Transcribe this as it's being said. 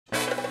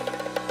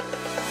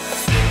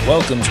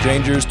Welcome,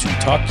 strangers, to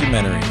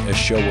Talkumentary, a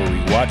show where we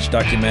watch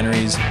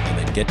documentaries and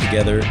then get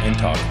together and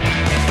talk.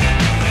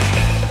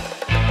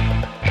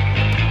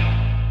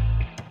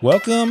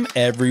 Welcome,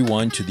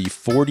 everyone, to the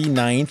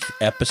 49th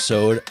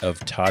episode of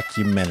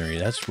Talkumentary.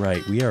 That's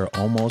right, we are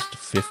almost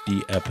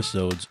 50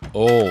 episodes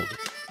old.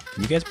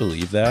 Can you guys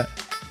believe that?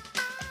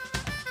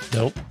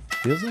 Nope.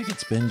 Feels like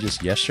it's been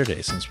just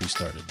yesterday since we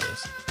started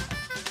this.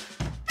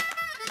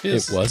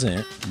 It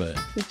wasn't, but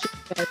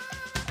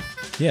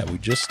yeah, we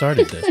just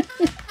started this.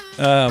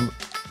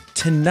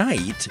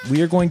 Tonight,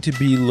 we are going to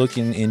be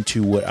looking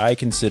into what I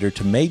consider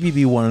to maybe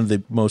be one of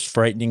the most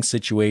frightening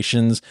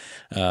situations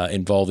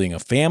involving a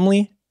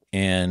family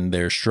and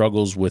their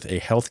struggles with a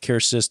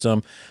healthcare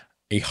system,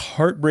 a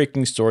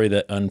heartbreaking story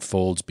that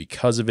unfolds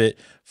because of it.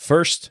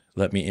 First,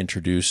 let me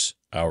introduce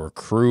our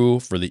crew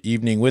for the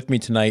evening. With me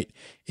tonight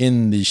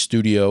in the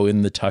studio,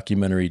 in the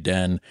Talkumentary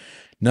den,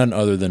 none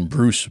other than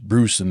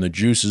Bruce, and the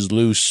juice is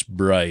loose,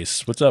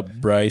 Brice. What's up,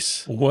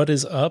 Brice? What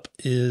is up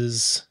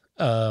is,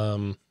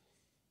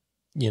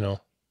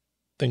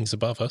 things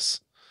above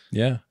us.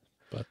 Yeah.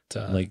 But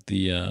like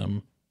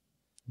the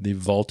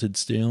vaulted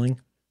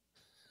ceiling.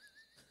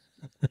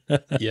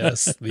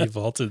 Yes, the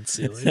vaulted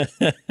ceiling.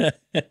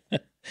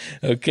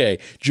 Okay.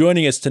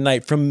 Joining us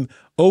tonight from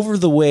over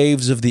the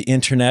waves of the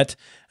internet.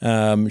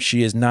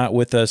 She is not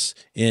with us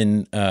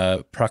in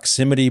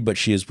proximity, but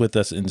she is with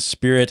us in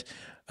spirit.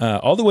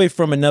 All the way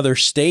from another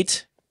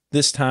state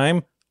this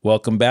time.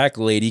 Welcome back,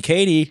 Lady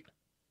Katy.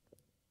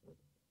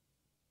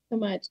 So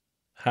much.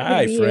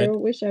 Hi, friend. I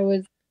don't wish I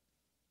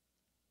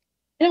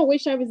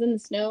was in the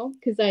snow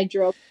because I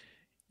drove.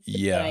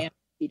 Yeah.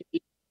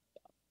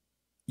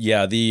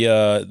 Yeah,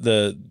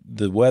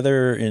 the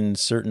weather in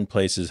certain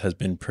places has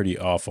been pretty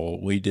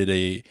awful. My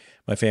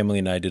family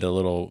and I did a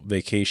little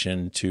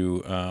vacation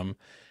to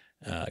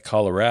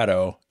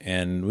Colorado,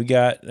 and we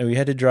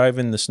had to drive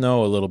in the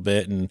snow a little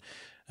bit, and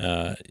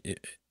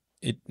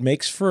it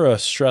makes for a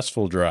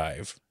stressful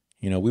drive.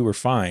 You know, we were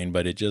fine,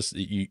 but it just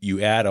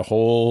you add a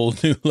whole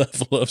new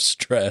level of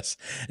stress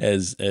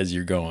as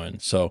you're going.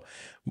 So,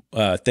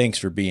 thanks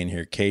for being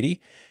here, Katy.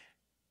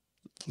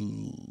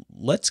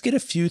 Let's get a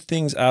few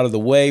things out of the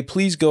way.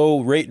 Please go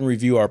rate and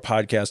review our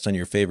podcast on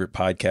your favorite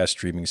podcast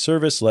streaming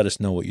service. Let us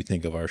know what you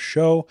think of our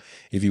show.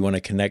 If you want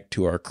to connect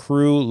to our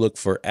crew, look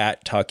for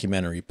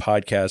 @Talkumentary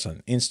Podcast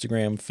on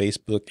Instagram,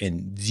 Facebook,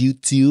 and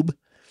YouTube,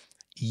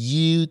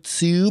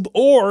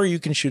 or you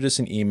can shoot us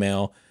an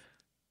email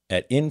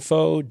at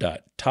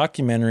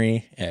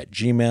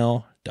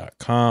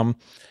info.talkumentary@gmail.com.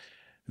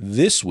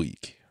 This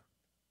week,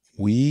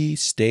 we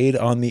stayed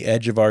on the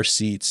edge of our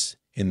seats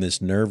in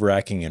this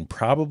nerve-wracking and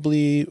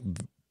probably,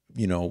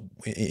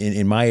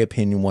 in my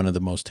opinion, one of the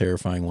most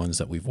terrifying ones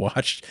that we've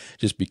watched,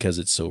 just because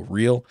it's so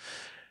real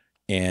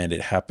and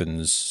it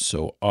happens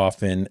so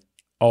often.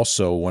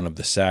 Also, one of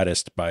the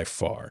saddest by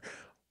far.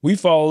 We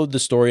followed the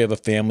story of a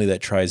family that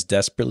tries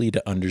desperately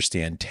to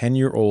understand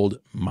 10-year-old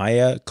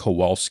Maya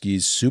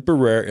Kowalski's super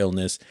rare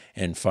illness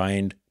and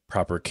find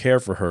proper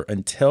care for her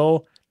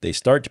until they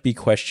start to be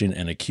questioned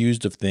and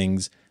accused of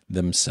things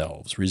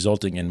themselves,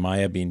 resulting in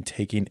Maya being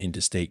taken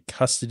into state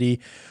custody.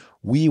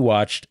 We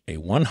watched a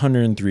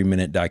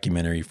 103-minute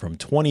documentary from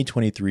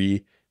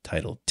 2023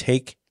 titled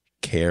Take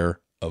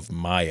Care of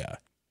Maya.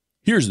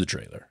 Here's the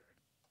trailer.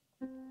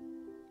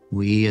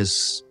 We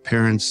as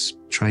parents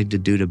tried to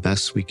do the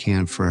best we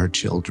can for our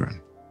children,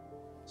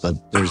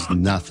 but there's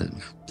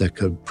nothing that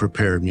could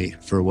prepare me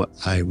for what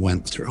I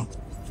went through.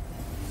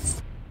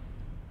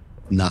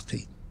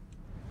 Nothing.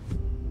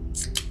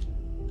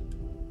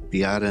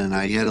 Beata and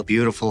I had a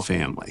beautiful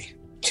family,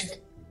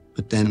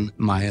 but then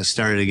Maya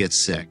started to get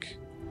sick.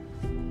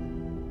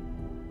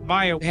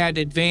 Maya had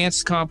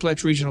advanced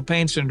complex regional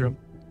pain syndrome,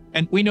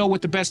 and we know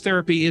what the best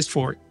therapy is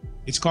for it.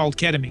 It's called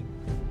ketamine.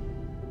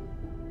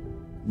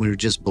 We were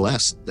just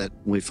blessed that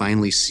we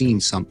finally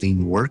seen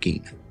something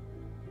working,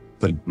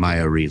 but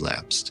Maya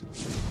relapsed.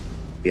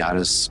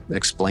 Beata's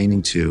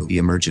explaining to the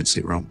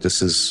emergency room,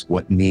 this is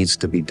what needs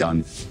to be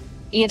done.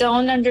 You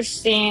don't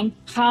understand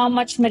how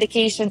much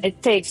medication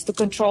it takes to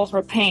control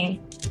her pain.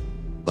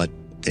 But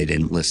they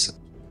didn't listen.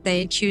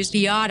 They accused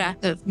Beata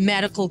of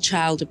medical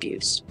child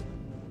abuse.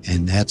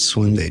 And that's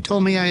when they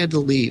told me I had to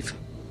leave,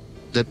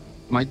 that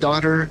my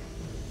daughter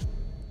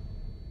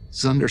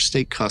is under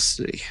state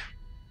custody.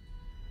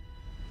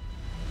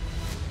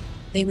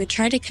 They would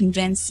try to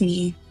convince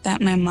me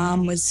that my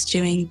mom was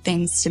doing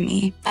things to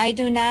me. I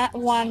do not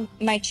want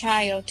my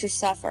child to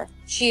suffer.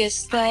 She is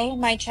still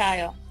my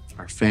child.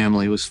 Our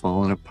family was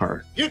falling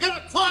apart. You're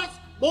gonna cause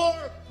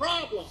more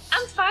problems.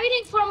 I'm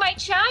fighting for my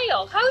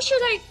child. How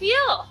should I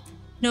feel?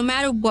 No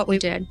matter what we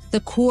did, the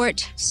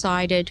court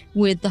sided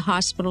with the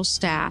hospital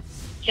staff.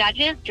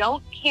 Judges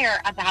don't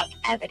care about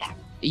evidence.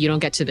 You don't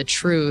get to the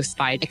truth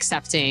by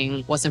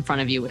accepting what's in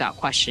front of you without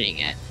questioning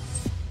it.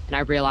 And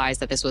I realized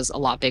that this was a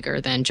lot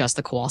bigger than just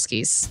the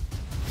Kowalskis.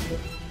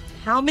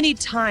 How many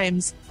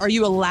times are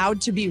you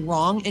allowed to be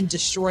wrong and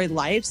destroy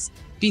lives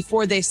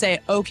before they say,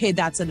 okay,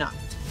 that's enough?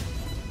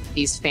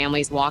 These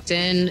families walked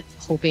in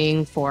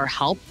hoping for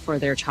help for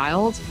their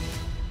child.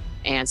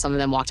 and some of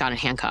them walked out in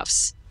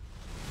handcuffs.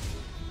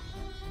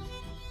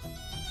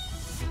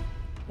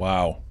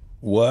 Wow.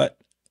 What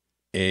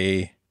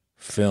a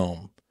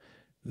film.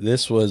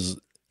 This was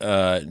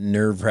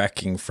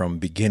nerve-wracking from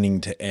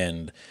beginning to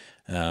end.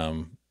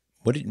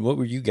 What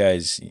were you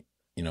guys,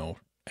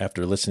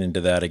 after listening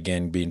to that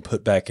again, being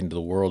put back into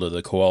the world of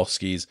the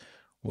Kowalskis,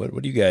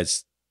 what do you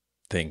guys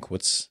think?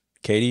 What's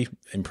Katie,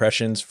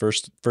 impressions,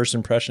 first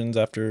impressions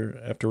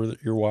after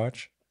your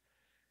watch?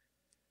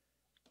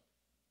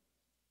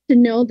 To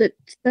know that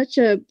such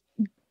a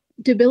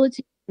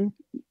debilitating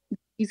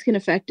disease can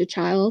affect a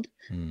child,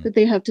 that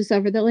they have to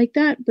suffer that like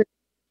that, but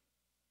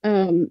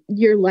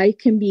your life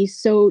can be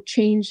so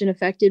changed and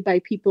affected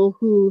by people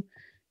who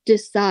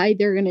decide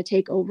they're going to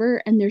take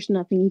over, and there's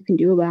nothing you can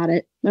do about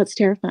it. That's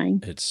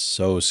terrifying. It's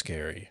so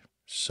scary.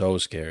 So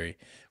scary.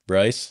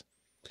 Brice?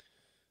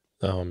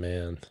 Oh,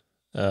 man.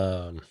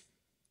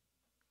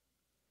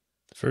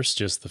 First,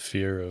 just the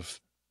fear of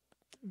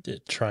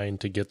trying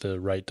to get the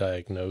right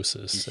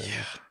diagnosis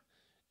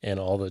and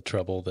all the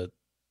trouble that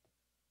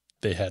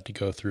they had to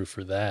go through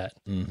for that,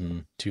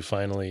 to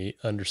finally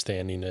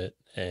understanding it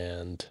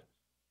and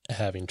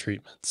having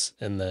treatments,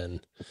 and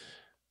then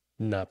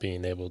not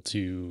being able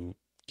to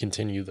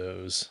continue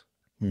those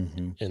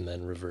and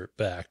then revert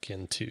back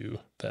into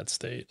that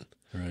state.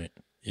 Right.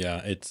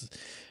 Yeah, it's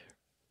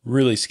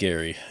really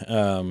scary.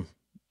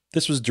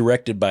 This was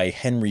directed by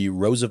Henry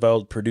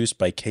Roosevelt, produced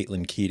by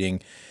Caitlin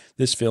Keating.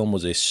 This film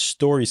was a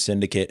Story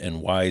Syndicate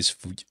and Wise.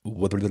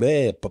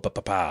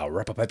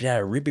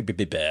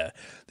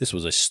 This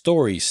was a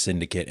Story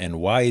Syndicate and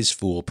Wise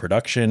Fool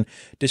production,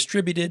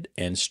 distributed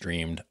and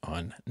streamed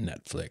on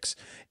Netflix.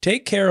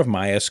 Take Care of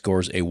Maya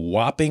scores a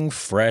whopping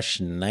fresh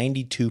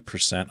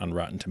 92% on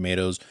Rotten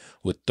Tomatoes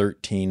with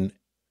 13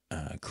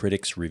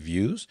 critics'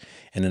 reviews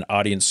and an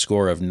audience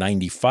score of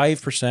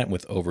 95%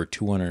 with over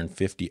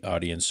 250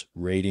 audience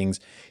ratings.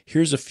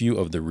 Here's a few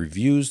of the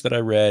reviews that I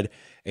read.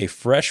 A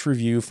fresh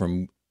review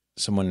from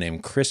someone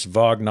named Chris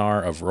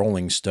Wagner of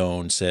Rolling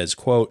Stone says,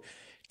 quote,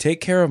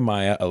 "Take Care of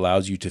Maya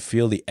allows you to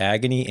feel the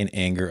agony and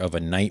anger of a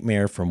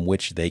nightmare from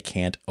which they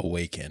can't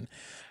awaken.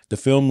 The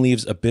film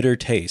leaves a bitter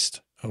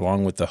taste,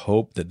 along with the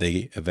hope that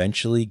they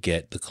eventually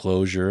get the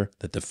closure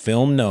that the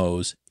film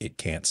knows it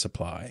can't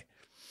supply."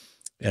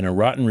 And a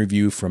rotten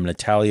review from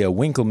Natalia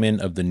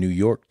Winkleman of the New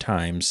York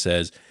Times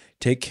says,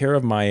 "Take Care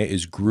of Maya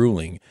is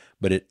grueling,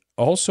 but it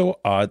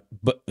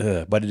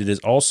is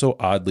also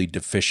oddly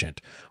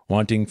deficient,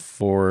 wanting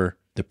for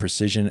the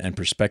precision and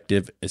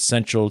perspective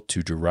essential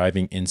to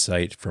deriving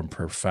insight from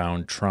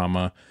profound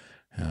trauma."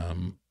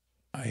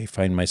 I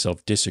find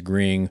myself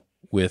disagreeing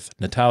with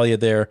Natalia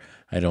there.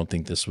 I don't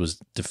think this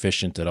was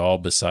deficient at all,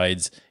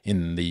 besides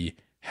in the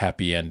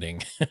happy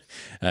ending.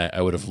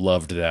 I would have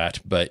loved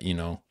that, but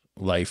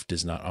life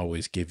does not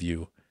always give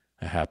you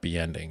a happy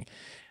ending,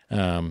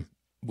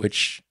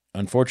 which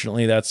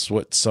unfortunately that's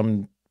what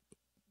some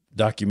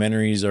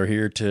documentaries are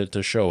here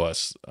to show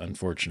us,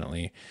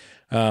 unfortunately.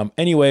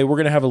 Anyway, we're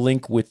going to have a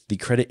link with the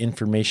credit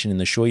information in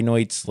the show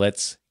notes.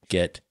 Let's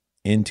get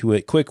into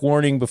it. Quick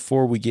warning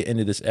before we get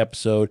into this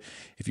episode.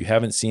 If you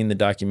haven't seen the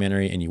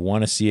documentary and you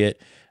want to see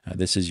it,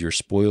 this is your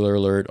spoiler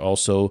alert.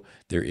 Also,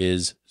 there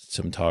is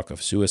some talk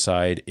of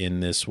suicide in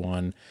this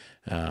one.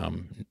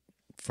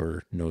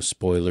 For no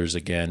spoilers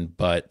again,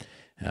 but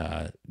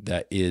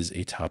that is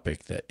a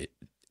topic that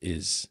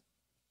is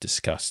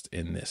discussed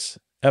in this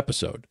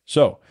episode.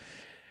 So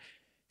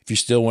if you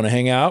still want to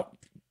hang out,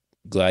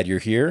 glad you're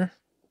here.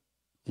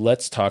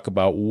 Let's talk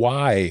about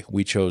why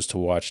we chose to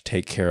watch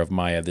Take Care of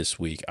Maya this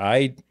week.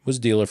 I was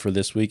dealer for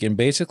this week, and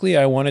basically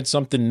I wanted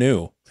something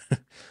new.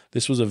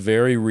 This was a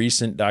very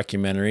recent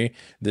documentary.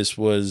 This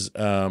was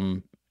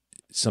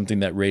something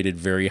that rated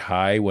very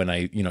high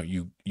when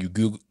you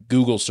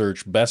Google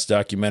search best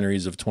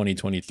documentaries of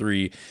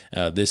 2023.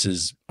 This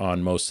is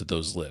on most of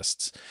those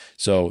lists.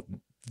 So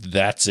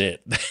that's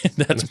it.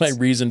 That's my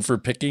reason for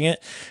picking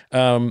it.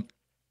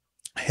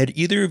 Had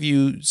either of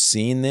you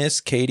seen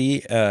this?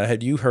 Katie,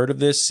 had you heard of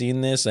this,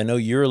 seen this? I know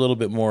you're a little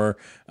bit more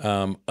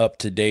up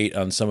to date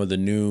on some of the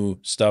new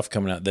stuff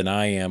coming out than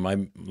I am.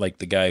 I'm like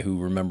the guy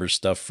who remembers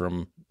stuff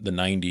from the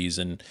 90s,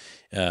 and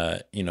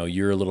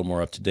you're a little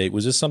more up to date.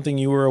 Was this something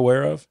you were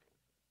aware of?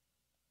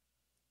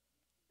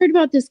 Heard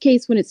about this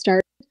case when it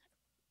started,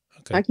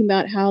 talking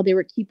about how they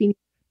were keeping it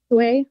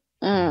away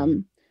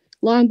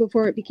long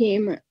before it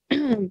became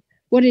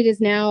what it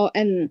is now,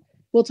 and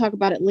we'll talk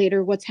about it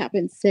later, what's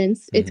happened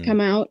since it's come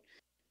out.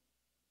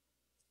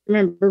 I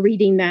remember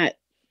reading that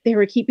they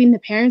were keeping the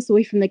parents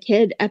away from the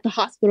kid at the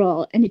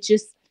hospital, and it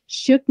just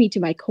shook me to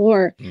my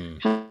core.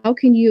 How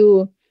can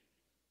you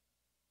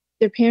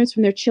their parents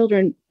from their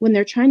children when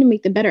they're trying to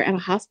make them better at a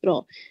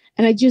hospital?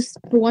 And I just,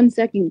 for 1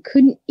 second,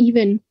 couldn't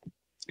even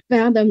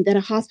fathom that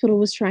a hospital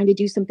was trying to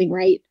do something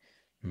right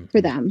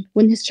for them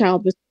when this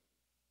child was,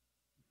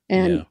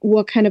 and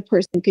what kind of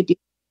person could do.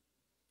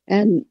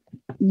 And,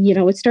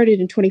 it started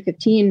in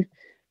 2015,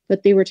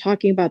 but they were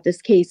talking about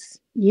this case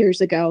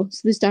years ago.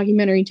 So this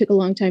documentary took a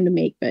long time to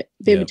make, but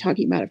they've been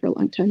talking about it for a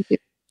long time too.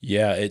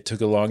 Yeah, it took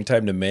a long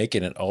time to make,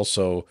 and it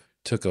also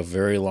took a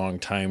very long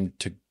time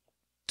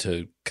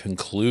to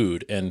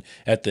conclude. And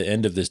at the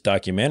end of this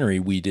documentary,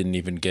 we didn't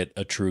even get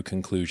a true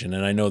conclusion.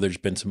 And I know there's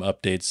been some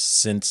updates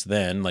since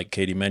then, like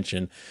Katie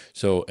mentioned.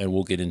 So, and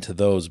we'll get into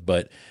those.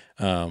 But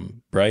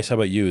Brice, how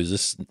about you?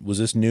 Was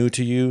this new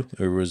to you,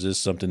 or was this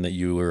something that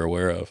you were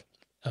aware of?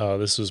 Oh,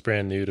 this was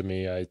brand new to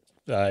me. I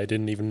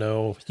didn't even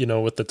know,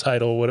 what the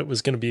title, what it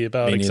was going to be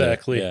about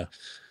exactly.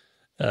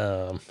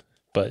 Yeah.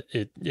 But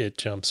it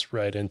jumps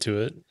right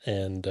into it.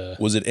 And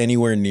was it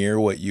anywhere near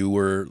what you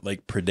were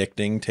like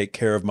predicting? Take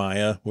Care of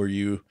Maya. Did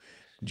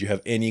you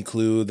have any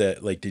clue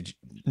that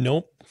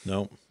Nope.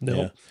 Nope.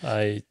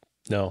 Yeah.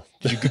 No.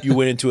 You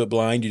went into it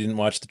blind. You didn't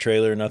watch the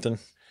trailer or nothing.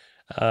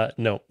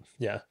 No.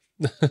 Yeah.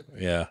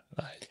 Yeah.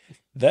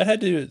 That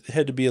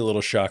had to be a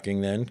little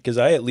shocking then, because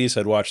I at least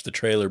had watched the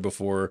trailer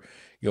before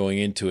going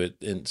into it,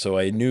 and so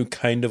I knew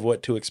kind of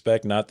what to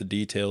expect, not the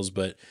details,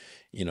 but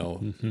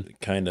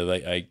kind of.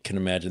 I can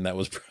imagine that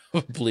was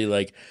probably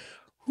like,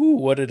 "Ooh,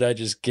 what did I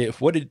just get?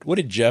 What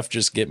did Jeff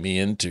just get me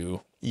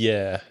into?"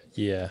 Yeah.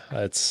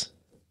 I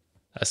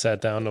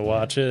sat down to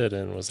watch it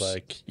and was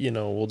like,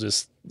 we'll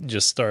just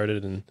start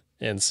it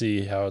and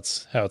see how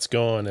it's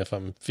going, if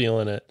I'm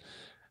feeling it.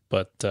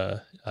 But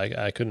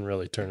I couldn't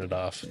really turn it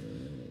off.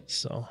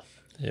 So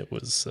it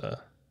was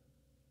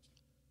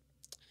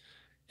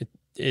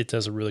it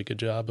does a really good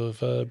job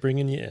of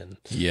bringing you in.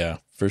 Yeah,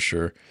 for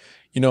sure.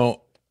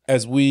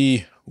 As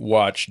we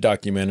watch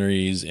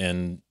documentaries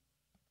and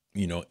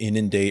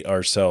inundate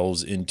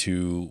ourselves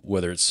into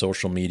whether it's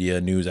social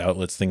media, news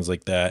outlets, things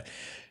like that,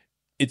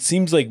 it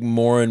seems like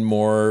more and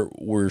more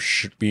we're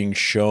being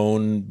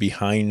shown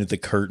behind the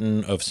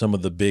curtain of some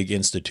of the big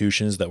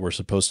institutions that we're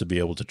supposed to be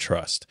able to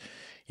trust.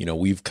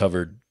 We've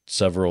covered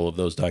several of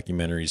those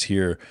documentaries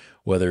here,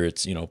 whether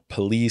it's,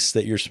 police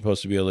that you're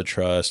supposed to be able to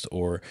trust,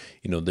 or,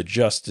 the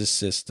justice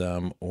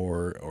system,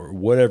 or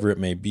whatever it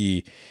may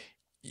be.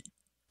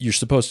 You're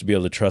supposed to be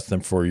able to trust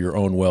them for your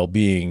own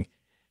well-being.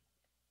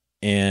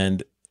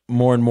 And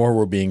more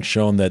we're being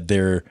shown that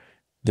there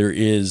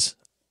is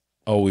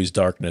always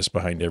darkness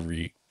behind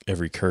every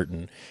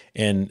curtain,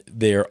 and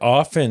they are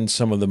often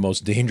some of the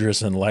most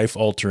dangerous and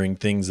life-altering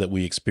things that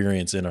we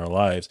experience in our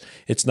lives.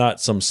 It's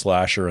not some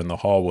slasher in the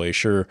hallway,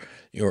 sure,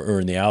 or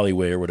in the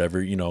alleyway or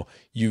whatever.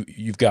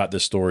 You've got the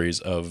stories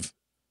of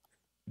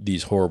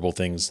these horrible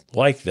things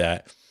like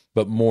that,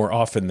 but more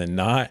often than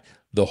not,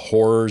 the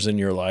horrors in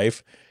your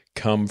life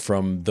come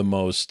from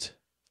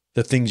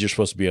the things you're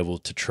supposed to be able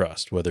to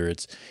trust, whether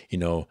it's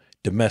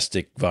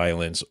domestic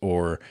violence,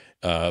 or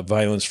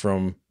violence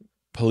from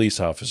police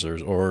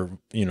officers, or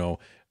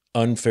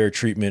unfair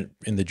treatment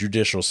in the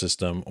judicial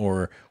system,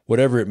 or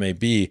whatever it may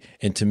be.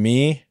 And to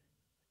me,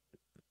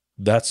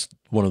 that's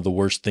one of the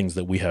worst things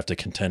that we have to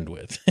contend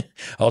with.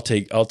 I'll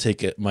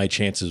take my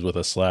chances with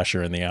a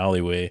slasher in the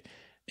alleyway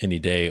any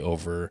day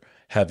over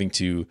having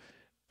to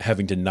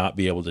not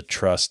be able to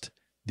trust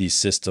these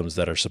systems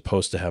that are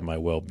supposed to have my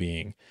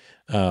well-being.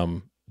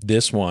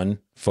 This one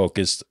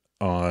focused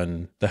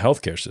on the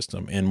healthcare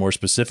system, and more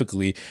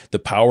specifically, the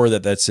power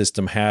that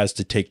system has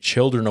to take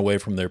children away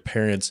from their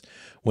parents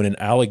when an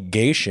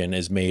allegation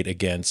is made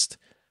against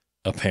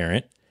a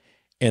parent,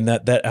 and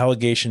that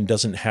allegation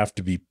doesn't have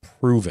to be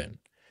proven.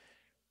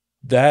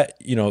 That,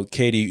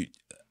 Katie,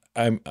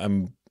 I'm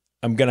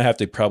gonna have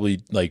to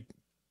probably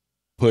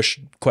push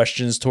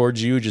questions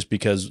towards you, just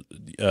because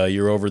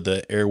you're over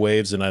the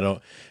airwaves,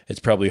 and it's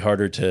probably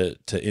harder to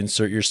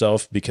insert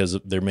yourself because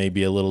there may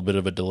be a little bit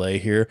of a delay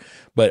here.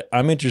 But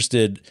I'm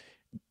interested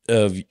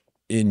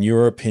in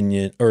your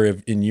opinion, or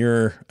in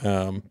your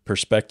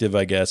perspective,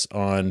 I guess,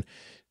 on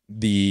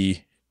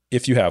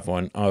if you have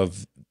one,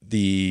 of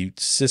the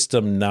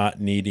system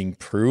not needing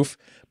proof,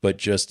 but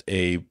just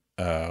a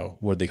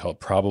what they call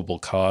probable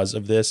cause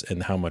of this,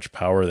 and how much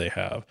power they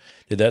have.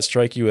 Did that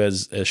strike you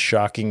as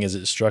shocking as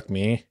it struck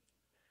me?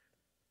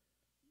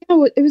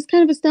 Yeah, it was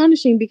kind of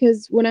astonishing,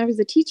 because when I was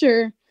a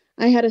teacher,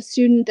 I had a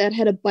student that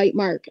had a bite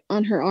mark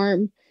on her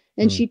arm,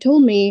 and she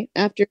told me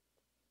after a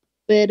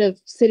bit of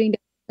sitting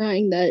down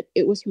crying that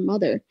it was her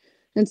mother.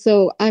 And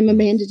so I'm a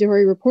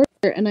mandatory reporter,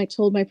 and I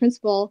told my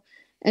principal,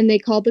 and they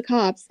called the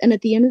cops. And at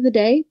the end of the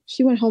day,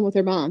 she went home with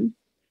her mom.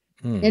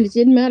 And it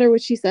didn't matter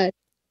what she said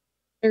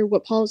or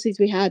what policies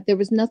we had. There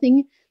was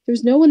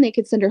no one they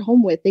could send her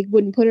home with. They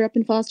wouldn't put her up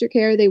in foster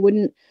care. They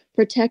wouldn't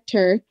protect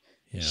her.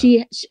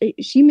 Yeah.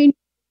 She made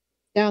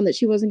down that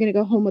she wasn't going to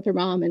go home with her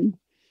mom, and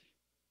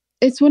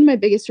it's one of my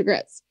biggest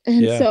regrets.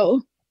 And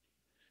so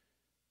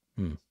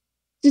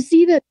to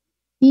see that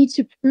need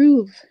to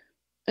prove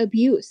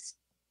abuse,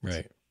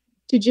 right,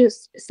 to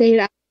just say it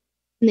out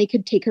and they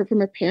could take her from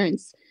her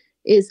parents,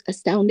 is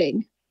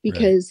astounding,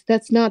 because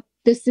that's not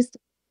the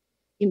system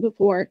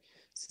before.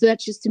 So that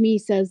just to me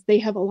says they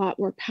have a lot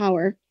more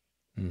power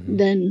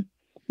than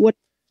what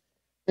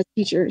as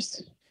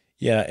teachers.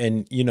 Yeah,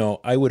 and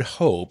I would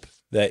hope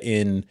that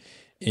in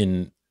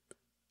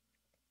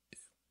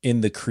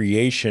the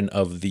creation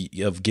of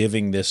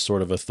giving this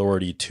sort of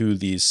authority to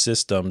these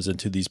systems and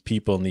to these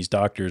people and these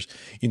doctors,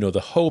 the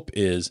hope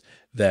is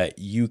that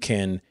you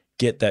can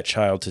get that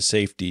child to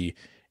safety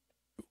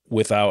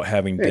without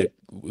having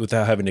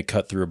to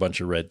cut through a bunch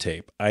of red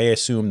tape. I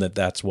assume that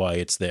that's why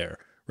it's there,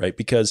 right?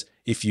 Because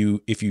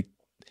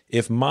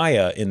if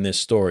Maya in this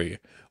story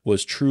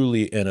was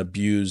truly an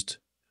abused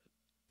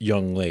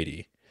young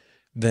lady,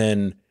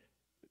 then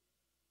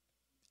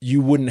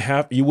you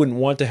wouldn't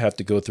want to have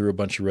to go through a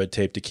bunch of red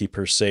tape to keep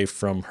her safe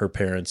from her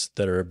parents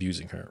that are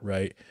abusing her,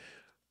 right?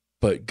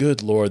 But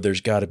good Lord,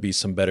 there's got to be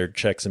some better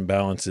checks and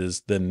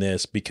balances than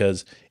this,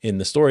 because in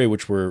the story,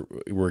 which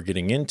we're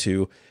getting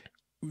into,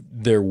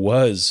 there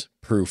was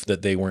proof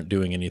that they weren't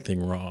doing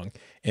anything wrong,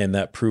 and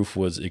that proof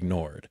was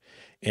ignored.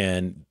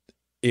 And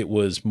it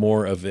was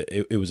more of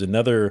it was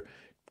another,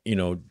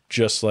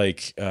 just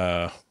like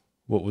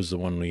what was the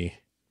one we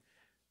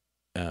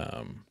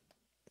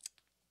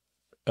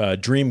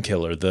Dream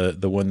Killer,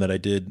 the one that I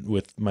did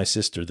with my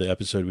sister, the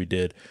episode we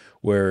did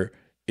where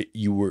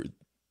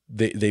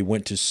they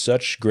went to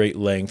such great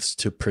lengths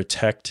to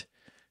protect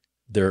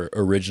their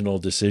original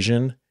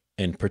decision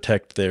and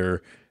protect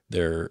their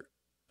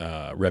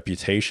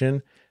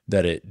reputation,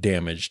 that it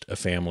damaged a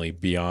family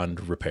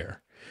beyond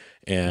repair.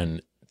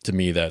 And to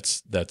me,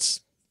 that's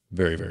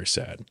very, very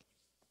sad.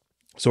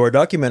 So our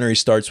documentary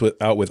starts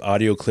out with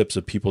audio clips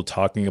of people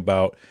talking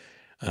about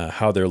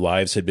how their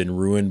lives had been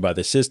ruined by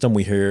the system.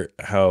 We hear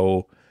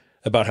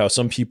about how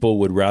some people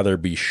would rather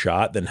be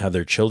shot than have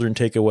their children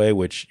take away,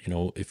 which,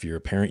 if you're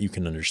a parent, you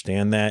can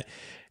understand that.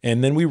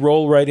 And then we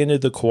roll right into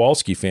the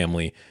Kowalski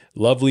family.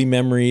 Lovely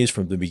memories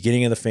from the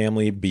beginning of the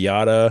family.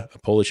 Beata, a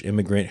Polish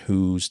immigrant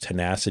whose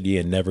tenacity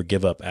and never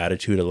give up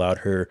attitude allowed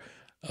her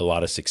a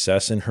lot of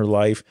success in her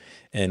life.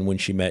 And when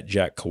she met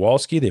Jack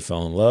Kowalski, they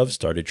fell in love,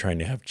 started trying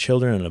to have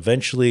children, and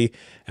eventually,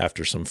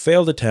 after some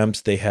failed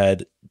attempts, they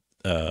had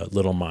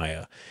little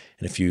Maya.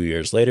 And a few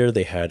years later,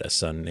 they had a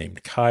son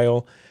named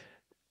Kyle.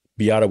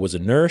 Beata was a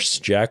nurse.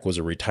 Jack was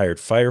a retired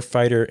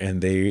firefighter,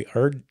 and they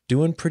are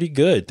doing pretty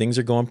good. Things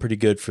are going pretty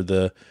good for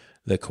the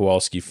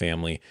Kowalski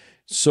family.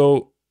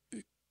 So,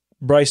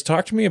 Brice,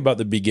 talk to me about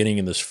the beginning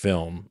of this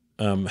film.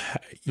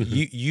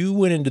 You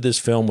went into this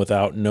film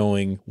without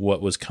knowing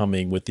what was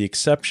coming, with the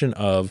exception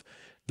of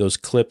those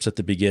clips at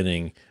the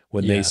beginning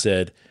when they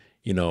said,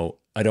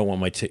 I don't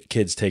want my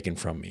kids taken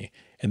from me.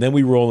 And then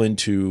we roll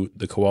into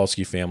the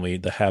Kowalski family,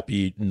 the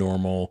happy,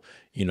 normal,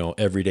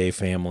 everyday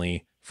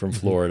family from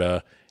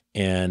Florida,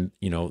 and,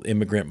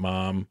 immigrant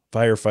mom,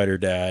 firefighter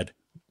dad,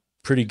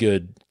 pretty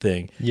good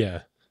thing.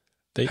 Yeah.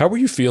 How were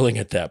you feeling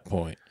at that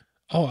point?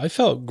 Oh, I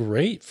felt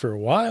great for a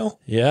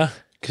while. Yeah.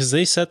 Because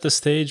they set the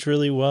stage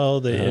really well.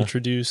 They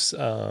introduce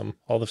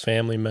all the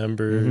family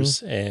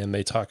members, and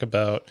they talk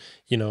about,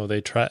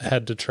 they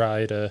had to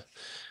try to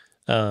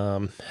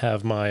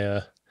have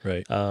Maya.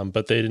 Right.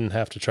 But they didn't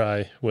have to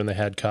try when they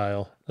had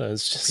Kyle.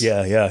 It's just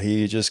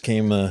he just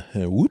came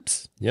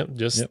whoops. Yep,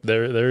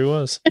 there he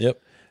was.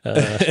 Yep.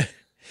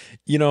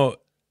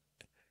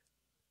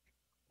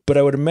 But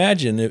I would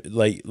imagine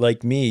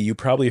like me, you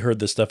probably heard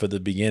the stuff at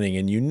the beginning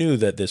and you knew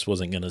that this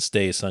wasn't going to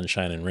stay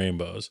sunshine and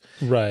rainbows.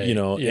 Right.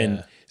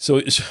 And so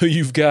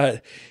you've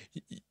got,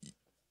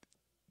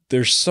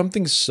 there's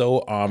something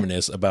so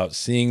ominous about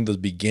seeing the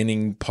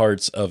beginning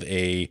parts of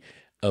a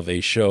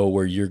show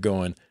where you're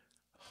going,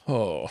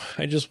 oh,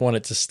 I just want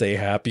it to stay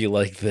happy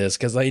like this,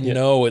 because I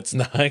know it's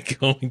not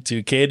going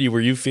to. Katie,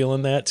 were you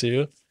feeling that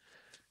too?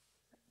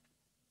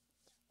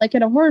 Like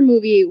in a horror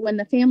movie, when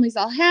the family's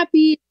all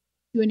happy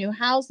to a new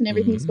house and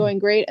everything's going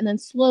great, and then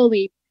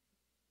slowly.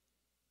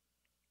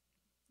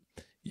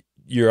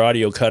 Your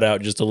audio cut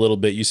out just a little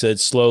bit. You said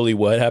slowly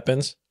what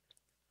happens?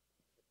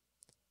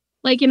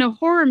 Like in a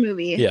horror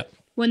movie. Yeah.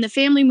 When the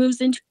family moves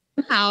into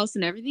a house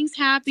and everything's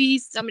happy,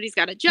 somebody's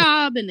got a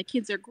job and the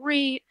kids are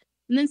great.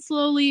 And then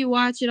slowly you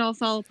watch it all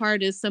fall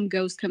apart as some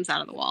ghost comes out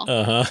of the wall.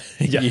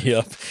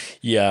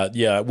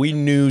 Yeah. We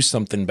knew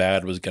something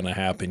bad was going to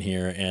happen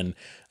here, and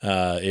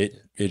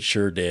it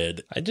sure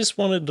did. I just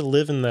wanted to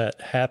live in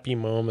that happy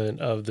moment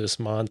of this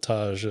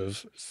montage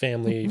of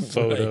family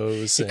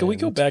photos. Hey, can we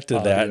go back to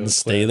that and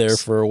stay there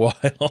for a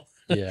while?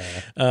 Yeah.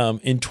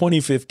 In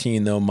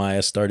 2015, though,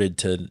 Maya started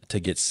to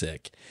get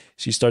sick.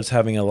 She starts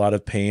having a lot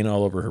of pain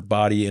all over her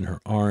body, in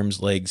her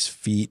arms, legs,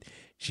 feet.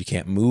 She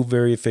can't move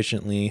very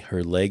efficiently.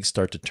 Her legs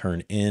start to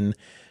turn in.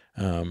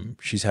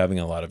 She's having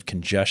a lot of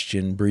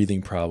congestion,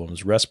 breathing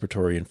problems,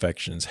 respiratory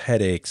infections,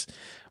 headaches,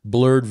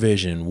 blurred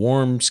vision,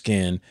 warm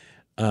skin.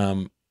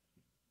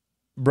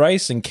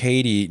 Brice and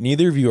Katy,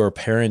 neither of you are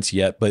parents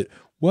yet, but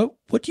what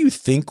do you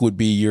think would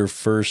be your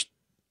first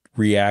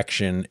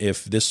reaction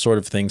if this sort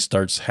of thing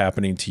starts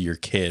happening to your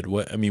kid?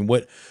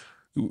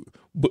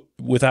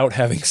 Without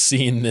having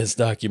seen this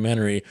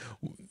documentary,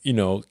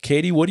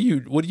 Katy, what do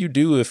you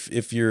do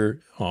if your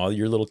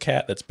little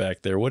cat that's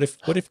back there? What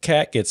if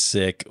Cat gets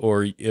sick,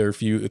 or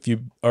if you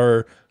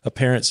are a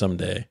parent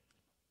someday?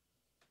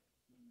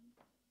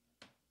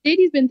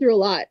 Katy's been through a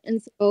lot,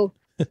 and so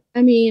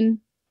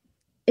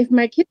if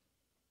my kid's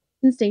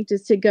instinct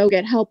is to go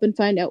get help and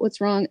find out what's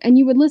wrong, and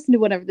you would listen to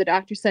whatever the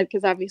doctor said,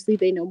 because obviously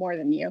they know more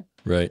than you.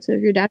 Right. So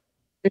if your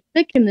doctor's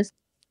sick in this,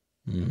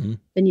 then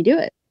you do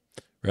it.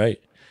 Right.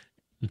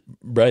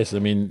 Brice, I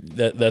mean,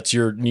 that's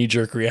your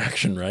knee-jerk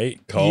reaction, right?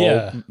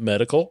 Call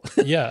medical.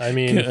 Yeah, I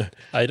mean,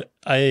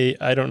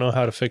 I don't know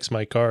how to fix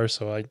my car,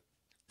 so I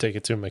take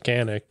it to a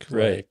mechanic.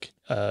 Right.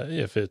 Like,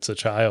 if it's a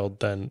child,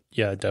 then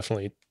yeah,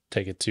 definitely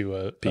take it to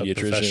a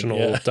professional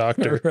Yeah.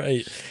 doctor.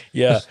 Right.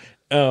 Yeah.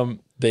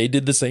 They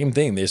did the same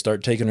thing. They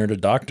start taking her to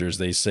doctors.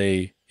 They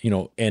say,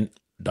 and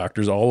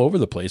doctors all over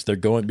the place, they're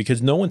going,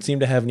 because no one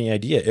seemed to have any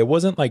idea. It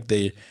wasn't like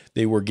they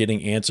were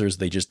getting answers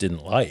they just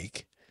didn't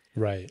like.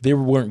 Right. They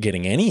weren't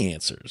getting any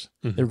answers.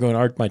 Mm-hmm. They were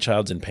going, my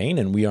child's in pain,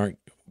 and we're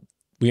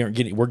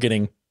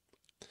getting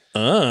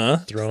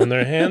throwing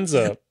their hands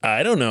up.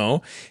 I don't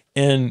know.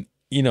 And,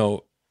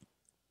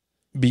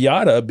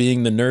 Beata,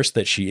 being the nurse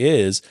that she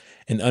is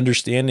and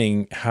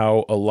understanding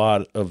how a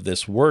lot of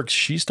this works,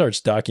 she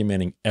starts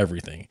documenting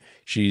everything.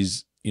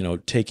 She's,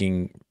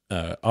 taking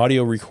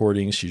audio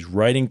recordings. She's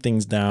writing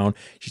things down.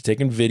 She's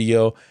taking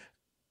video,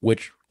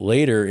 which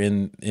later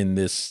in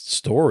this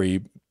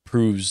story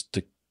proves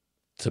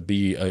to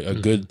be a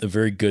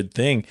very good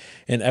thing.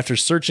 And after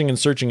searching and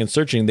searching and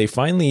searching, they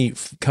finally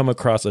come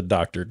across a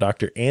doctor,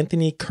 Dr.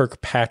 Anthony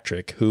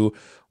Kirkpatrick, who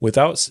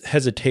without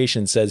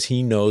hesitation says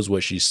he knows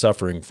what she's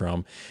suffering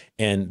from.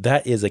 And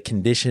that is a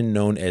condition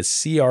known as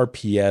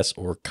CRPS,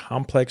 or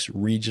complex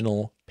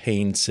regional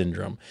pain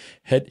syndrome.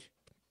 Had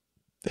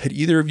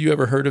either of you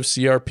ever heard of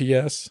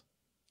CRPS?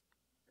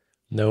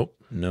 Nope.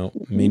 No,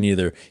 me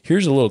neither.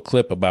 Here's a little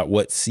clip about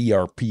what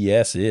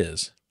CRPS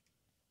is.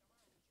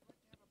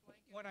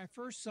 When I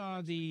first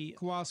saw the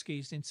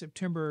Kowalskis in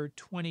September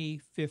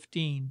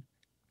 2015,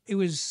 it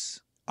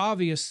was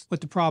obvious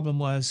what the problem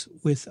was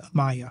with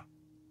Maya.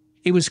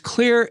 It was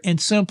clear and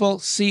simple: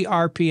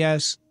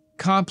 CRPS,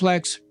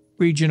 complex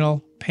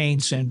regional pain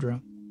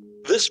syndrome.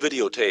 This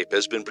videotape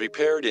has been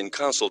prepared in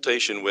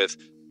consultation with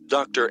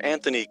Dr.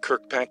 Anthony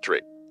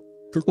Kirkpatrick.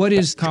 What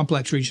is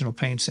complex regional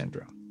pain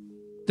syndrome?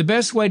 The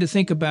best way to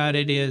think about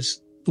it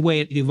is the way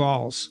it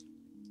evolves.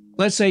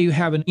 Let's say you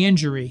have an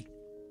injury.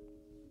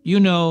 You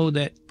know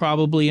that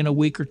probably in a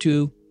week or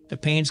two, the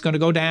pain's going to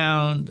go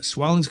down, the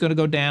swelling's going to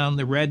go down,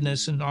 the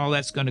redness and all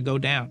that's going to go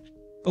down.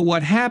 But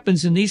what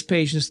happens in these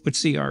patients with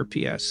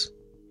CRPS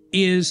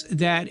is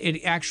that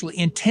it actually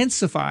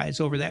intensifies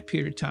over that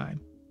period of time.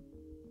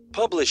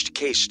 Published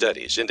case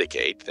studies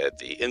indicate that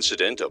the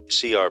incidence of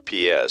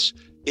CRPS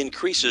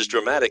increases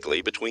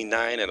dramatically between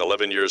 9 and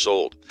 11 years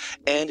old,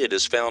 and it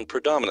is found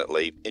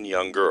predominantly in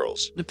young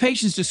girls. The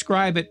patients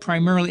describe it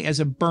primarily as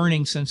a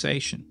burning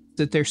sensation,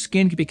 that their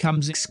skin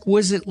becomes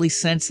exquisitely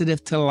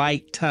sensitive to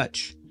light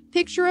touch.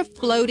 Picture a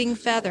floating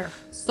feather,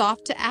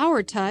 soft to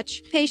our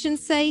touch.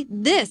 Patients say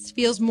this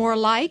feels more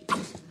like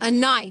a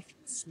knife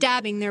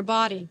stabbing their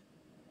body.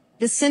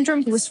 The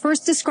syndrome was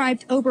first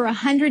described over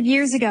 100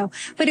 years ago,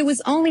 but it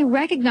was only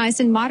recognized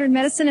in modern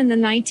medicine in the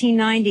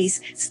 1990s.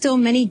 Still,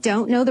 many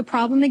don't know the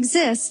problem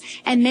exists,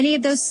 and many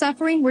of those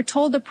suffering were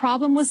told the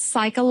problem was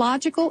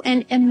psychological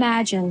and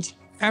imagined.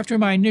 After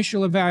my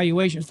initial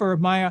evaluation for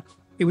Maya,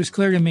 it was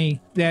clear to me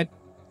that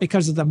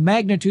because of the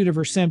magnitude of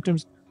her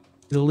symptoms,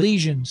 the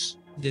lesions,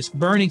 this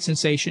burning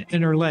sensation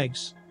in her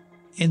legs,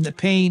 and the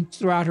pain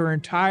throughout her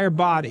entire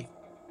body,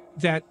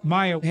 that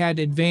Maya had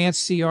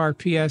advanced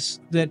CRPS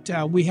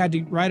that we had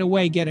to right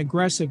away get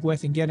aggressive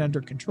with and get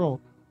under control.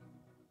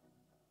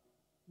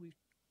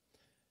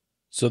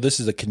 So this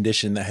is a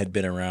condition that had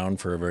been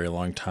around for a very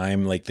long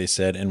time, like they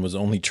said, and was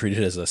only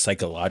treated as a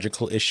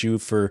psychological issue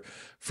for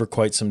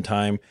quite some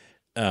time,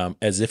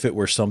 as if it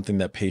were something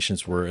that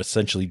patients were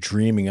essentially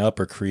dreaming up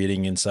or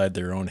creating inside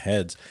their own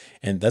heads.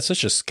 And that's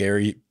such a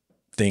scary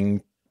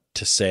thing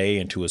to say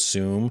and to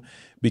assume,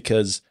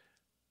 because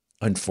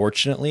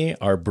unfortunately,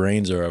 our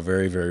brains are a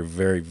very, very,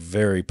 very,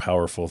 very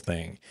powerful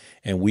thing,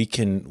 and we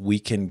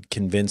can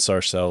convince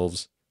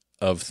ourselves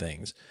of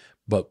things.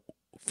 But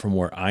from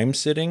where I'm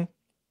sitting,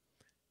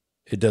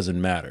 it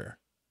doesn't matter.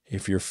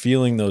 If you're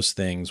feeling those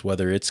things,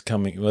 whether it's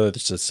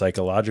a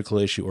psychological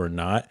issue or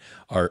not,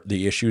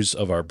 the issues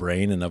of our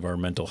brain and of our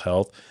mental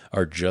health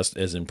are just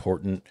as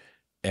important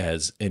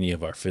as any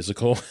of our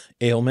physical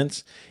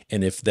ailments.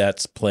 And if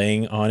that's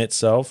playing on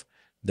itself,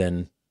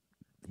 then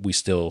we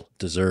still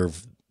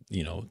deserve,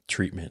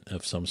 treatment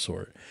of some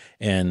sort.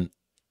 And,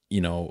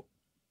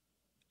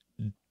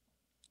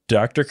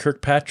 Dr.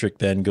 Kirkpatrick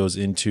then goes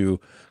into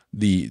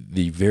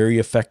the very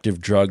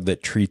effective drug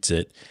that treats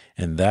it,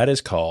 and that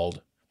is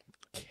called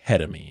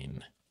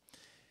ketamine.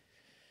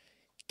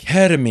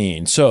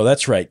 Ketamine. So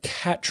that's right.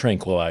 Cat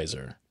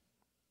tranquilizer,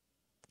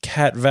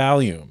 cat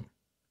Valium,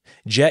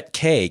 Jet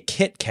K,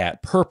 Kit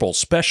Kat, Purple,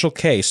 Special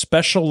K,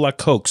 Special La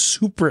Coke,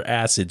 Super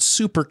Acid,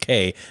 Super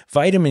K,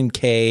 Vitamin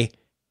K,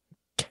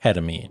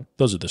 ketamine.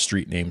 Those are the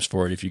street names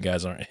for it if you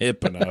guys aren't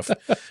hip enough.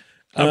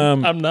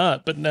 I'm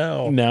not, but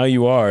now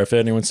you are. If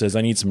anyone says,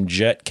 I need some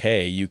Jet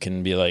K, you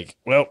can be like,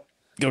 well,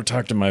 go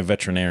talk to my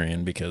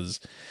veterinarian, because,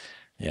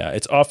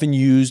 it's often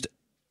used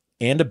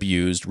and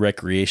abused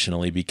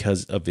recreationally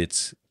because of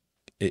it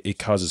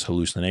causes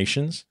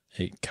hallucinations.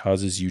 It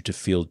causes you to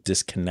feel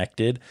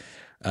disconnected,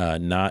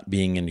 not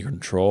being in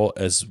control,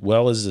 as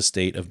well as a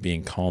state of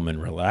being calm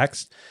and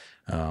relaxed,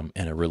 and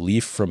a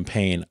relief from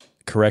pain.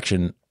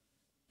 correction,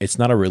 it's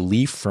not a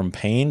relief from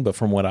pain, but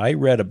from what I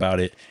read about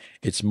it,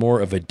 it's more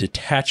of a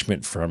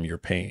detachment from your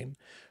pain.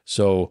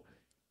 So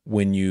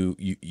when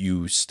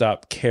you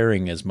stop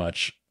caring as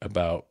much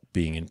about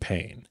being in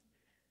pain.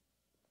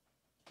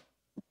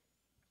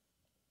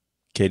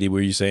 Katie,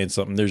 were you saying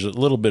something? There's a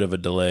little bit of a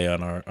delay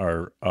on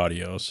our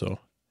audio, so.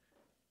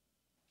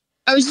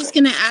 I was just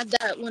going to add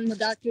that when the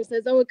doctor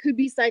says, oh, it could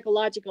be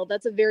psychological,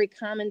 that's a very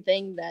common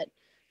thing that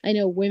I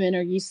know women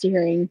are used to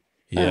hearing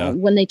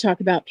when they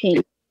talk about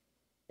pain.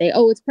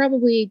 It's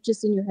probably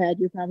just in your head.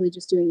 You're probably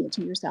just doing it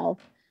to yourself.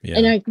 Yeah.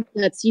 And I think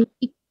that's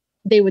unique.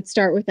 They would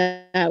start with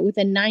that with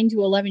a 9 to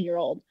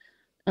 11-year-old.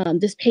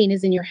 This pain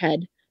is in your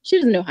head. She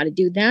doesn't know how to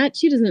do that.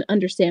 She doesn't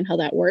understand how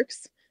that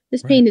works.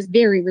 This pain is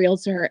very real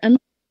to her. And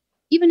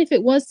even if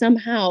it was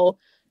somehow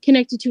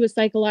connected to a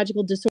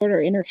psychological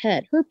disorder in her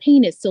head, her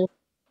pain is still.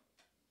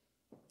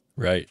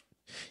 Right.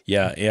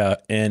 Yeah. Yeah.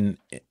 And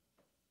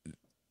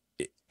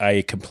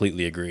I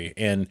completely agree.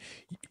 And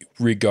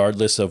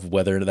regardless of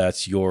whether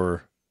that's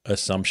your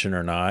assumption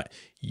or not,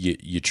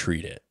 you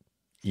treat it,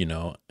 you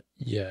know?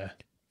 Yeah.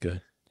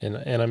 Good.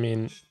 And I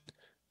mean,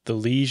 the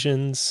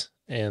lesions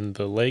and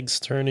the legs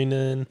turning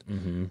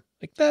in,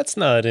 like that's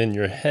not in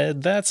your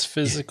head. That's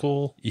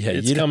physical. Yeah.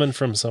 It's coming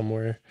from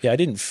somewhere. Yeah. I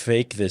didn't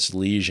fake this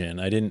lesion.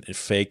 I didn't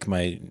fake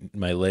my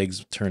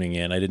legs turning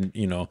in. I didn't,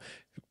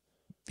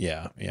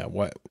 yeah.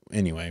 What,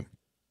 anyway,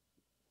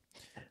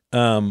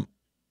 ketamine,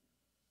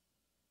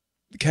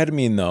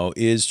 though,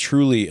 is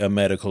truly a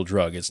medical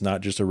drug. It's not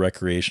just a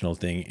recreational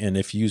thing. And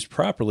if used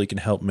properly, can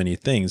help many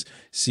things,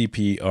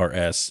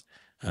 CPRS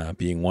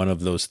being one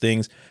of those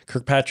things.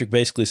 Kirkpatrick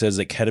basically says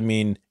that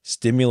ketamine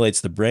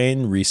stimulates the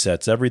brain,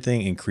 resets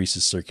everything,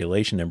 increases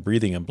circulation and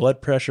breathing and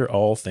blood pressure,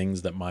 all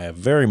things that Maya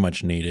very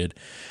much needed.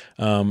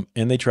 And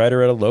they tried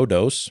her at a low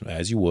dose,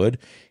 as you would,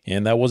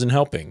 and that wasn't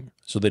helping.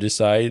 So they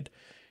decide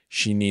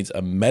she needs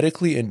a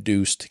medically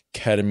induced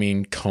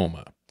ketamine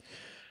coma.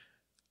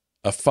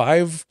 A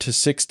 5 to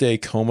 6 day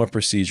coma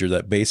procedure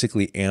that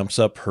basically amps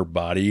up her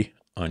body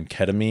on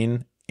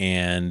ketamine.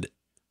 And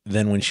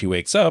then when she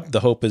wakes up,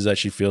 the hope is that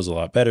she feels a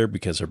lot better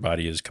because her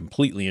body is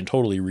completely and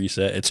totally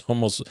reset. It's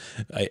almost,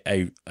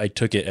 I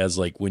took it as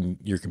like when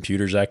your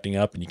computer's acting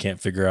up and you can't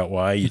figure out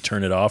why, you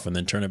turn it off and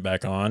then turn it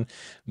back on.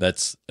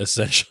 That's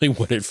essentially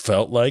what it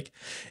felt like.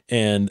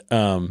 And,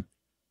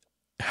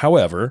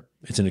 however,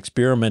 it's an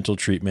experimental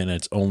treatment and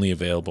it's only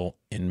available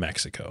in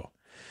Mexico.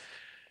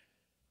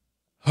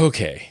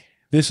 Okay.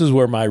 This is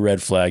where my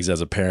red flags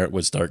as a parent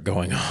would start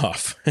going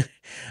off.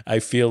 I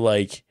feel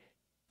like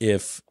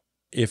if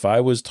I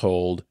was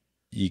told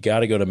you got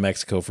to go to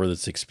Mexico for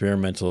this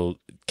experimental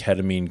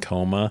ketamine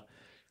coma,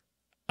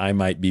 I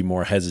might be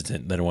more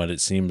hesitant than what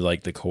it seemed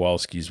like the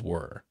Kowalskis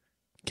were.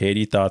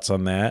 Katie, thoughts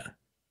on that?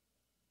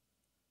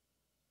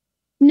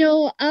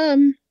 No,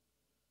 I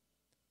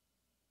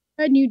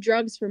had new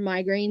drugs for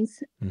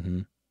migraines.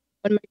 When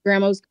my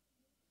grandma was,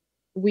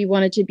 we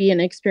wanted to be an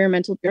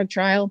experimental drug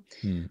trial.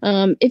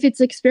 If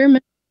it's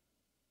experimental,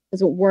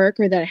 doesn't work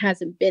or that it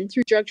hasn't been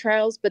through drug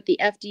trials, but the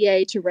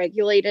FDA to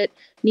regulate it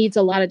needs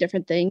a lot of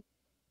different things.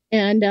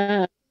 And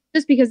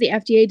just because the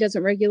FDA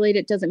doesn't regulate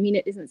it doesn't mean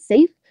it isn't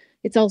safe.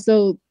 It's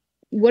also,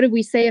 what did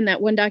we say in that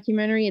one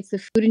documentary? It's the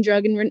Food and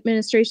Drug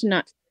Administration,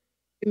 not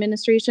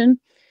administration.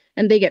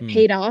 And they get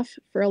paid off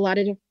for a lot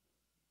of different.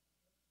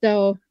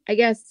 So I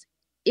guess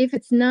if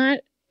it's not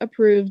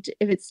approved,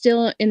 if it's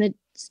still in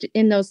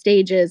those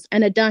stages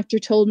and a doctor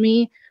told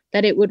me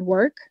that it would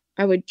work,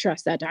 I would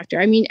trust that doctor.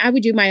 I mean, I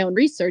would do my own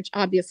research,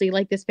 obviously,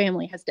 like this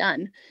family has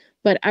done,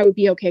 but I would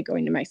be okay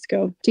going to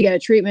Mexico to get a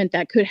treatment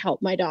that could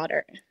help my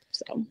daughter.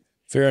 So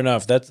fair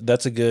enough.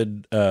 That's a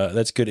good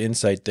good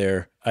insight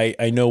there.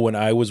 I know when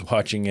I was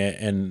watching it,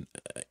 and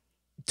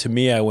to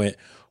me, I went,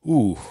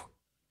 "Ooh,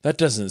 that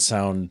doesn't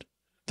sound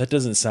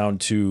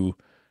too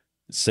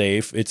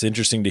safe." It's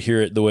interesting to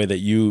hear it the way that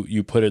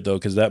you put it, though,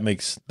 because that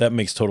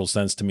makes total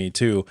sense to me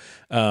too.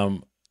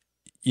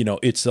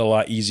 It's a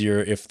lot easier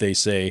if they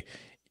say,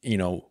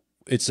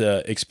 it's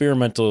a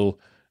experimental,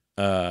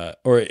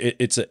 or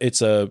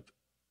it's a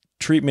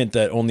treatment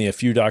that only a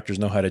few doctors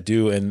know how to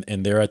do,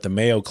 and they're at the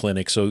Mayo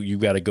Clinic, so you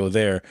got to go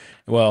there.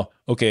 Well,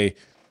 okay,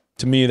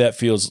 to me that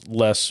feels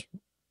less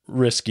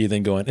risky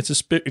than going, it's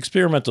a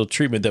experimental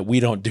treatment that we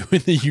don't do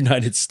in the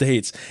United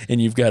States, and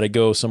you've got to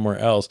go somewhere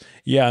else.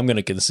 Yeah, I'm going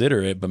to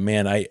consider it, but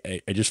man, I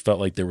just felt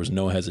like there was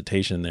no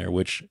hesitation there,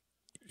 which,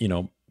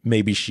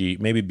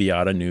 maybe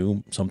Beata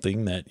knew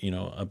something that,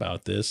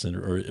 about this,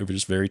 or it was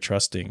just very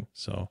trusting.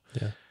 So,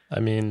 yeah, I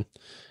mean,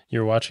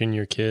 you're watching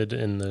your kid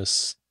in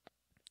this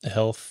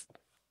health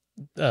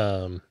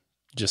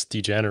just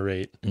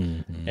degenerate,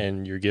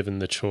 and you're given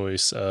the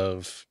choice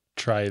of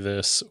try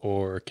this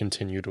or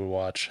continue to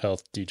watch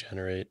health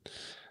degenerate,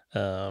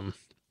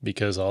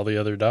 because all the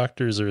other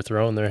doctors are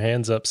throwing their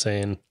hands up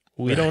saying,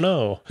 we don't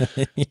know.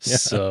 Yeah.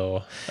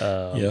 So,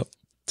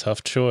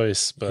 tough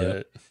choice,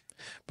 but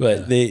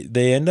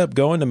they end up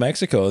going to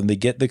Mexico and they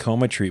get the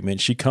coma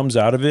treatment. She comes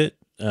out of it.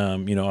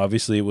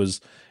 Obviously it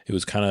was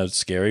kind of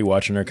scary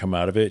watching her come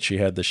out of it. She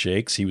had the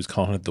shakes. He was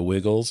calling it the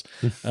wiggles.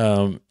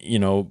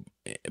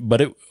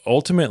 but it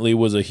ultimately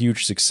was a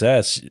huge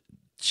success.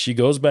 She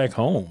goes back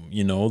home,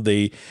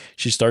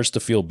 she starts to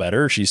feel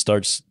better. She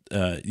starts,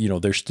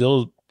 they're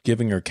still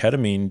giving her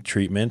ketamine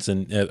treatments.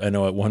 And I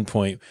know at one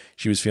point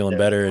she was feeling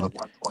better and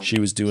she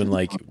was doing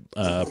like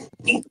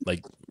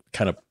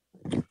kind of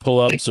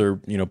pull-ups or,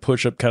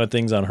 push-up kind of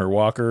things on her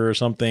walker or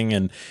something.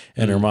 And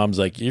her mom's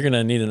like, you're going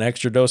to need an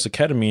extra dose of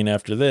ketamine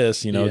after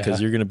this,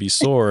 because you're going to be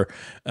sore.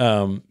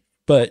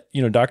 But,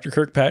 Dr.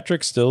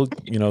 Kirkpatrick's still,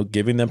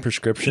 giving them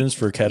prescriptions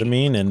for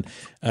ketamine, and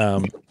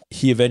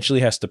he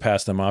eventually has to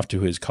pass them off to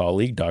his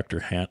colleague,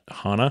 Dr.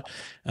 Hanna,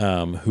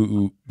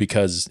 who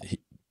because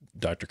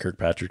Dr.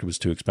 Kirkpatrick was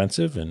too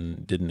expensive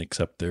and didn't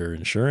accept their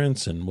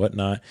insurance and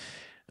whatnot.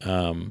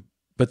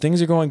 But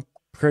things are going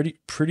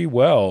pretty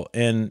well.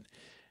 And,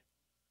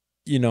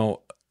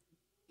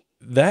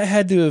 that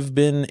had to have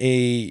been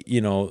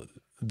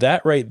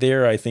that right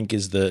there, I think,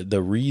 is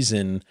the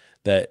reason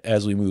that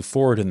as we move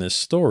forward in this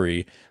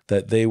story,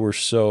 that they were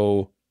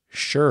so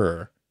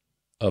sure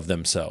of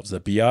themselves,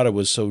 that Beata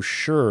was so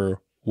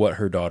sure what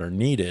her daughter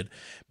needed,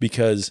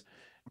 because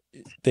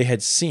they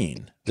had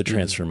seen the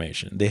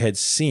transformation. They had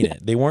seen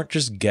it. They weren't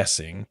just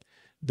guessing.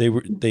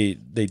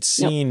 They'd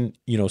seen,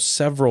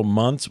 several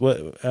months.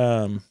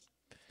 I'm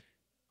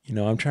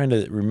trying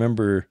to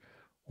remember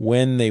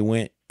when they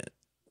went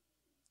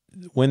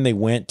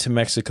to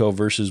Mexico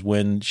versus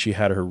when she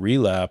had her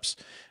relapse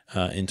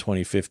in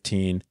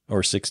 2015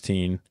 or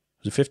 16.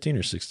 Was it 15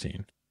 or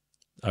 16?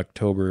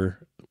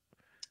 October,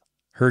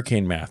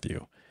 Hurricane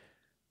Matthew.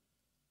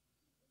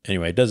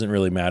 Anyway, it doesn't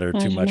really matter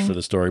too much for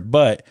the story,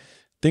 but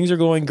things are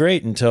going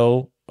great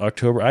until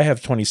October. I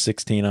have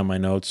 2016 on my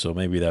notes, so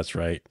maybe that's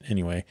right.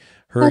 Anyway,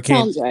 That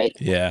sounds right.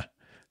 Yeah.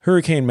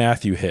 Hurricane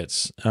Matthew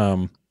hits.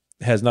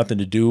 Has nothing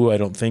to do, I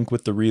don't think,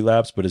 with the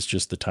relapse, but it's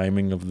just the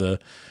timing of the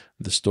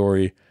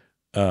story.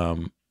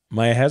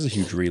 Maya has a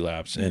huge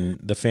relapse, and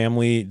the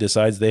family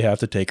decides they have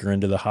to take her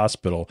into the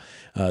hospital.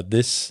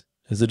 This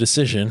is a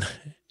decision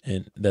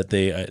that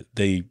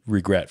they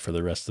regret for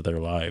the rest of their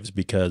lives,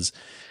 because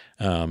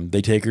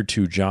they take her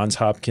to Johns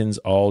Hopkins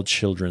All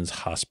Children's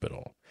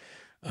Hospital.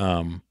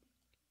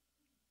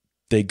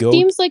 They go.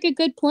 Seems like a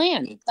good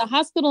plan. The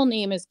hospital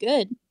name is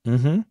good.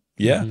 Mm-hmm.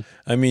 Yeah,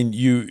 I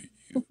mean,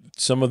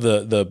 some of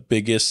the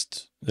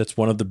biggest. That's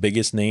one of the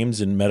biggest names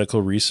in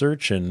medical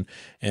research and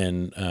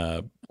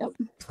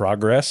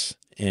progress.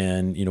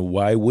 And,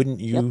 why wouldn't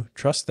you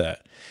trust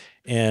that?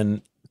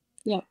 And,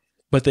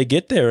 but they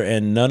get there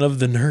and none of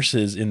the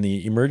nurses in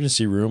the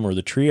emergency room or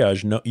the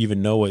triage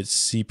even know what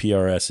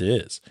CPRS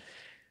is,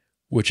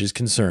 which is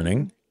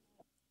concerning.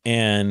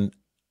 And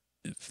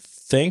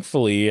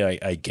thankfully,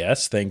 I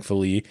guess,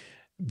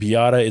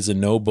 Beata is a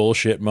no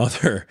bullshit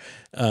mother.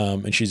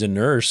 And she's a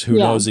nurse who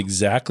knows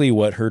exactly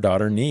what her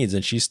daughter needs.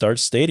 And she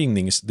starts stating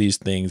these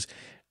things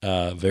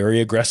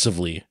very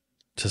aggressively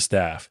to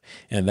staff.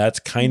 And that's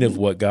kind of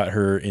what got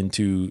her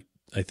into,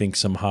 I think,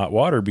 some hot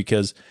water,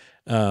 because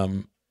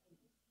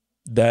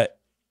that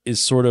is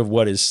sort of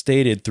what is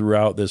stated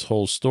throughout this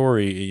whole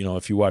story.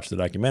 If you watch the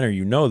documentary,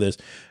 this.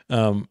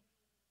 But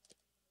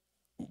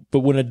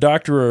when a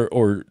doctor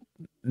or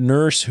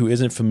nurse who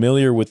isn't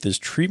familiar with this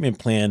treatment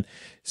plan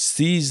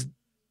sees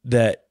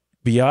that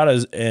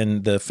Beata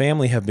and the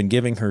family have been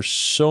giving her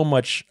so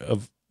much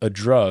of a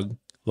drug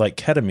like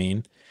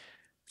ketamine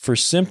for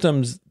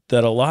symptoms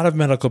that a lot of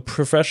medical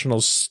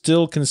professionals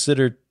still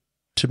consider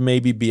to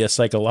maybe be a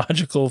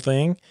psychological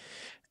thing,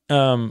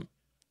 the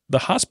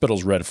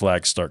hospital's red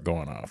flags start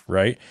going off,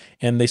 right?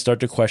 And they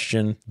start to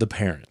question the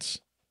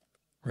parents,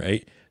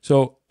 right?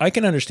 So I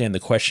can understand the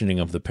questioning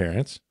of the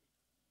parents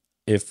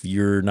if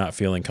you're not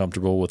feeling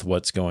comfortable with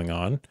what's going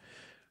on,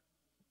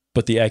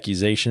 but the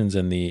accusations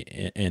and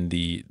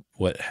the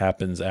what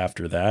happens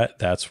after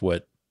that's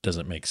what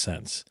doesn't make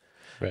sense.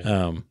 Right.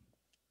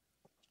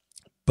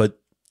 But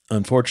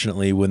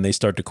unfortunately, when they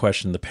start to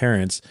question the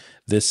parents,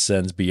 this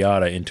sends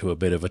Beata into a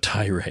bit of a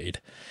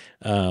tirade,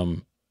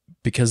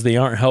 because they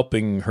aren't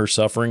helping her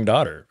suffering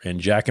daughter. And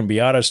Jack and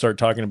Beata start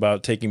talking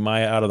about taking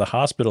Maya out of the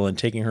hospital and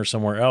taking her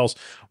somewhere else.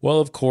 Well,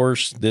 of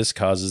course, this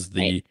causes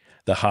the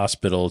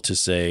hospital to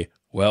say,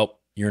 well,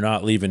 you're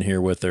not leaving here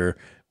with her.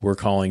 We're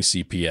calling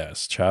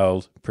CPS,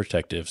 Child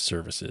Protective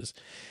Services.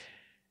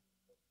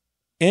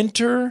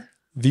 Enter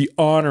the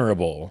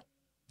Honorable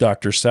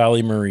Dr.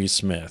 Sally Marie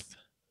Smith,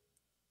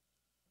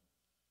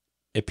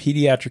 a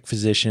pediatric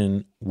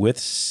physician with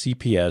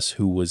CPS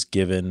who was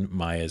given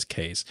Maya's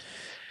case.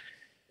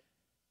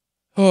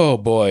 Oh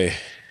boy,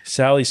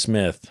 Sally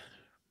Smith,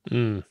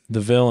 the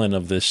villain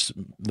of this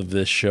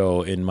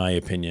show, in my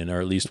opinion,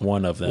 or at least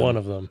one of them. One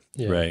of them,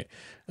 yeah. Right.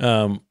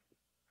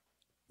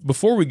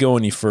 Before we go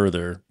any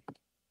further,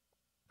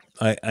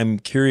 I'm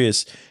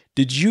curious,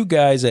 did you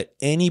guys at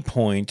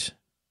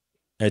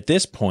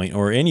this point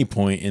or any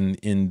point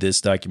in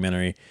this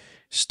documentary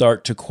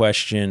start to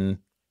question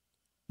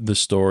the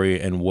story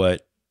and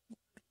what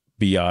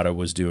Beata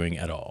was doing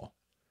at all?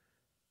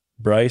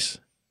 Brice?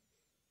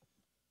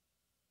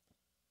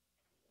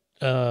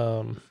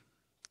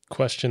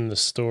 Question the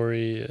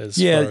story as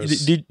far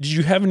as... Did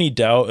you have any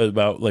doubt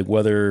about like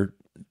whether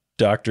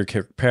Dr.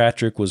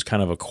 Kirkpatrick was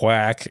kind of a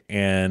quack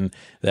and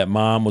that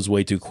mom was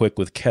way too quick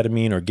with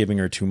ketamine or giving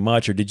her too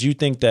much? Or did you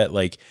think that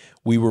like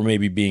we were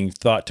maybe being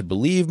thought to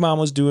believe mom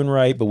was doing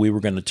right, but we were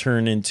going to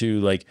turn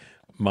into like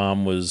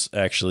mom was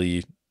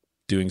actually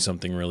doing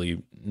something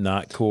really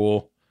not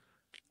cool?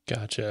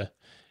 Gotcha.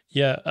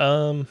 Yeah.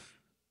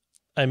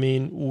 I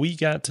mean, we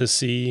got to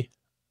see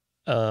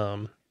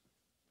the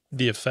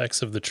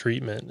effects of the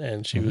treatment,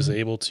 and she was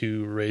able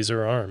to raise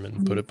her arm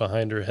and put it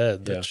behind her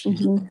head that she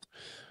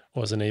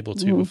wasn't able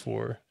to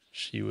before.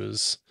 She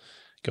was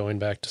going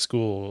back to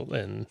school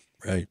and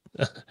right.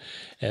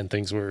 and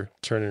things were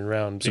turning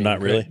around. So not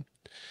great.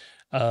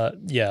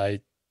 Yeah,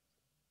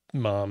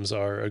 moms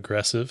are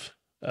aggressive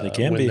they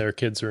can when be. their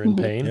kids are in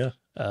pain.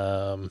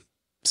 Yeah.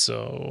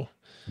 So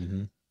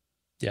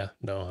yeah,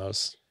 no, I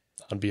was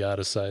on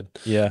Beata's side.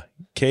 Yeah.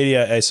 Katie,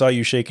 I saw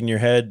you shaking your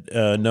head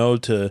no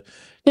to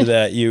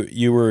that.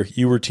 You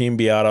were team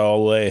Beata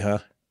all the way, huh?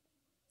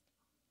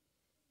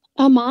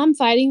 A mom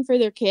fighting for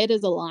their kid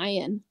is a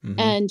lion.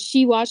 And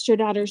she watched her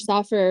daughter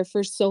suffer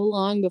for so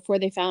long before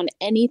they found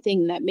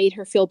anything that made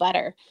her feel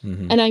better.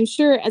 And I'm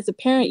sure as a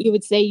parent, you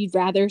would say you'd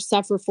rather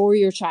suffer for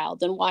your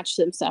child than watch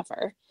them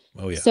suffer.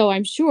 Oh, yeah. So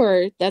I'm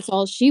sure that's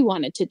all she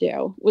wanted to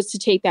do was to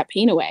take that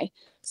pain away.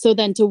 So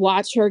then to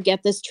watch her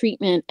get this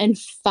treatment and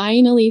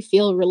finally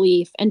feel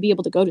relief and be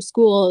able to go to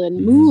school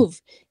and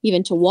move,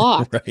 even to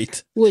walk,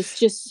 right, was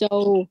just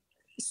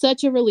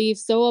such a relief,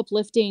 so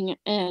uplifting.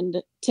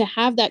 And to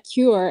have that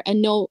cure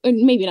and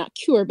maybe not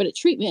cure, but a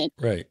treatment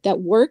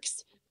that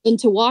works, and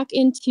to walk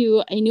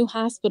into a new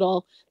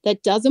hospital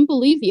that doesn't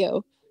believe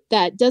you,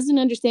 that doesn't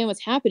understand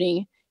what's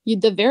happening,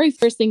 the very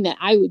first thing that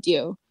I would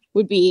do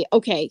would be,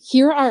 okay,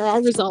 here are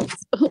our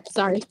results. Oh,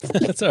 sorry.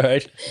 That's all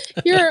right.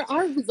 Here are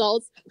our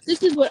results.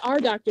 This is what our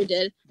doctor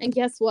did. And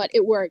guess what?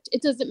 It worked.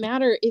 It doesn't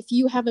matter if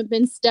you haven't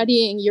been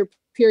studying your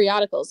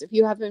periodicals, if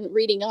you haven't been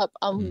reading up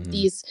on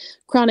these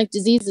chronic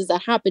diseases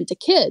that happen to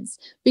kids,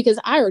 because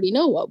I already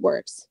know what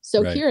works.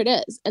 So here it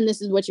is. And this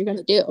is what you're going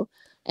to do.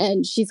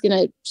 And she's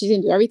going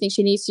to do everything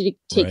she needs to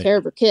take care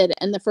of her kid.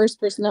 And the first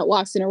person that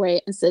walks in her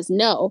way and says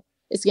no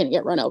is going to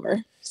get run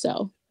over.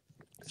 So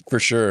for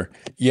sure.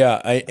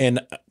 Yeah.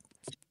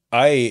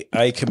 I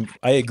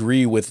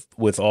agree with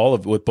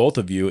both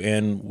of you,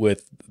 and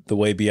with the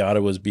way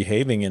Beata was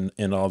behaving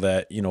and all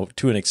that,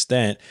 to an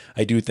extent.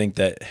 I do think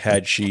that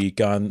had she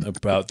gone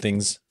about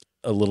things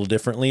a little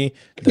differently,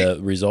 the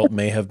result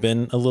may have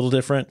been a little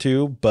different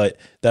too, but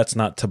that's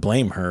not to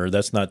blame her.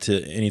 That's not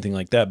to anything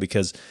like that,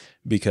 because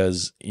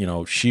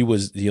she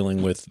was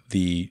dealing with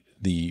the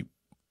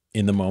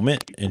in the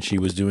moment, and she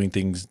was doing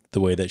things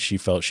the way that she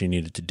felt she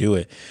needed to do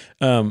it.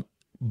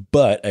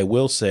 But I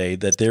will say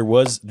that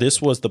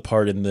this was the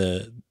part in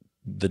the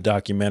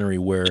documentary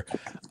where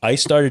I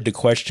started to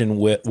question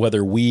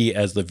whether we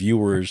as the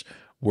viewers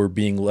were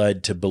being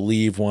led to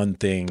believe one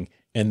thing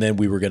and then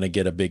we were going to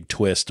get a big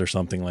twist or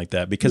something like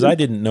that, because I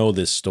didn't know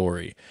this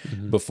story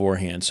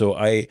beforehand. So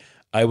I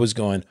was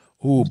going,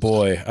 oh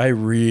boy, I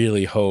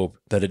really hope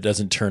that it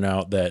doesn't turn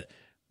out that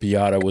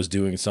Beata was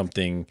doing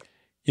something,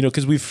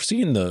 because we've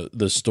seen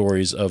the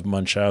stories of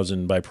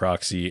Munchausen by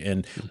proxy,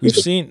 and we've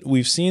seen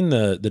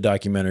the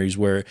documentaries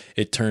where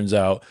it turns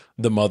out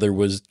the mother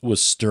was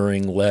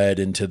stirring lead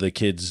into the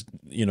kids'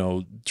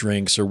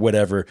 drinks or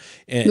whatever.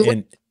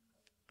 And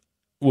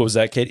what was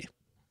that, Katie?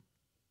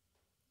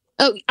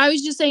 Oh, I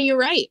was just saying you're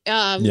right.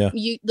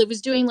 It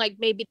was doing like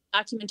maybe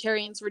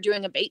documentarians were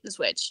doing a bait and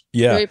switch.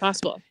 Yeah, very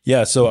possible.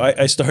 Yeah, so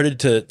I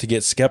started to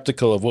get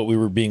skeptical of what we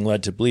were being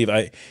led to believe.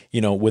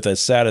 With as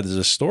sad as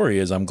the story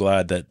is, I'm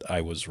glad that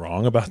I was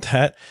wrong about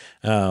that.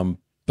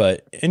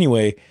 But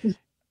anyway,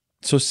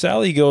 so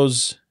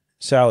Dr.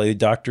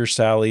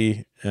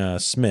 Sally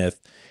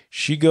Smith,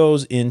 she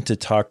goes in to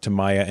talk to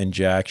Maya and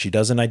Jack. She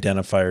doesn't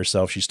identify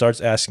herself. She starts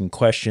asking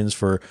questions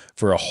for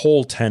a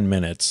whole 10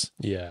 minutes.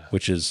 Yeah.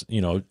 Which is,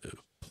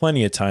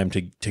 plenty of time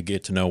to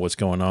get to know what's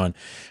going on.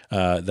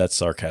 That's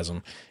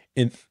sarcasm.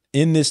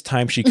 In this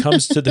time, she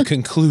comes to the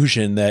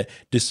conclusion that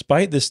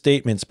despite the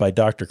statements by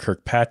Dr.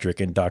 Kirkpatrick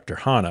and Dr.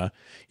 Hanna,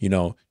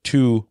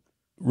 two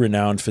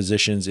renowned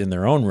physicians in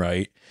their own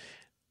right,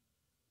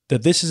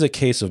 that this is a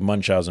case of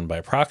Munchausen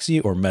by proxy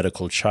or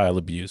medical child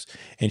abuse,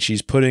 and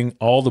she's putting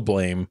all the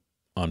blame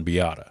on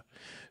Beata.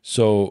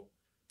 So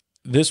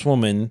this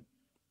woman,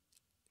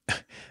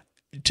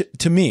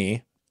 to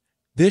me,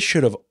 this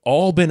should have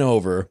all been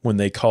over when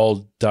they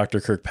called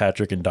Dr.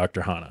 Kirkpatrick and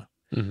Dr. Hanna.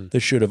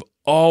 This should have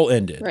all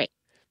ended. Right.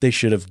 They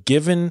should have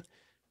given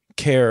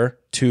care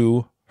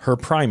to her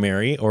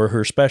primary or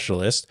her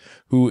specialist,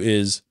 who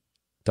is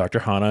Dr.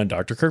 Hanna and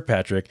Dr.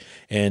 Kirkpatrick,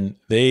 and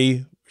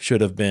they should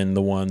have been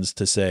the ones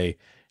to say,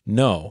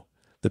 no,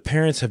 the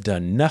parents have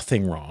done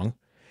nothing wrong.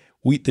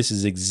 This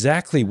is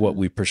exactly what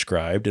we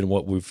prescribed and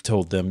what we've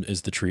told them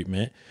is the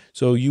treatment.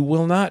 So you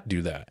will not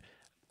do that.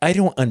 I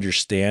don't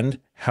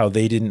understand how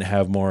they didn't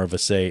have more of a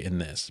say in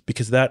this,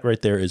 because that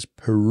right there is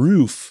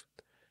proof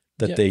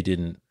that they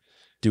didn't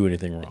do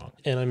anything wrong.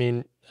 And I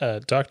mean,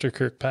 Dr.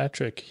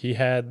 Kirkpatrick, he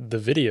had the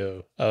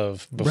video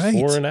of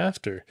before and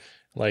after.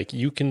 Like,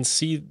 you can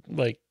see,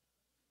 like,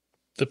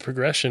 the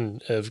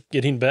progression of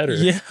getting better.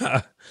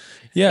 Yeah.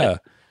 Yeah.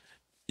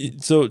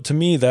 So to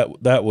me,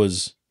 that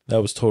was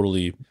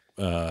totally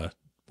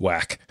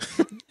whack,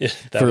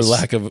 for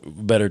lack of a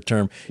better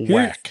term.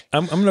 Whack.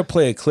 I'm going to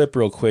play a clip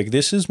real quick.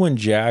 This is when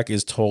Jack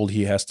is told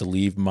he has to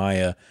leave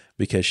Maya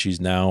because she's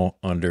now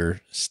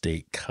under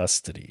state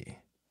custody.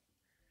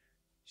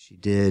 She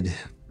did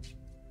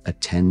a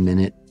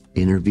 10-minute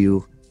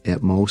interview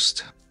at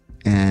most,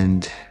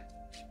 and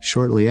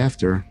shortly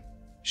after,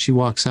 she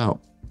walks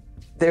out.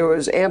 There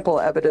was ample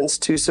evidence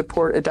to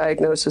support a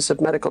diagnosis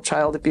of medical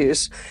child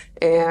abuse,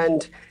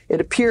 and it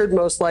appeared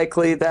most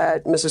likely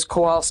that Mrs.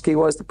 Kowalski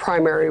was the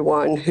primary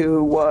one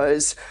who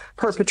was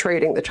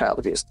perpetrating the child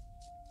abuse.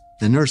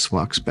 The nurse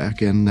walks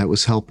back in that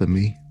was helping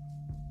me.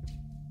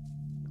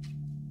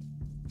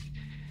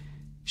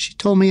 She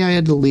told me I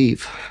had to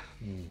leave,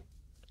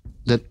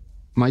 that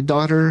my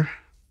daughter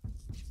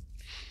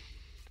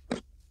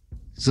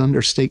is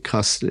under state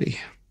custody.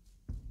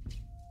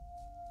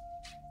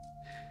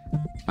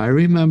 I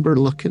remember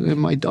looking in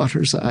my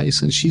daughter's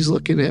eyes, and she's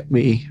looking at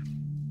me.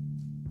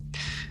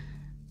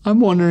 I'm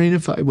wondering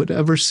if I would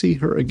ever see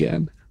her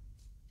again.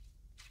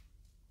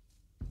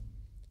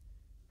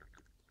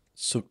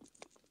 So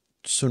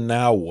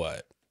now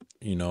what?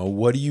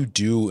 What do you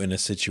do in a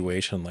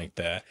situation like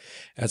that?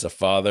 As a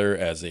father,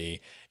 as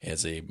a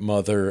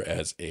mother,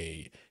 as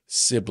a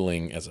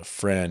sibling, as a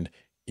friend,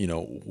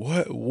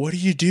 what do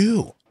you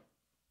do?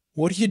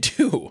 What do you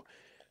do?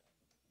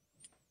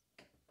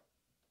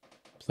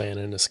 Plan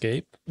an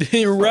escape.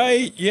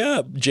 Right.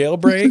 Yeah.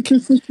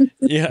 Jailbreak.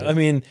 Yeah. I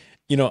mean,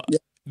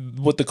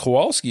 what the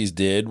Kowalskis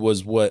did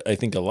was what I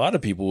think a lot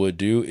of people would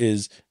do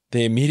is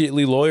they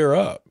immediately lawyer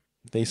up.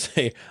 They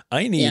say,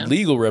 I need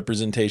legal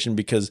representation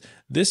because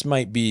this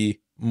might be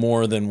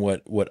more than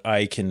what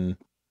I can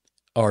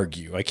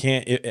argue. I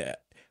can't.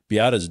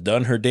 Beata's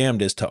done her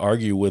damnedest to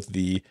argue with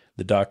the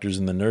doctors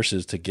and the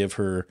nurses to give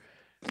her,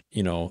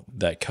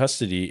 that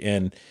custody.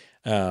 And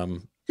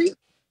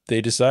they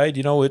decide,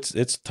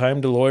 it's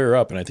time to lawyer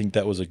up. And I think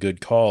that was a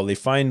good call. They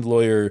find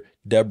lawyer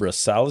Deborah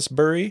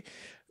Salisbury,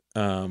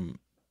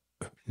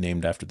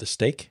 named after the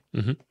steak.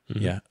 Mm-hmm, mm-hmm.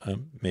 Yeah,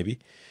 maybe.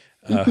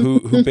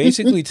 Who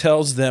basically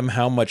tells them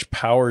how much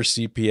power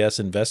CPS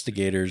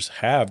investigators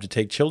have to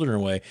take children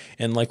away.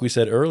 And like we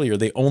said earlier,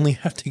 they only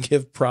have to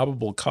give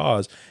probable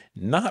cause,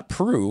 not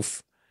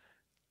proof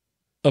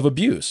of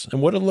abuse.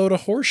 And what a load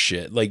of horse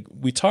shit. Like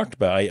we talked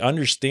about, I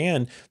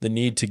understand the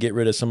need to get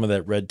rid of some of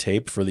that red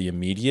tape for the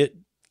immediate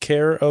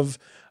care of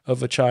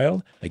a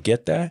child. I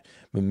get that.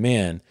 But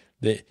man,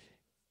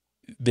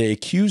 they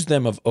accuse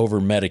them of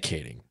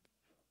over-medicating,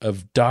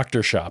 of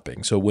doctor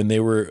shopping. So when they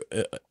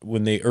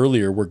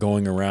earlier were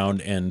going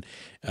around and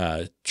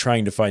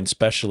trying to find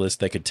specialists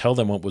that could tell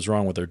them what was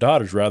wrong with their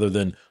daughters rather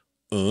than,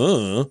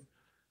 I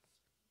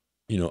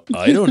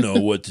don't know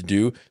what to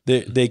do.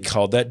 They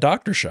called that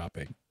doctor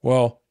shopping.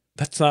 Well,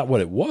 that's not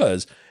what it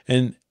was.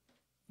 And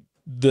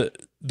the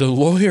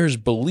lawyers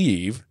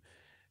believe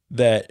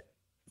that,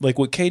 like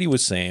what Katie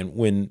was saying,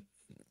 when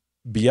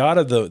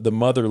Beata, the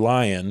mother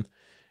lion,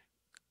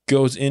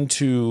 goes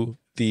into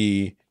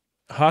the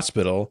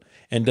hospital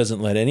and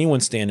doesn't let anyone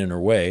stand in her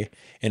way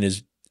and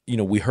is,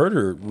 we heard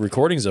her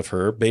recordings of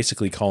her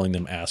basically calling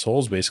them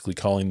assholes, basically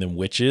calling them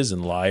witches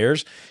and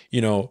liars.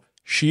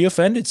 She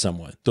offended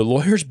someone. The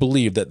lawyers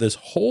believe that this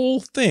whole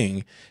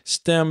thing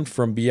stemmed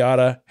from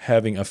Beata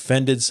having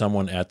offended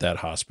someone at that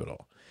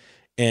hospital.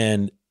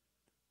 And,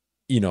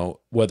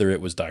 whether it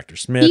was Dr.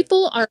 Smith.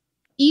 People are.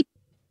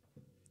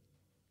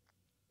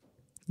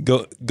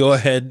 Go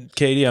ahead,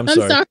 Katie. I'm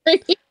sorry.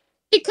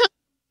 It comes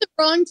at the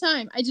wrong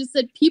time. I just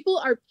said people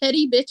are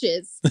petty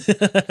bitches.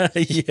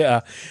 Yeah,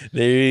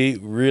 they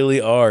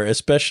really are,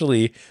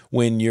 especially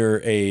when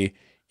you're a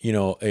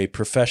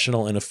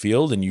professional in a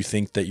field and you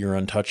think that you're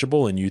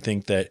untouchable and you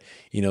think that,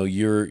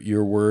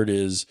 your word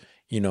is,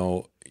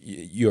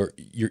 your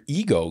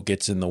ego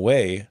gets in the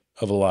way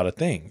of a lot of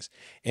things.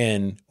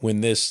 And when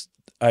this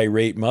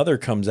irate mother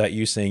comes at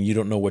you saying you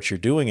don't know what you're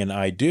doing and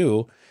I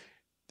do,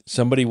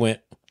 somebody went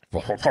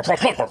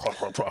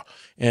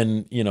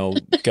and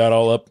got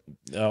all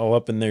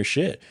up in their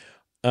shit.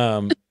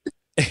 And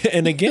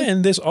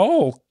again, this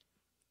all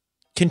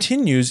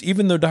continues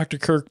even though Dr.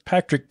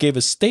 Kirkpatrick gave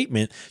a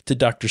statement to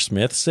Dr.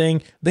 Smith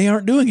saying they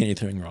aren't doing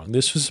anything wrong.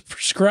 This was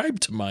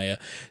prescribed to Maya.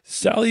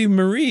 Sally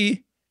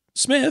Marie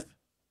Smith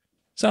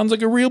sounds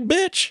like a real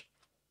bitch.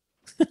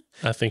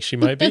 I think she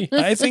might be.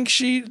 I think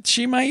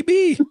she might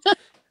be.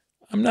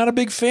 I'm not a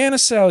big fan of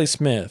Sally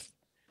Smith.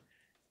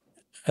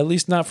 At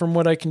least not from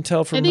what I can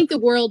tell from. I think the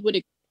world would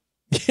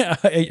agree. Yeah,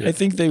 I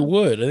think they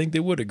would. I think they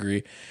would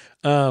agree.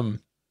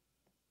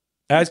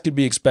 As could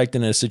be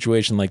expected in a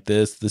situation like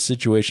this, the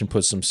situation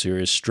puts some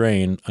serious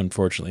strain,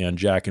 unfortunately, on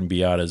Jack and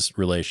Beata's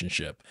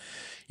relationship.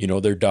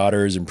 Their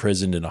daughter is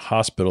imprisoned in a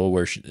hospital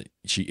where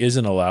she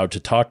isn't allowed to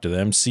talk to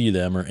them, see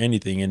them, or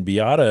anything. And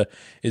Beata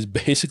is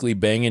basically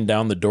banging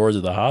down the doors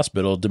of the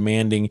hospital,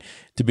 demanding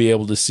to be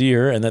able to see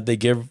her and that they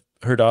give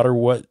her daughter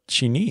what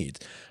she needs.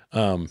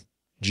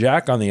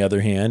 Jack, on the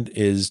other hand,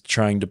 is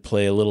trying to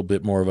play a little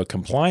bit more of a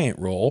compliant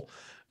role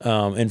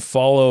and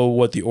follow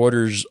what the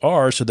orders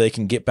are so they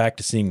can get back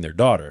to seeing their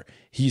daughter.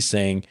 He's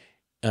saying,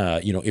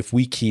 if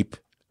we keep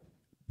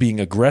being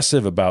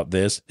aggressive about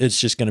this, it's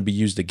just going to be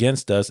used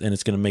against us and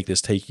it's going to make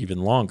this take even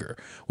longer,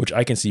 which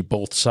I can see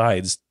both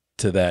sides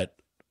to that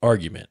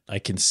argument. I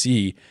can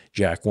see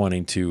Jack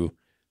wanting to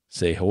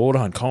say, hold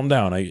on, calm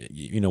down.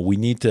 We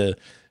need to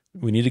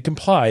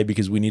comply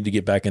because we need to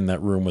get back in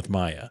that room with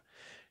Maya.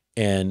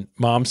 And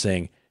Mom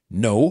saying,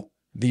 no,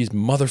 these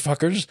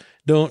motherfuckers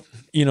don't,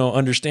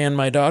 understand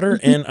my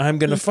daughter and I'm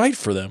going to fight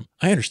for them.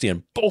 I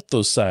understand both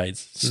those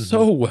sides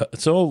so well.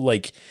 So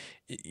like,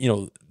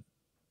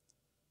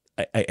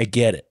 I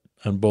get it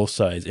on both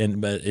sides,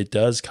 but it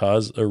does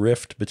cause a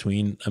rift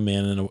between a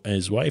man and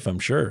his wife, I'm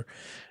sure,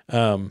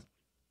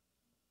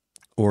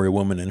 or a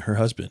woman and her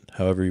husband,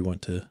 however you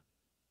want to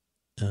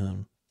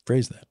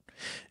phrase that.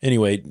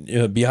 Anyway,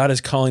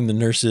 Beata's calling the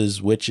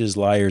nurses witches,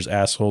 liars,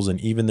 assholes, and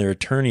even their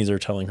attorneys are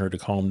telling her to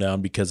calm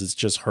down because it's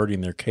just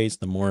hurting their case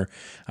the more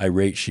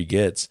irate she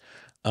gets.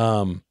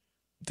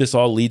 This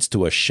all leads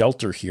to a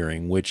shelter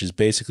hearing, which is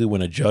basically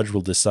when a judge will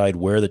decide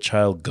where the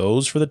child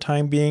goes for the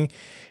time being.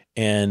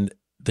 And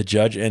the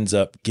judge ends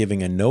up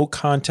giving a no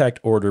contact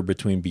order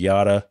between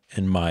Beata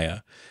and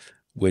Maya,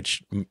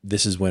 which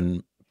this is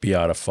when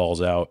Beata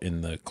falls out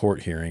in the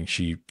court hearing.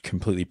 She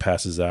completely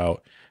passes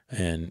out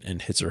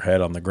and hits her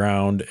head on the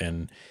ground.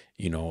 And,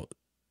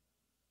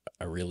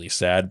 a really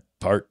sad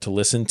part to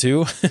listen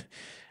to.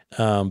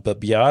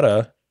 But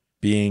Beata,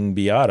 being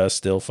Beata,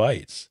 still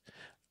fights.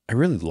 I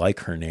really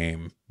like her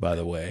name, by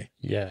the way.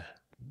 Yeah.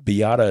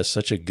 Beata is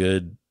such a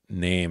good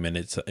name, and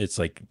it's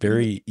like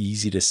very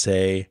easy to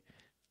say,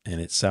 and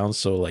it sounds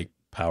so like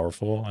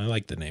powerful. I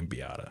like the name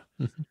Beata.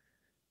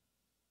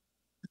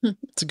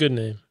 It's a good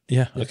name.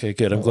 Yeah. Okay,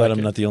 good. I'm glad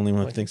I'm not the only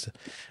one who thinks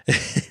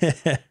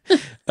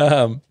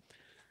that.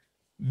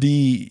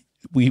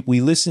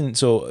 We listen.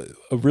 So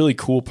a really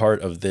cool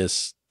part of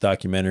this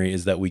documentary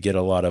is that we get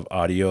a lot of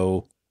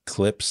audio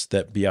clips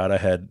that Beata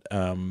had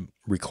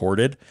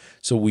recorded.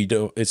 So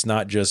it's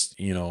not just,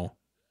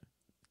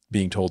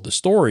 being told the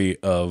story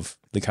of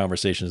the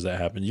conversations that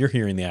happened. You're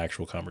hearing the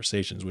actual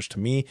conversations, which to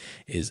me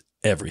is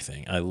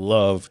everything. I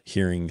love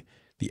hearing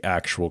the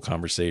actual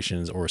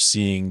conversations or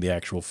seeing the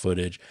actual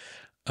footage.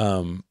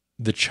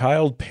 The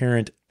child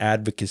parent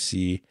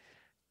advocacy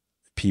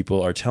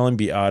people are telling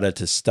Beata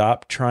to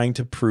stop trying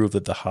to prove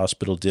that the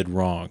hospital did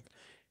wrong.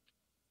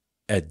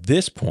 At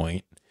this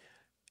point,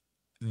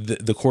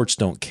 the courts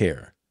don't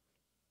care.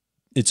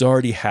 It's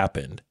already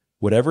happened.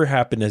 Whatever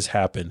happened has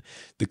happened.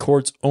 The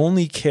courts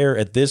only care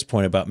at this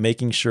point about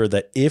making sure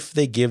that if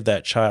they give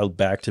that child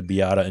back to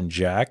Beata and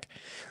Jack,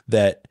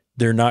 that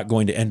they're not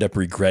going to end up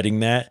regretting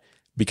that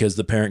because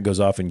the parent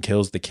goes off and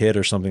kills the kid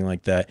or something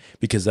like that,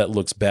 because that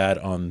looks bad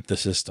on the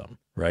system,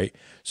 right?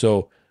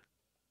 So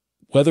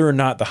whether or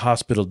not the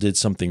hospital did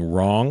something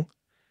wrong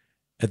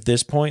at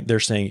this point,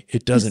 they're saying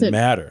it doesn't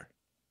matter,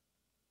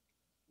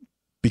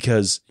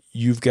 because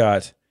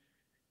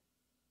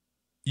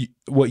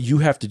what you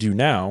have to do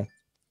now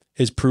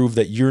is prove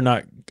that you're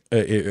not,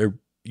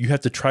 you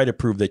have to try to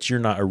prove that you're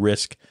not a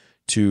risk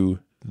to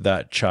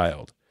that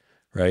child,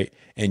 right?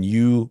 And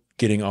you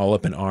getting all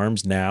up in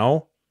arms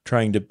now,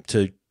 trying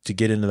to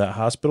get into that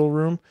hospital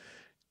room,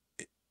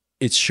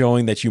 it's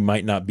showing that you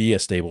might not be a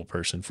stable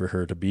person for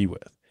her to be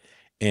with.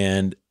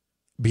 And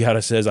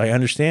Beata says, I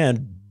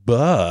understand,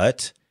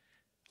 but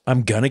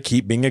I'm going to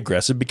keep being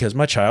aggressive because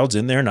my child's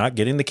in there not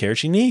getting the care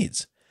she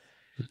needs.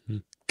 Mm-hmm.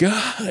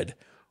 God,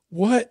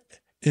 what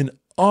an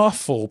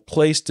awful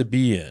place to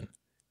be in.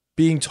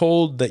 Being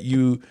told that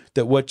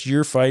what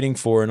you're fighting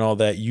for and all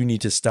that, you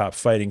need to stop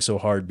fighting so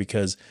hard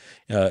because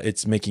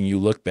it's making you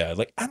look bad.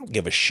 Like, I don't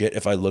give a shit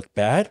if I look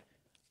bad.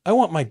 I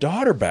want my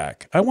daughter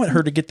back. I want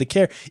her to get the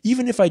care.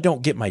 Even if I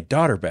don't get my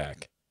daughter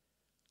back,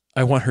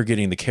 I want her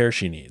getting the care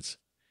she needs.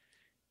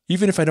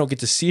 Even if I don't get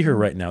to see her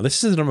right now,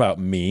 this isn't about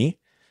me.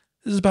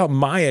 This is about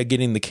Maya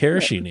getting the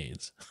care she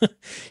needs,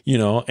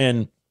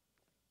 and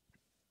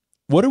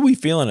what are we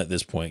feeling at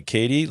this point,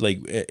 Katie? Like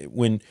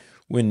when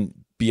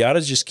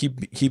Beata just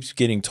keeps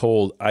getting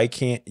told,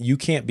 you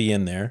can't be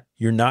in there.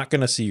 You're not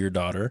going to see your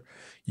daughter.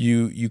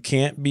 You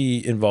can't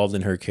be involved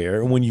in her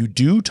care. And when you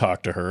do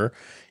talk to her,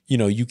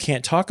 you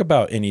can't talk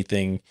about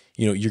anything.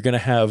 You're going to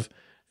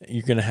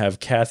have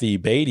Kathy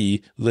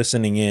Beatty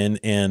listening in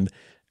and,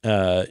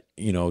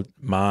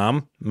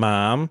 mom,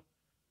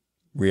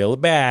 roll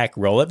it back,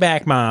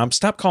 mom.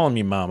 Stop calling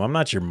me mom. I'm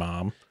not your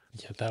mom.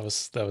 Yeah, that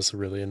was a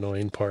really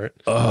annoying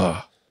part.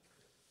 Ugh.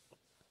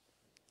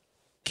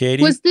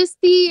 Katie? Was this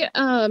the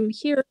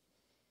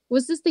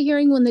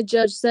hearing when the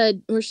judge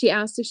said, where she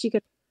asked if she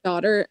could have a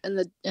daughter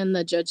and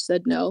the judge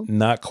said no?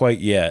 Not quite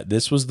yet.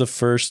 This was the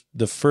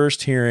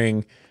first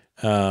hearing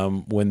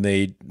when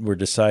they were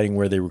deciding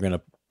where they were going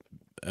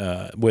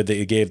to where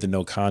they gave the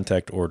no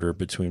contact order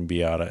between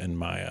Beata and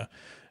Maya.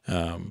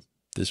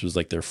 This was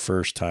like their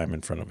first time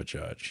in front of a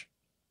judge.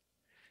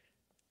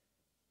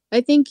 I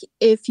think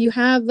if you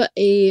have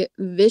a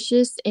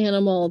vicious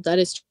animal that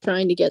is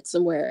trying to get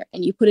somewhere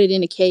and you put it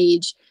in a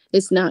cage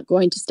it's not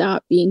going to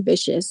stop being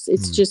vicious.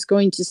 It's just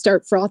going to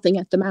start frothing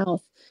at the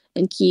mouth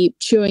and keep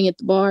chewing at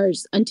the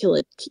bars until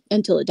it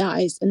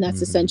dies. And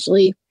that's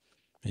essentially,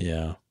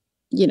 yeah,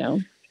 you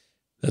know,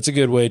 that's a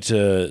good way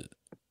to,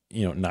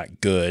 you know,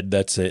 not good.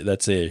 That's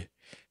a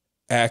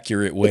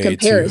accurate way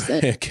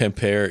to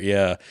compare.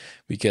 Yeah.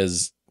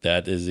 Because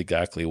that is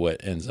exactly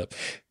what ends up,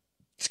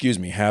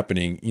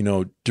 happening. You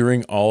know,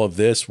 during all of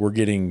this, we're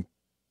getting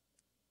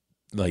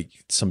like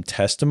some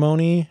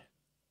testimony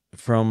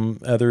from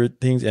other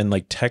things and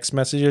like text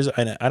messages.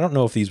 I don't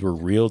know if these were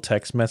real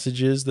text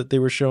messages that they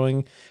were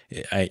showing.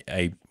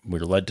 We're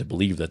led to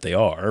believe that they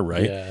are,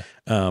 right?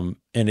 Yeah.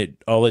 And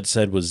all it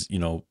said was, you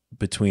know,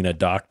 between a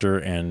doctor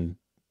and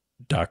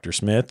Dr.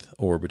 Smith,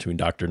 or between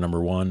doctor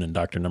number 1 and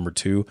doctor number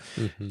 2,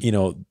 you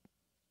know,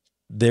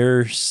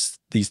 there's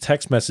these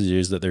text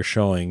messages that they're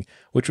showing,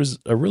 which was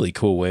a really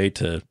cool way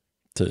to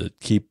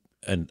keep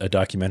a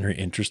documentary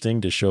interesting,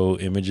 to show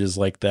images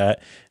like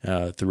that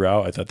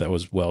throughout. I thought that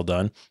was well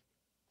done.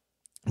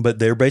 But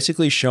they're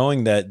basically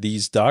showing that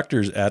these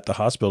doctors at the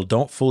hospital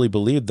don't fully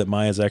believe that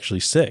Maya's actually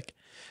sick,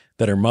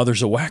 that her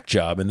mother's a whack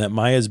job, and that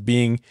Maya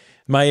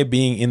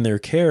being in their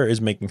care is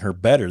making her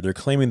better. They're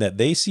claiming that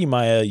they see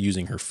Maya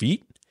using her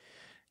feet,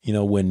 you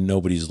know, when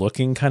nobody's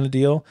looking, kind of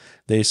deal.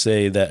 They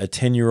say that a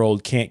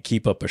 10-year-old can't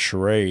keep up a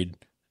charade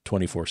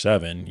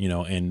 24/7, you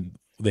know, and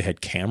they had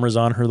cameras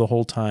on her the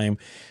whole time.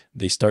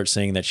 They start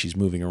saying that she's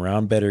moving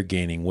around better,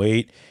 gaining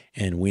weight,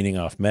 and weaning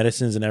off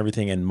medicines and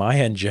everything. And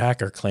Maya and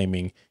Jack are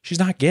claiming she's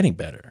not getting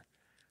better.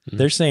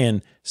 They're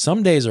saying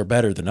some days are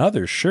better than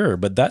others, sure,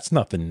 but that's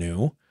nothing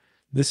new.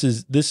 This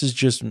is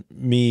just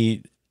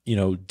me, you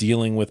know,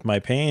 dealing with my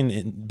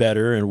pain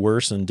better and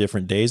worse on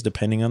different days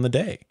depending on the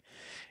day.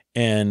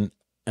 And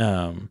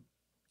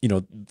you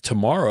know,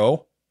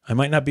 tomorrow I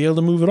might not be able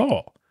to move at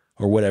all,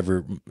 or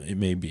whatever it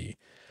may be.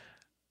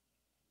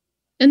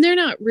 And they're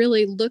not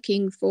really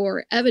looking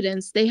for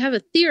evidence. They have a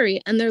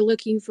theory and they're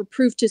looking for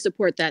proof to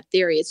support that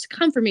theory. It's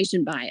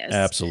confirmation bias.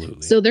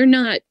 Absolutely. So they're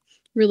not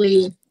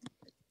really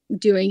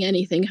doing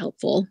anything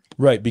helpful.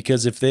 Right.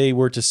 Because if they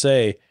were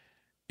to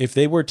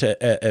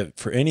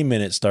for any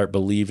minute start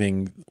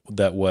believing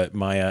that what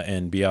Maya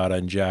and Beata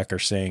and Jack are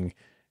saying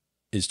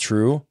is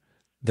true,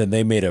 then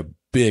they made a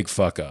big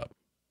fuck up.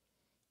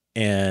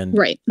 And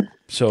right.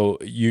 So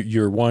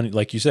you're one,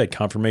 like you said,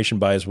 confirmation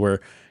bias,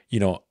 where,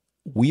 you know,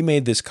 we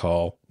made this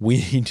call. We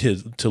need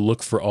to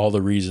look for all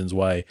the reasons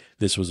why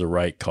this was a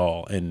right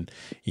call. And,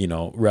 you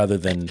know, rather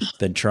than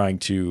trying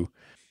to.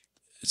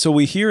 So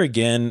we hear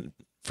again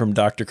from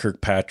Dr.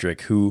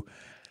 Kirkpatrick, who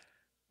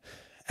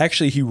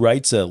actually, he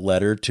writes a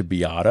letter to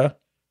Beata,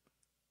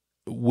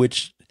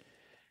 which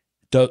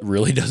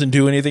really doesn't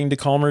do anything to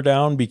calm her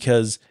down,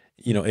 because,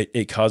 you know,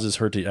 it causes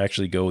her to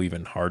actually go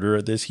even harder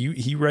at this.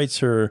 He writes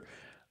her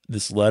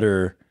this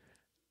letter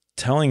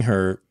telling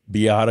her,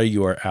 Beata,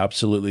 you are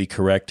absolutely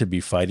correct to be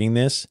fighting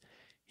this.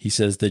 He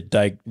says the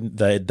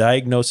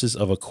diagnosis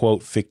of a,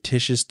 quote,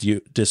 fictitious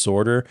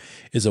disorder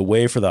is a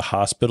way for the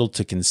hospital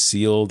to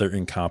conceal their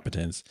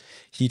incompetence.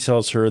 He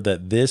tells her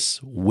that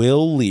this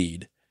will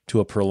lead to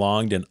a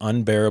prolonged and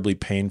unbearably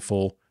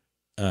painful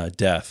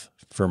death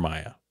for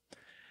Maya.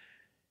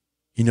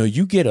 You know,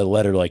 you get a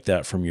letter like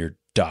that from your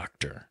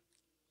doctor,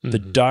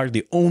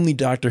 the only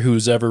doctor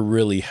who's ever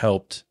really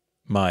helped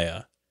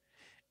Maya,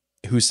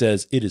 who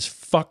says it is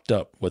fucked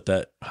up what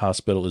that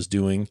hospital is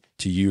doing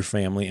to your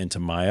family and to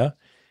Maya,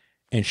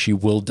 and she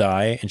will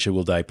die, and she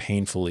will die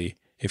painfully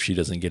if she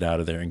doesn't get out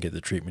of there and get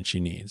the treatment she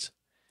needs.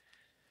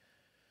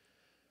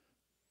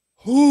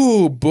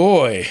 Oh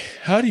boy,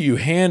 how do you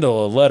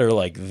handle a letter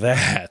like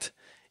that?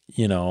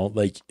 You know,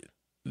 like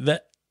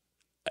that.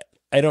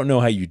 I don't know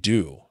how you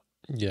do.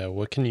 Yeah,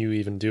 what can you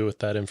even do with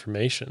that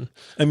information?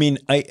 I mean,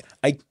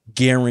 I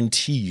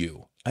guarantee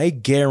you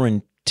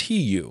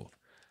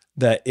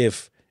that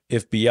if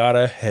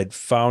Beata had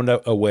found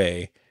out a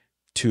way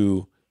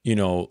to, you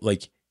know,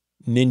 like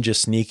ninja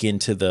sneak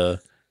into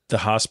the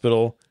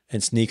hospital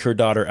and sneak her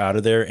daughter out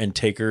of there and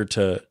take her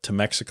to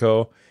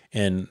Mexico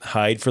and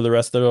hide for the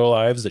rest of their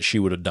lives, that she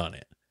would have done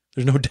it.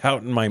 There's no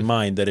doubt in my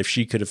mind that if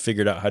she could have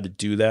figured out how to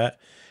do that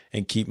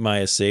and keep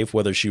Maya safe,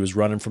 whether she was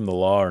running from the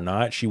law or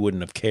not, she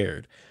wouldn't have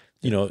cared.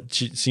 You know,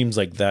 she seems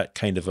like that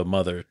kind of a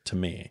mother to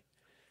me.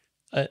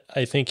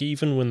 I think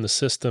even when the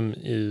system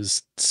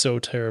is so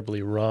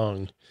terribly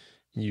wrong,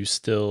 you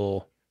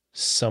still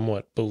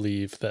somewhat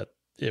believe that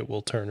it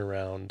will turn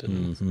around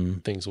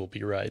and things will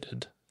be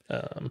righted.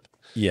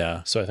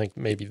 Yeah. So I think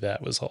maybe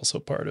that was also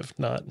part of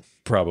not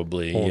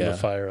probably pulling the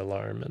fire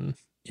alarm and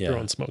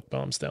throwing smoke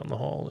bombs down the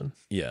hall and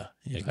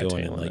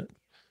going in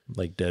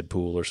like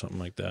Deadpool or something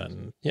like that,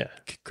 and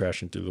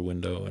crashing through the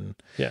window and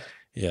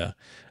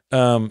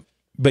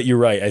but you're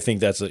right. I think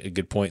that's a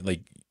good point.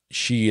 Like,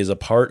 she is a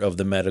part of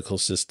the medical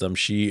system.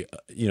 She,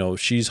 you know,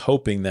 she's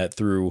hoping that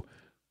through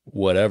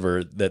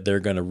whatever, that they're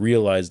going to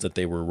realize that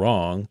they were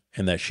wrong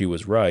and that she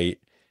was right,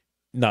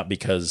 not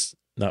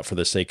for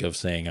the sake of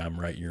saying I'm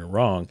right, you're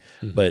wrong,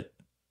 but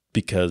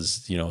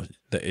because, you know,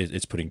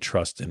 it's putting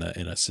trust in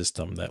a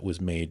system that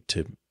was made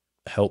to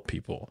help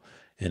people.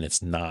 and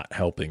it's not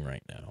helping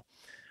right now.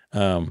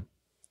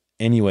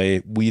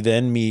 Anyway, we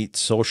then meet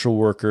social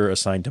worker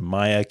assigned to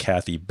Maya,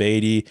 Kathy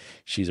Beatty.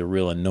 She's a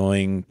real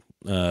annoying.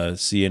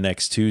 See you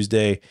next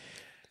Tuesday.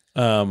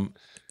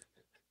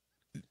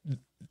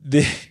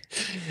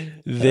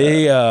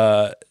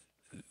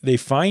 They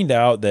find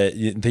out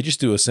that they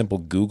just do a simple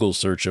Google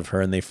search of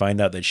her, and they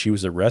find out that she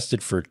was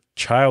arrested for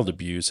child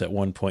abuse at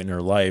one point in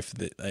her life.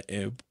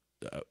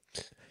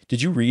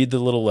 Did you read the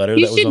little letter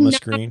that was on the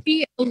screen? You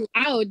should not be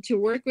allowed to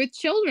work with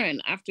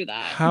children after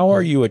that. How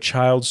are you a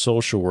child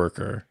social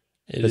worker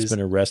that's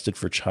been arrested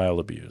for child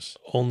abuse?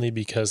 Only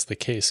because the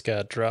case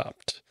got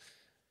dropped.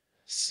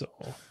 So,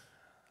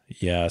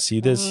 yeah, see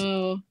this.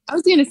 Oh, I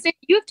was going to say,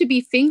 you have to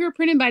be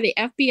fingerprinted by the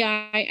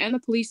FBI and the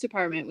police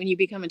department when you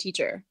become a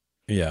teacher.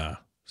 Yeah.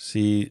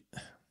 See,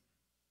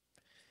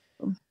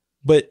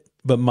 but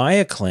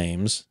Maya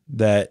claims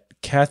that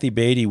Kathy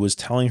Beatty was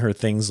telling her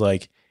things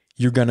like,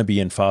 you're going to be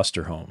in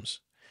foster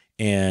homes,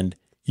 and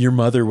your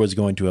mother was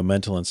going to a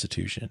mental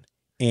institution,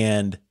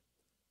 and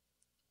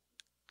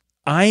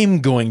I'm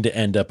going to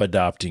end up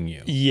adopting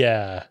you.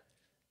 Yeah.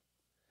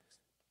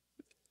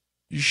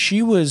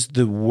 She was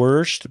the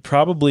worst.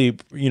 Probably,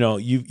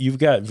 you've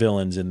got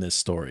villains in this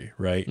story,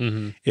 right?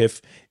 Mm-hmm.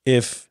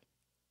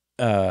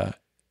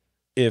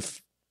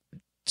 If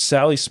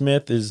Sally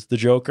Smith is the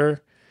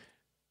Joker,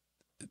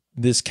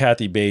 this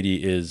Kathy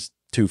Beatty is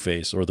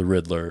Two-Face or the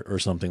Riddler or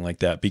something like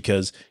that,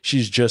 because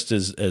she's just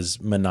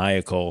as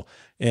maniacal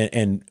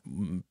and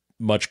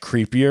much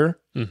creepier,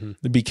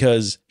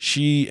 because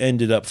she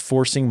ended up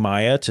forcing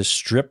Maya to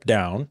strip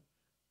down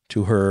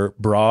to her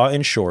bra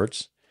and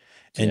shorts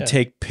and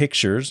take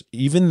pictures,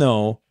 even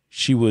though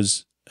she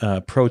was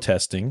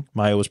protesting.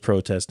 Maya was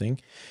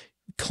protesting,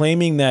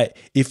 claiming that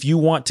if you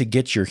want to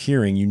get your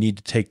hearing, you need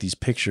to take these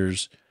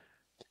pictures.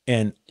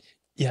 And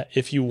yeah,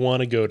 if you want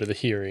to go to the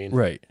hearing.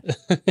 Right.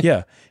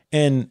 Yeah.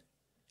 And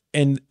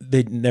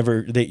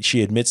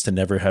she admits to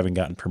never having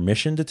gotten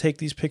permission to take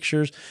these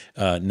pictures.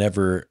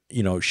 Never,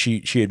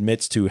 she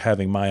admits to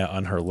having Maya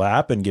on her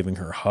lap and giving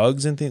her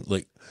hugs and things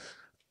like,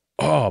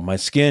 oh, my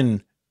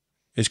skin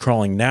is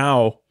crawling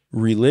now,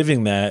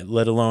 reliving that,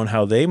 let alone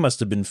how they must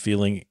have been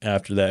feeling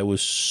after that. It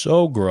was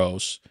so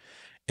gross.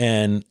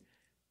 And,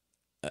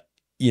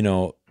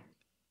 the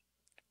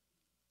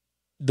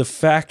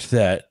fact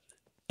that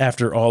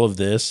after all of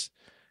this,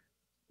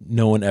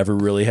 no one ever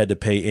really had to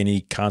pay any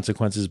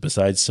consequences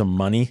besides some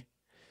money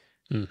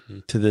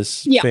to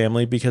this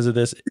family because of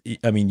this.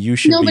 I mean,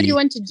 Nobody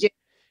went to jail.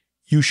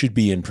 You should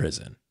be in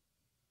prison.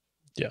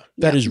 Yeah.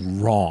 That is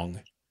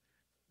wrong.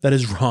 That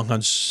is wrong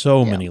on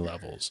so many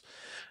levels.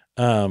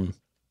 So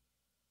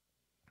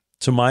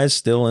Maya's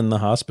still in the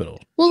hospital.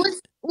 Well,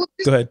 go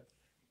ahead.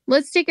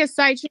 Let's take a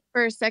side chain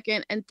for a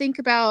second and think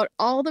about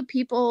all the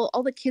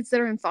kids that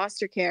are in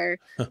foster care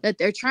that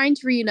they're trying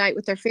to reunite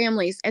with their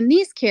families. And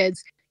these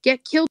kids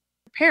get killed by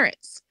their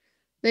parents.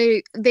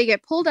 They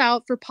get pulled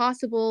out for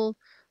possible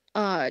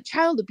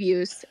child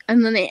abuse,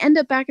 and then they end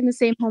up back in the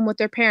same home with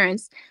their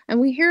parents.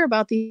 And we hear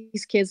about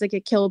these kids that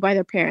get killed by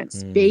their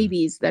parents,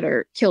 babies that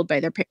are killed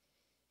by their parents,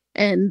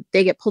 and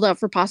they get pulled out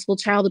for possible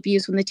child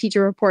abuse when the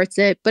teacher reports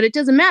it, but it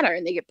doesn't matter,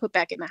 and they get put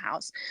back in the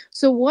house.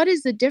 So what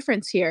is the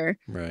difference here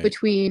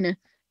between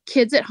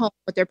kids at home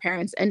with their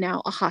parents and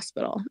now a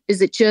hospital?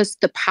 Is it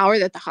just the power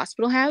that the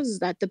hospital has? Is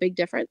that the big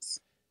difference?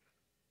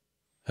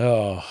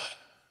 Oh,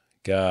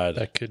 God.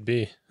 That could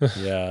be.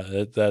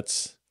 Yeah,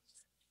 that's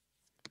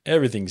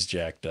everything's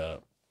jacked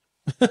up.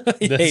 I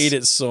hate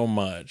it so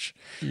much.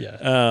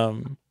 Yeah.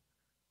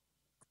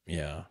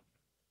 Yeah.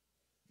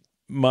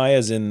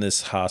 Maya's in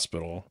this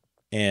hospital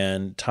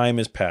and time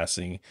is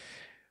passing.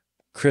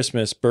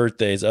 Christmas,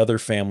 birthdays, other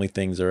family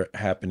things are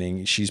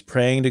happening. She's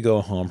praying to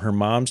go home. Her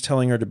mom's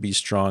telling her to be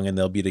strong and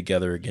they'll be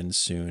together again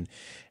soon.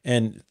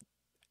 And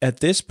at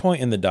this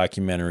point in the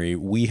documentary,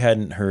 we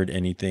hadn't heard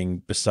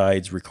anything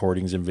besides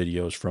recordings and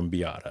videos from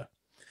Beata.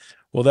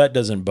 Well, that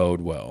doesn't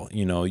bode well.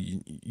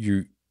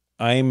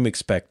 I'm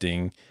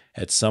expecting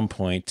at some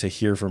point to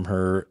hear from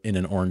her in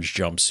an orange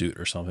jumpsuit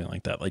or something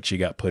like that, like she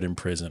got put in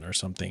prison or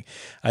something.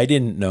 I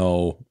didn't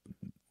know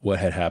what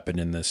had happened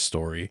in this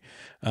story.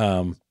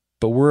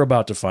 But we're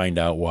about to find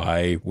out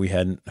why we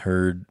hadn't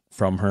heard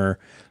from her.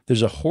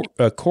 There's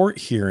a court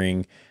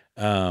hearing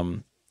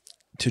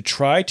to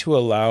try to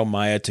allow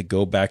Maya to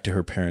go back to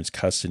her parents'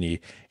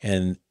 custody,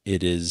 and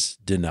it is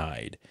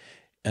denied.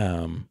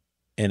 And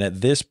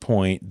at this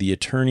point, the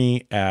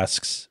attorney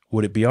asks,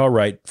 would it be all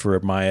right for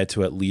Maya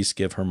to at least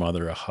give her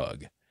mother a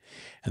hug?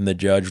 And the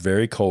judge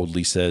very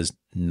coldly says,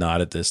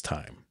 not at this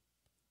time.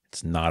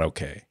 It's not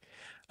okay.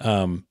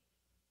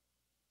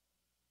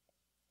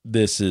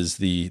 This is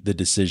the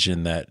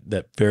decision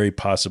that very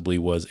possibly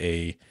was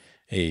a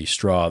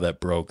straw that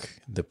broke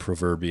the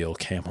proverbial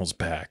camel's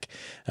back.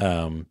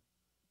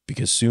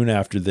 Because soon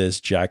after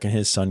this, Jack and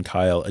his son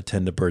Kyle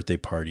attend a birthday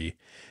party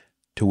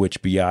to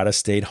which Beata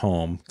stayed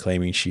home,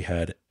 claiming she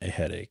had a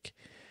headache.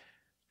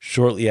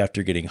 Shortly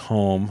after getting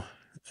home,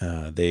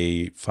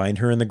 they find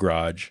her in the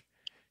garage.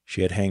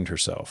 She had hanged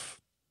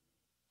herself.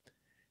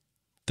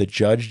 The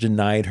judge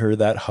denied her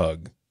that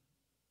hug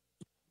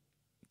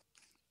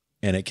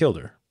and it killed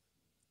her.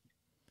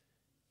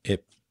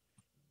 It's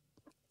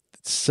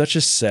such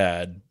a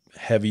sad,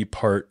 heavy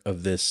part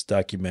of this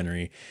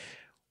documentary.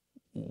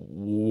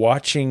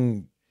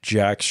 Watching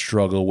Jack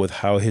struggle with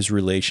how his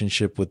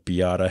relationship with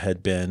Beata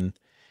had been,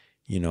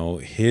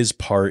 his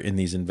part in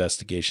these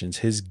investigations,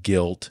 his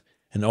guilt,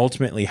 and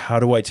ultimately, how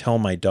do I tell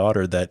my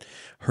daughter that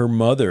her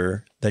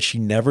mother, that she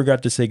never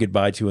got to say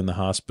goodbye to in the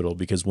hospital,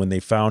 because when they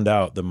found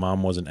out the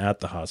mom wasn't at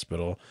the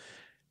hospital,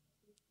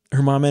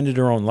 her mom ended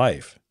her own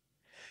life.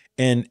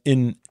 And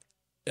in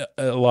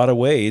a lot of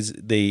ways,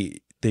 they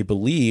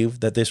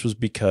believe that this was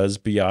because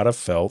Beata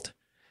felt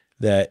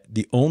that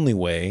the only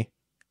way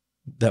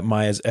that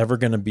Maya's ever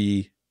going to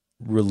be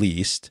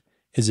released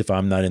is if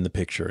I'm not in the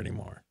picture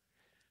anymore.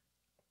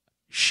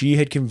 She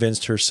had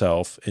convinced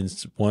herself in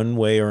one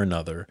way or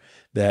another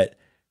that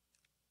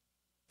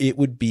it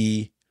would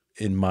be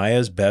in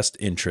Maya's best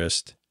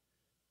interest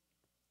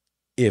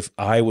if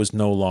I was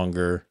no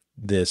longer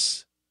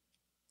this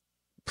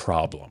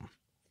problem.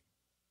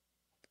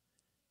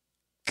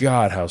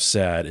 God, how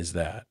sad is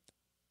that?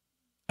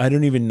 I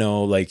don't even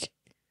know,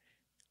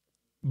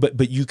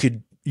 but you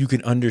could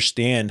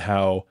understand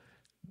how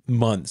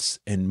months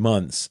and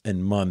months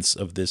and months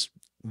of this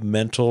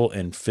mental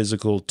and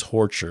physical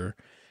torture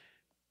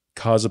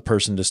cause a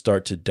person to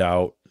start to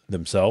doubt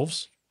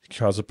themselves,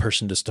 cause a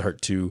person to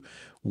start to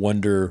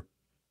wonder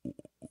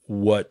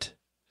what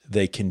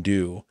they can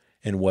do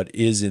and what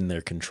is in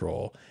their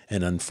control.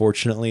 And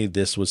unfortunately,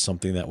 this was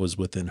something that was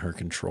within her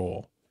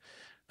control.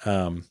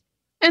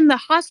 And the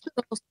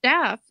hospital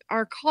staff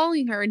are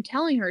calling her and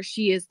telling her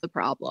she is the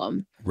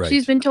problem. Right.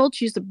 She's been told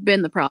she's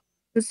been the problem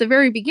since the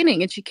very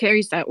beginning, and she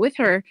carries that with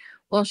her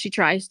while she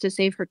tries to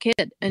save her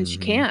kid, and she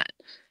can't.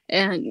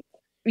 And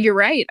you're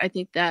right. I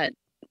think that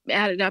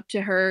added up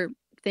to her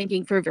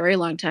thinking for a very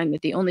long time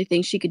that the only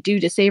thing she could do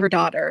to save her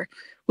daughter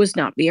was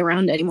not be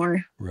around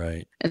anymore.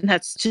 Right. And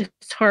that's just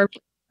hard.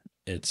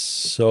 It's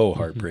so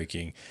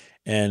heartbreaking.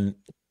 And,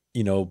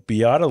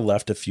 Beata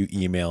left a few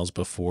emails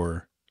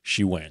before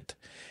she went.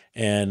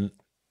 And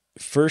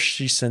first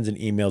she sends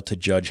an email to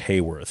Judge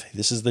Hayworth.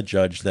 This is the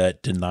judge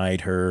that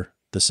denied her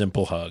the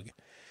simple hug.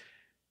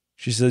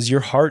 She says, "Your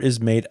heart is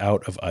made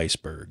out of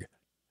iceberg.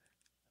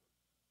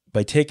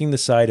 By taking the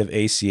side of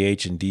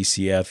ACH and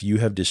DCF, you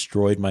have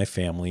destroyed my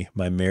family,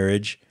 my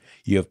marriage.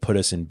 You have put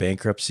us in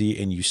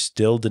bankruptcy, and you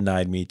still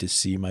denied me to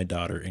see my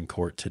daughter in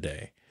court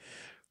today.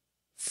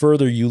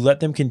 Further, you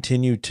let them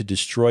continue to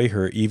destroy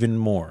her even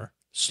more,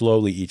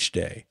 slowly each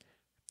day.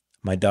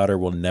 My daughter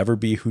will never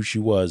be who she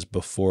was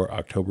before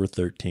October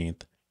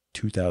 13th,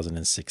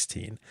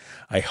 2016.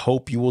 I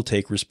hope you will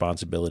take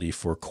responsibility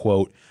for,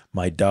 quote,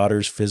 my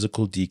daughter's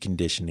physical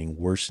deconditioning,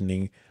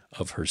 worsening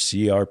of her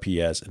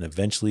CRPS, and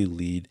eventually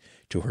lead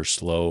to her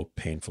slow,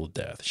 painful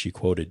death." She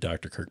quoted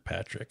Dr.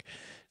 Kirkpatrick,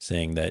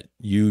 saying that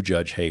you,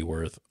 Judge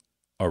Hayworth,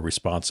 are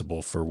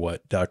responsible for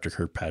what Dr.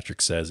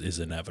 Kirkpatrick says is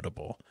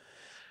inevitable.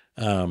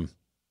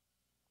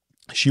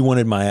 She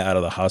wanted Maya out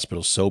of the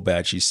hospital so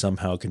bad she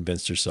somehow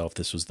convinced herself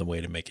this was the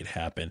way to make it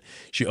happen.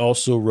 She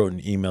also wrote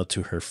an email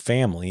to her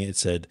family. It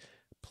said,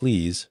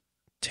 "Please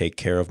take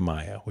care of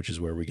Maya," which is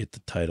where we get the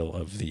title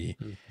of the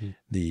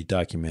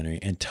documentary,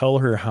 "and tell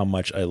her how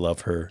much I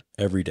love her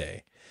every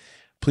day.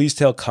 Please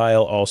tell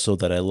Kyle also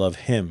that I love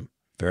him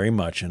very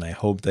much, and I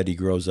hope that he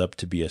grows up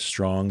to be a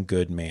strong,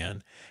 good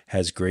man,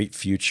 has great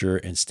future,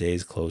 and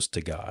stays close to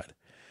God.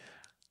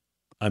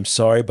 I'm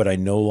sorry, but I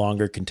no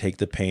longer can take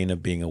the pain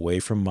of being away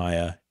from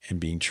Maya and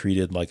being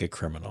treated like a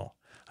criminal.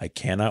 I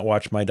cannot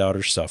watch my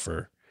daughter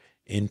suffer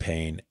in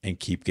pain and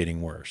keep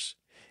getting worse.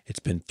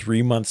 It's been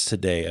 3 months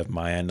today of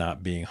Maya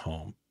not being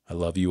home. I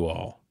love you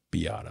all.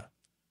 Beata."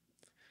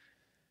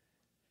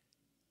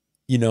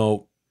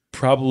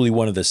 Probably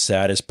one of the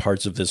saddest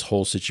parts of this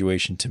whole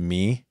situation to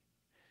me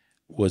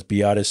was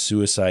Beata's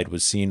suicide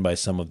was seen by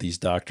some of these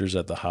doctors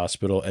at the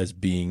hospital as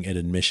being an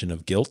admission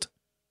of guilt.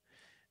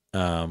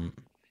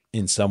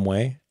 In some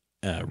way,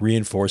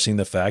 reinforcing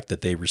the fact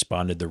that they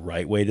responded the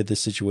right way to this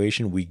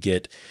situation. We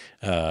get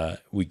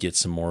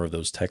some more of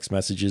those text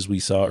messages we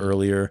saw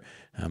earlier,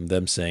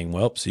 them saying,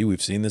 "Well, see,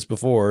 we've seen this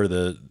before.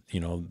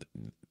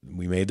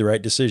 We made the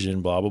right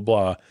decision." Blah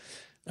blah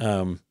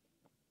blah.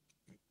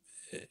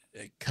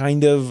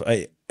 Kind of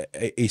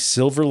a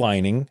silver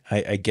lining,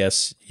 I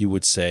guess you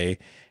would say,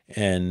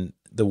 and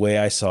the way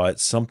I saw it,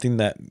 something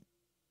that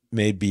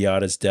made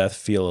Beata's death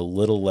feel a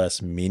little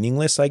less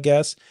meaningless, I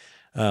guess.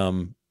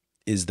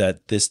 Is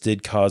that this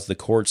did cause the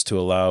courts to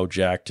allow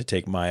Jack to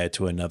take Maya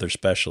to another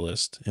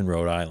specialist in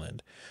Rhode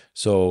Island.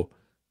 So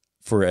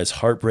for as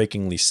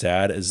heartbreakingly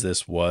sad as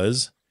this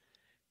was,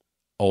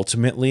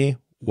 ultimately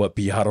what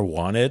Beata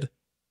wanted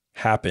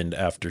happened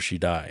after she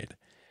died.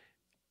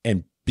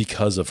 And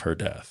because of her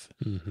death,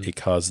 it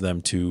caused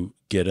them to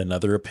get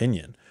another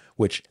opinion,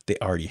 which they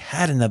already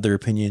had another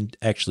opinion,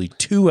 actually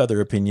 2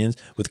 other opinions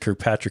with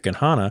Kirkpatrick and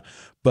Hannah,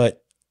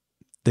 but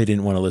they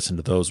didn't want to listen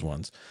to those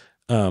ones.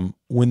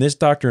 When this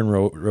doctor in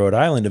Rhode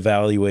Island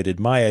evaluated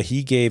Maya,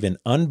 he gave an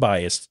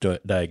unbiased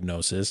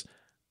diagnosis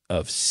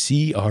of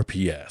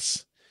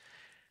CRPS.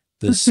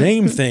 the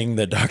same thing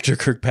that Dr.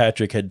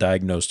 Kirkpatrick had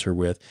diagnosed her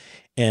with,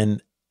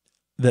 and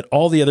that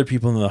all the other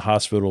people in the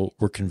hospital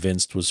were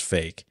convinced was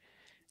fake.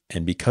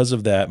 And because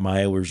of that,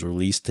 Maya was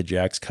released to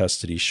Jack's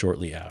custody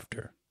shortly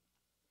after.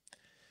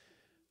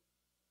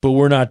 But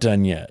we're not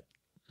done yet.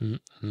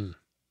 Mm-hmm.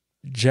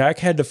 Jack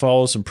had to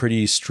follow some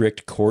pretty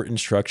strict court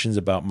instructions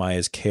about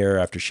Maya's care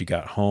after she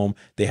got home.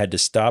 They had to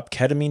stop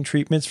ketamine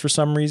treatments for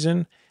some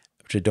reason,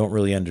 which I don't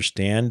really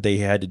understand. They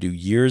had to do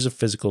years of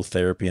physical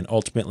therapy, and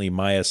ultimately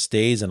Maya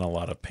stays in a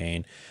lot of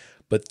pain.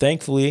 But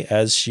thankfully,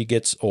 as she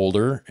gets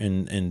older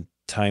and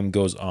time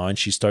goes on,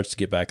 she starts to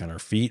get back on her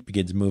feet,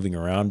 begins moving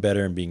around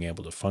better and being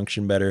able to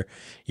function better.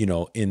 You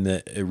know, in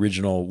the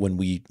original, when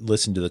we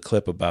listened to the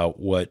clip about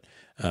what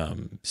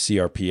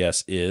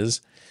CRPS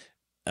is,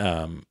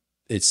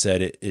 it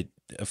said it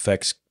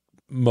affects,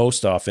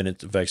 most often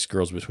it affects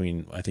girls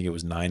between, I think it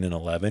was 9 and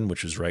 11,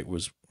 which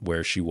was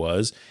where she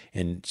was.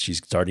 And she's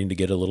starting to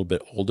get a little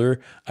bit older.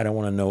 I don't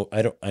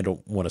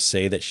want to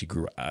say that she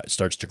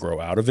starts to grow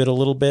out of it a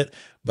little bit,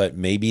 but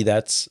maybe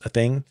that's a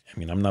thing. I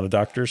mean, I'm not a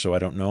doctor, so I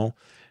don't know,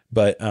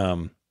 but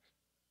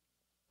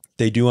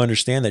they do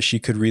understand that she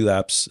could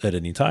relapse at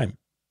any time,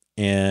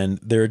 and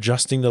they're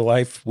adjusting to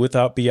life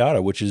without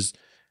Beata, which is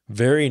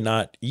very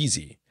not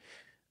easy.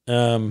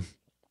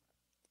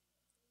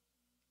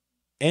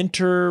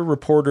 Enter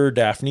reporter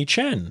Daphne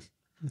Chen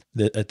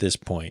at this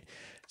point.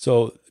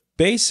 So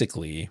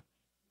basically,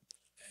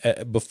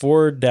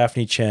 before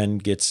Daphne Chen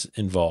gets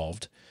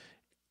involved,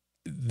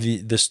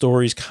 the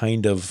story's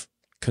kind of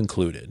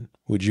concluded.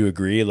 Would you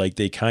agree? Like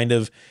it kind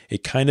of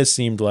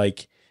seemed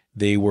like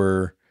they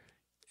were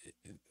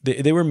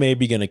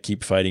maybe going to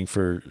keep fighting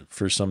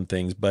for some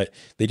things, but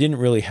they didn't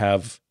really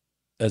have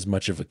as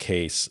much of a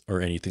case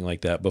or anything like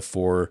that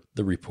before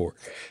the report.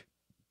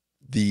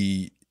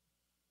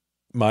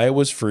 Maya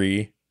was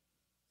free.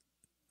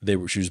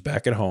 She was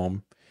back at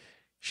home.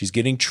 She's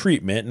getting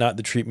treatment, not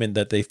the treatment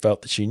that they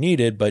felt that she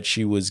needed, but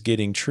she was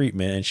getting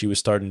treatment and she was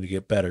starting to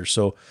get better.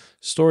 So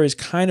story's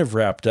kind of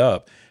wrapped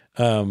up.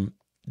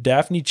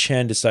 Daphne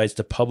Chen decides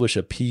to publish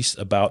a piece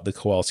about the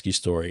Kowalski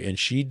story, and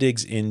she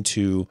digs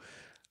into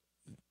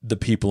the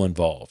people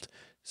involved,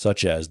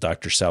 such as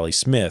Dr. Sally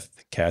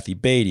Smith, Kathy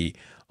Beatty,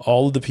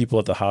 all of the people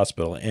at the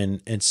hospital,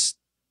 and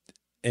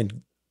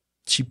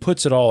she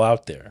puts it all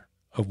out there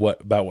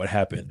about what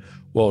happened.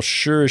 Well,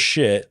 sure as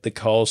shit, the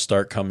calls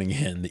start coming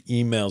in. The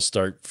emails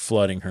start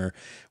flooding her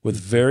with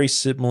very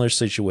similar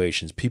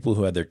situations. People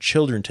who had their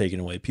children taken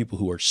away, people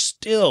who are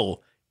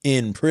still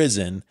in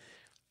prison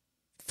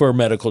for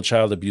medical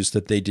child abuse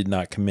that they did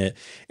not commit.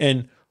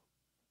 And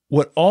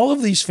what all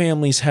of these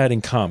families had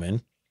in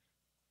common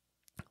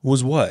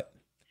was what?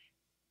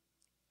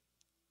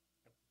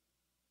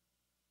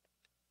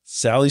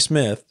 Sally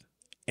Smith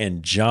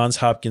and Johns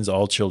Hopkins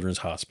All Children's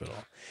Hospital.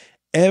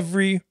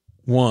 Every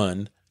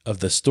one of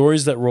the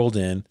stories that rolled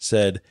in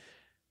said,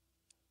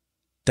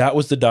 that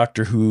was the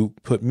doctor who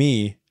put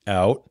me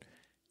out,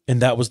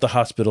 and that was the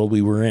hospital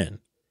we were in.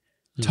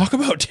 Talk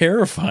about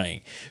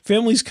terrifying.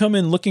 Families come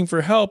in looking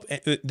for help.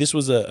 This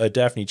was a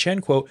Daphne Chen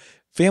quote.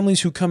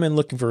 Families who come in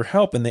looking for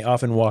help, and they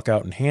often walk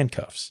out in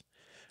handcuffs.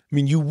 I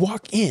mean, you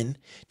walk in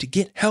to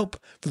get help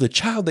for the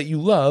child that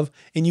you love,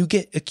 and you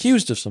get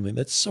accused of something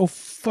that's so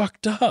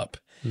fucked up.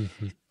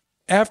 Mm-hmm.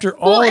 After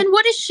all, well, and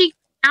what is she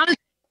out of?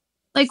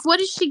 Like, what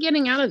is she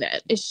getting out of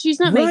it? If she's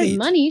not making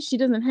money, she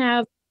doesn't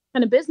have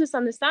kind of business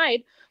on the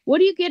side. What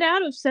do you get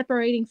out of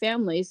separating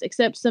families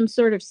except some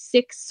sort of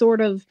sick sort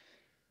of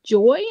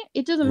joy?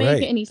 It doesn't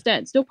make any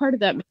sense. No part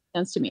of that makes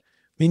sense to me.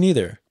 Me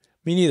neither.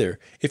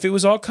 If it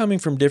was all coming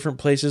from different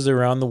places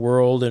around the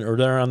world or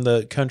around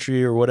the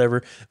country or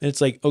whatever, then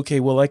it's like, okay,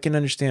 well, I can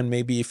understand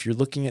maybe if you're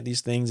looking at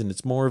these things and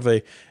it's more of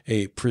a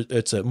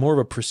more of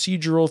a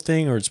procedural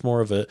thing, or it's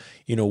more of a,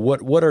 you know,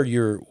 what are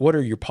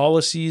your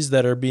policies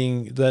that are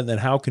being, then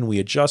how can we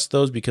adjust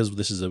those, because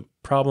this is a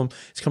problem.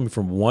 It's coming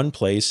from one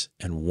place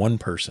and one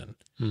person.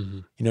 Mm-hmm.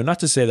 You know, not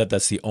to say that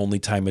that's the only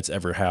time it's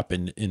ever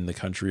happened in the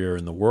country or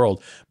in the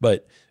world,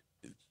 but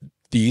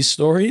these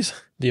stories,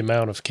 the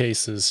amount of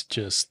cases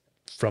just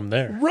from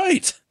there.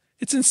 Right.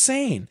 It's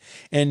insane.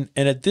 And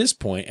at this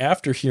point,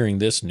 after hearing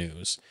this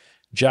news,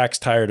 Jack's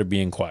tired of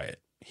being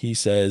quiet. He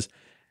says,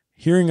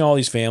 hearing all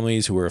these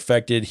families who were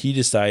affected, he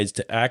decides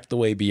to act the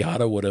way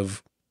Beata would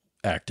have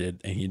acted,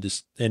 and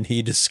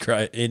he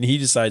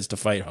decides to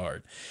fight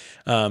hard.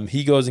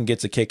 He goes and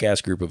gets a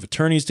kick-ass group of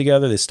attorneys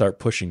together. They start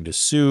pushing to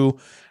sue.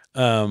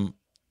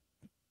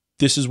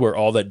 This is where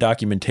all that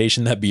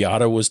documentation that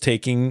Beata was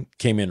taking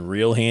came in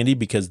real handy,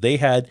 because they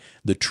had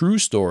the true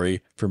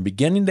story from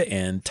beginning to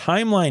end,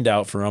 timelined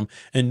out for them,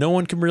 and no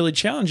one can really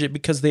challenge it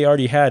because they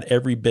already had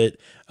every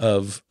bit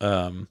of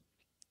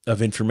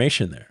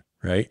information there,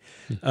 right?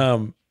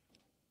 Mm-hmm.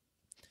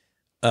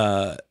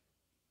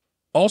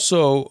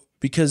 Also,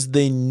 because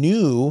they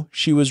knew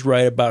she was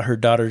right about her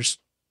daughter's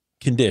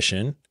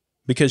condition,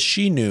 because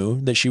she knew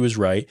that she was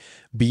right,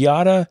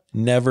 Beata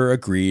never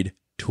agreed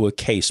to a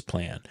case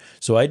plan.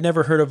 So I'd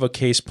never heard of a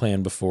case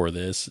plan before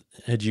this.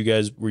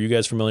 Were you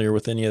guys familiar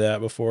with any of that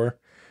before?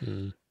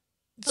 A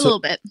little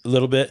bit. A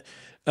little bit.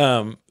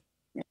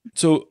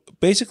 So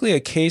basically, a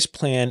case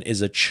plan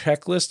is a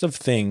checklist of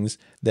things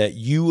that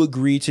you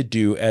agree to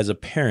do as a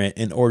parent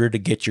in order to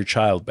get your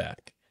child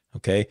back.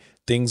 Okay.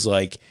 Things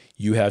like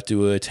you have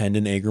to attend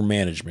an anger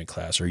management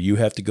class, or you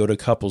have to go to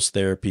couples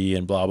therapy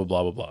and blah, blah,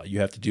 blah, blah, blah. You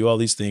have to do all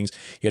these things.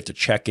 You have to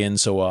check in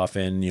so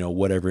often,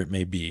 whatever it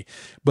may be.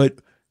 But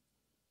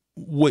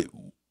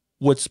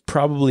what's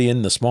probably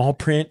in the small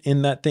print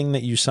in that thing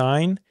that you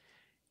sign,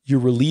 you're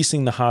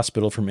releasing the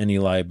hospital from any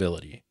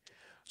liability.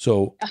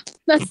 So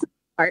that's the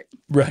part.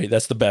 Right.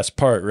 That's the best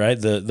part, right?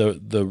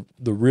 The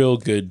real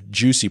good,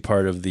 juicy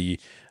part of the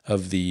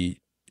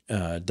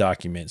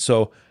document.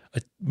 So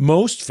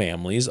most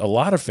families, a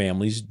lot of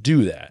families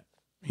do that,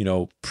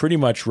 pretty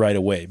much right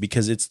away,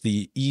 because it's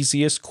the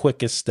easiest,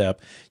 quickest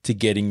step to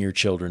getting your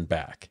children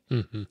back.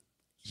 Mm-hmm.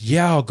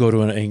 Yeah, I'll go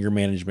to an anger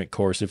management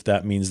course if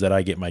that means that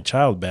I get my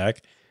child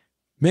back.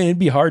 Man, it'd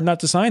be hard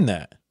not to sign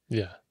that.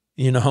 Yeah.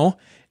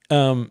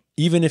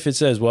 Even if it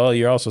says, well,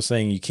 you're also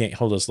saying you can't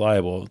hold us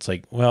liable. It's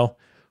like, well,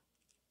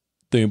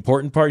 the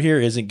important part here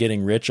isn't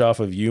getting rich off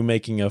of you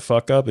making a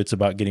fuck up. It's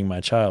about getting my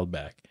child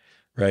back.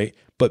 Right.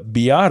 But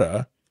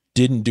Beata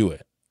didn't do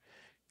it.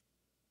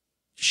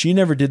 She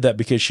never did that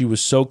because she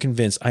was so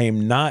convinced, I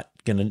am not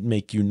going to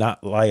make you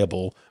not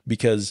liable,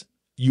 because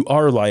you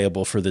are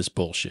liable for this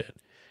bullshit.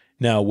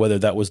 Now, whether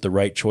that was the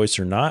right choice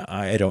or not,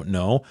 I don't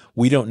know.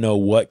 We don't know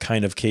what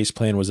kind of case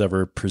plan was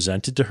ever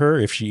presented to her,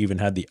 if she even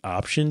had the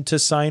option to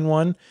sign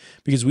one,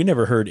 because we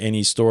never heard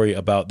any story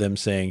about them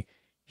saying,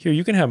 here,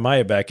 you can have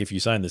Maya back if you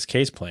sign this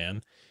case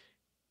plan.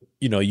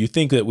 You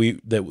think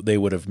that they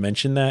would have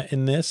mentioned that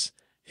in this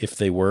if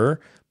they were,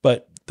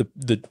 but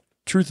the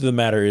truth of the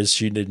matter is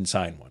she didn't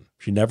sign one.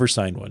 She never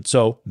signed one.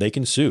 So they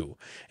can sue.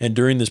 And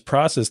during this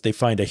process, they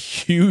find a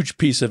huge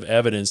piece of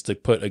evidence to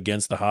put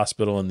against the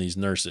hospital and these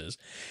nurses.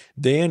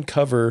 They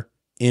uncover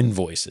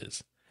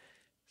invoices.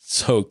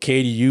 So,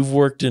 Katie, you've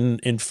worked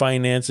in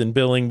finance and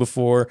billing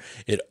before.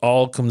 It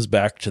all comes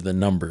back to the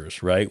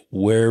numbers, right?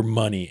 Where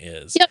money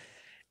is. Yep.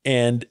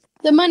 And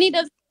the money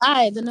doesn't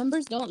lie. The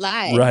numbers don't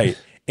lie. Right.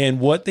 And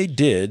what they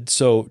did,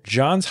 so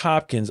Johns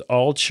Hopkins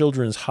All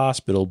Children's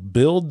Hospital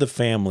billed the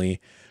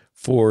family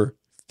for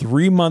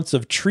 3 months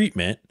of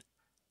treatment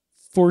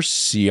for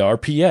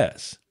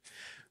CRPS,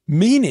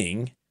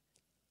 meaning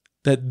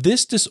that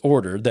this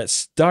disorder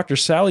that Dr.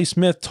 Sally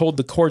Smith told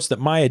the courts that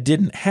Maya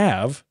didn't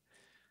have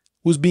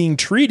was being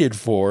treated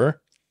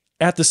for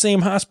at the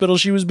same hospital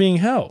she was being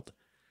held.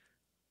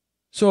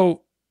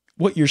 So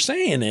what you're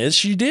saying is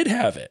she did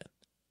have it.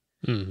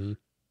 Mm-hmm.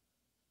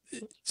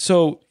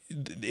 So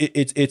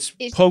it's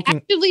poking.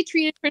 Actively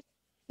treated for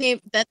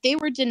that they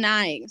were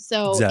denying.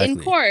 So Exactly. In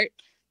court,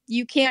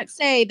 you can't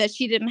say that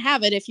she didn't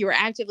have it if you were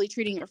actively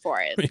treating her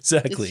for it.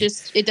 Exactly.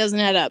 It doesn't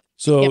add up.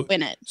 So you can't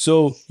win it.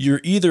 So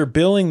you're either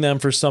billing them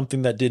for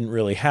something that didn't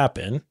really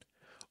happen,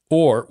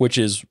 or which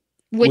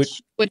would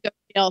go to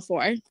jail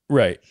for.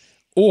 Right.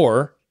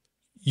 Or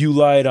you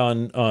lied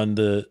on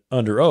the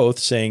under oath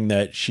saying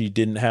that she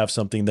didn't have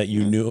something that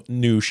you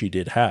knew she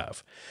did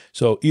have.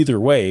 So either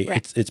way,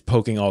 right. it's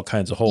poking all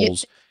kinds of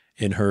holes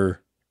in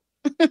her.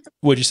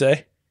 What'd you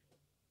say?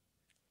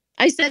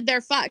 I said they're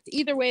fucked.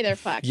 Either way, they're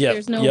fucked. Yep.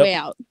 There's no way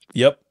out.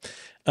 Yep.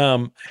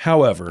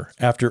 However,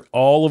 after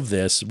all of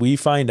this, we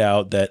find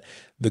out that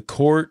the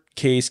court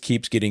case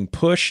keeps getting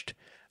pushed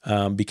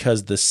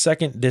because the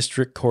Second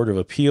District Court of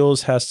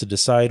Appeals has to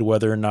decide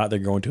whether or not they're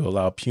going to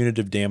allow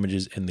punitive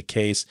damages in the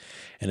case.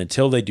 And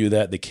until they do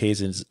that, the case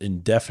is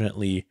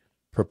indefinitely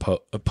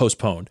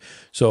postponed.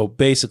 So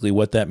basically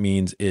what that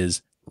means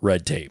is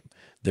red tape.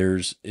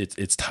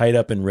 It's tied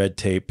up in red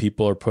tape.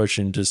 People are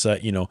pushing to say,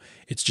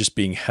 it's just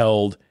being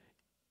held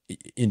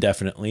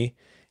indefinitely.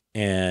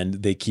 And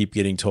they keep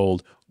getting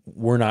told,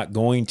 we're not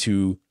going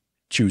to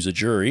choose a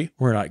jury.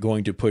 We're not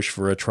going to push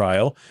for a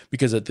trial,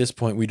 because at this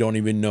point, we don't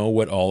even know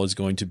what all is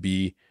going to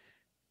be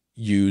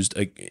used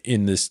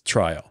in this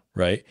trial,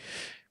 right?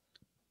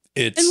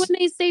 And when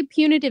they say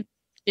punitive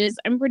damages,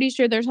 I'm pretty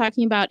sure they're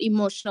talking about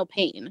emotional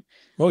pain,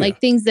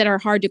 things that are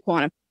hard to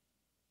quantify.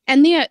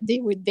 And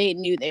they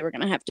knew they were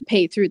going to have to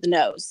pay through the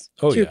nose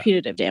through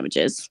punitive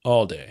damages.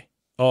 All day.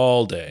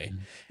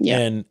 Yeah.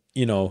 And,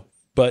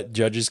 but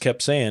judges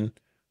kept saying,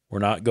 we're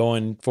not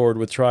going forward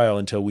with trial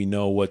until we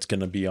know what's going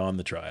to be on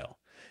the trial.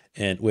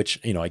 And which,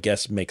 I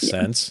guess makes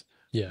sense.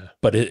 Yeah.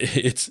 But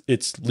it's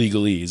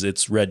legalese.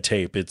 It's red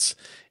tape. It's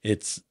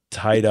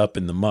tied up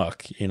in the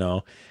muck,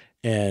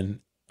 And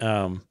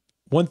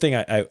one thing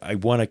I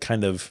want to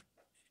kind of,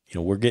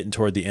 we're getting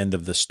toward the end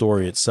of the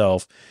story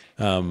itself.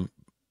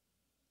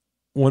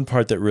 One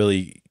part that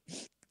really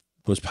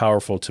was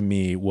powerful to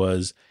me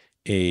was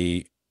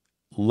a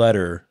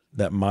letter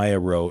that Maya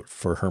wrote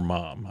for her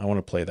mom. I want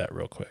to play that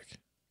real quick.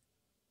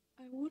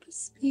 I want to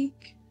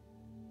speak,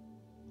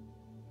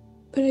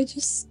 but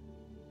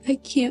I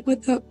can't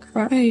without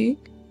crying.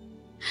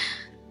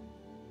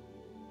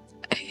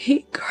 I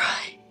hate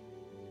crying.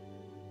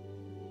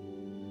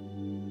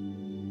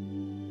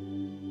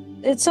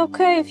 It's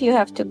okay if you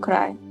have to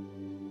cry.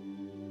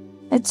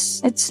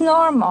 It's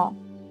normal.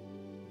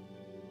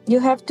 You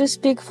have to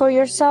speak for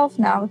yourself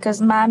now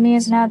because mommy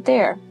is not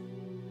there.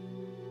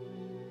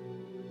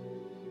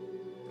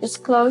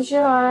 Just close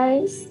your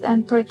eyes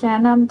and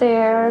pretend I'm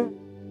there.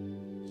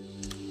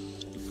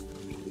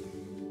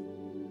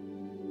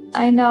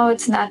 I know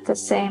it's not the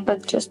same,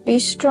 but just be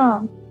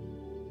strong.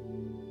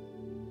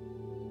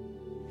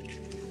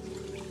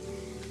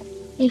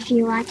 If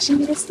you're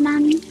watching this,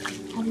 Mommy,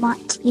 I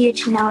want you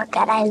to know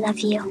that I love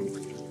you.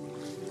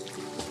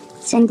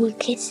 Send you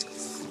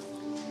kisses.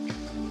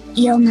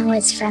 You'll know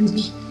it's from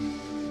me.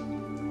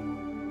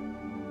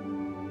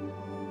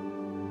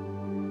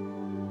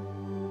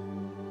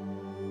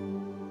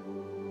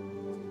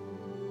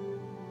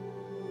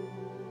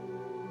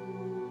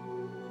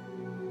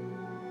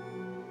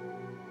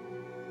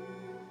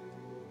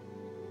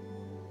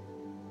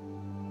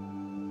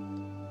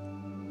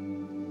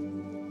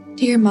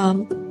 Dear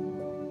Mom,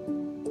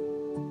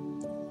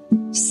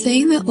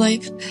 saying that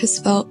life has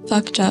felt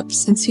fucked up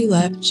since you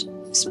left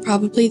is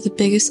probably the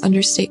biggest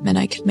understatement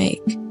I could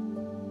make.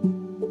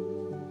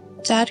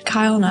 Dad,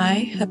 Kyle, and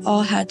I have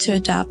all had to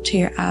adapt to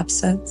your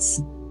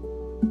absence.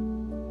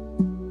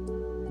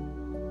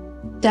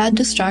 Dad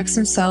distracts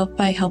himself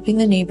by helping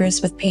the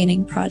neighbors with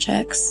painting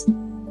projects.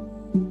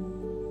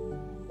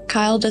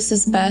 Kyle does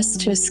his best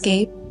to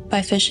escape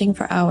by fishing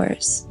for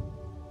hours.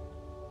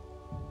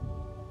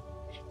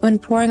 When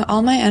pouring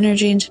all my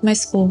energy into my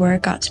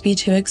schoolwork got to be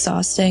too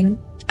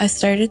exhausting, I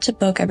started to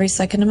book every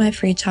second of my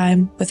free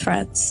time with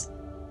friends,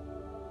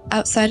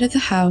 outside of the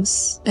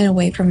house and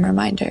away from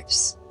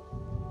reminders.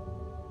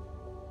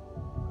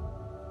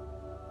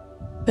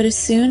 But as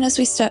soon as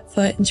we step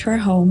foot into our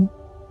home,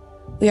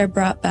 we are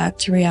brought back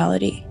to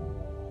reality.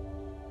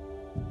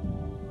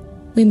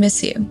 We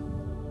miss you.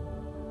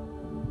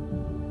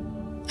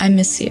 I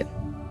miss you.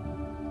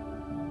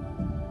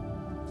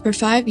 For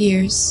 5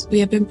 years, we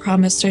have been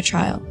promised our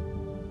trial.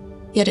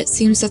 Yet it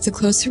seems that the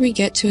closer we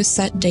get to a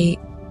set date,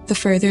 the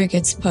further it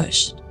gets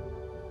pushed.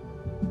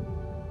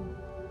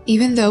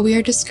 Even though we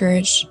are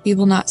discouraged, we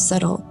will not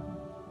settle.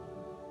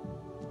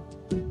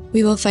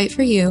 We will fight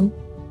for you,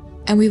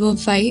 and we will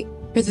fight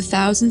for the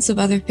thousands of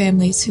other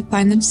families who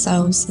find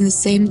themselves in the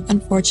same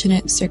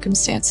unfortunate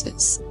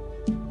circumstances.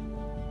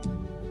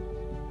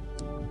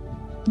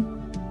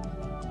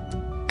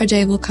 Our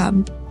day will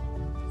come.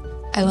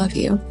 I love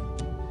you.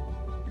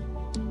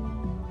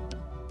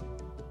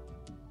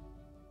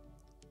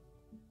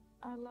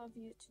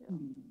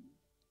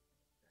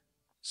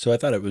 So I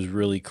thought it was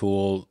really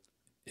cool,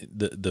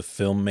 the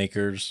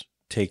filmmakers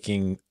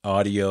taking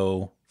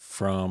audio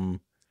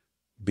from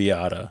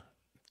Beata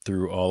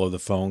through all of the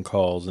phone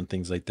calls and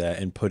things like that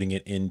and putting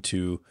it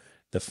into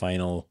the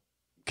final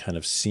kind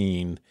of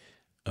scene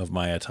of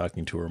Maya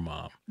talking to her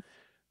mom.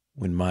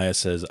 When Maya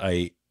says,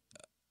 I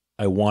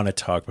want to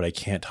talk, but I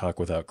can't talk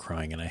without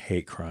crying, and I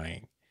hate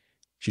crying.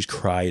 She's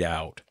cried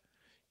out.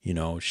 You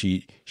know,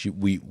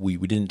 we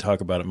didn't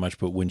talk about it much,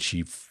 but when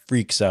she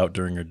freaks out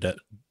during her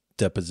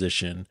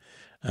deposition,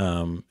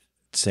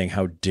 saying,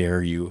 "How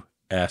dare you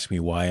ask me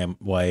why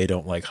I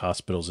don't like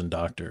hospitals and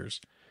doctors?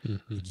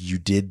 Mm-hmm. You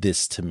did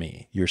this to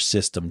me. Your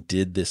system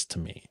did this to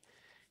me."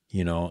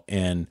 You know,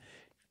 and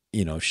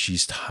you know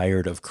she's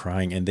tired of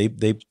crying, and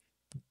they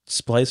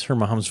splice her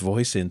mom's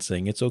voice in,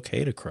 saying it's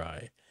okay to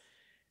cry.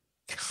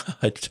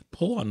 God,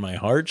 pull on my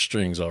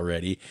heartstrings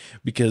already,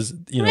 because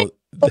you know,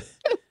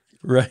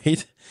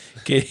 right?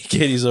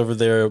 Katie's over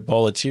there, a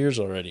ball of tears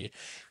already.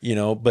 You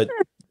know, but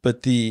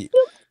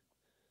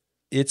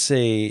it's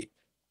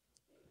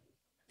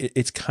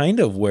kind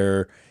of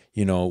where,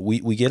 you know,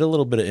 we get a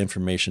little bit of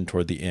information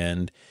toward the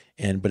end,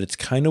 but it's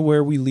kind of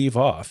where we leave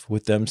off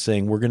with them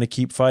saying, we're going to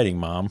keep fighting,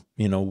 Mom.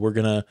 You know, we're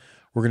going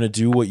to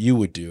do what you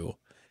would do,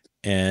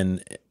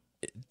 and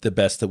the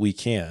best that we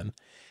can.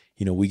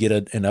 You know, we get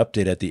an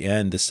update at the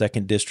end. The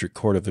Second District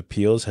Court of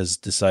Appeals has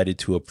decided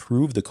to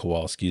approve the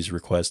Kowalskis'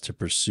 request to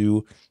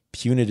pursue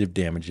punitive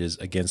damages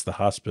against the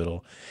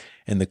hospital,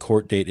 and the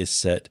court date is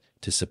set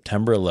to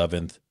September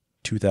 11th,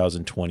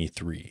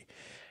 2023.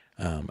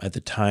 At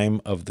the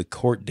time of the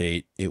court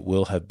date, it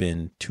will have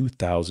been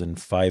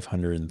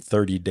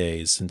 2,530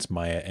 days since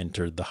Maya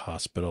entered the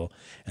hospital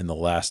and the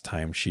last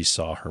time she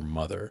saw her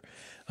mother.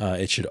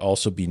 It should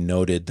also be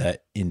noted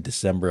that in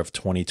December of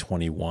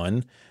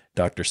 2021,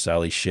 Dr.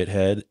 Sally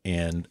Shithead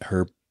and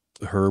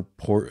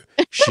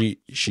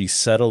she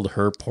settled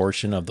her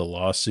portion of the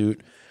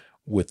lawsuit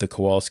with the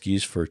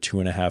Kowalskis for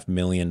 $2.5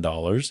 million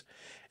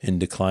and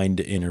declined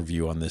to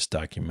interview on this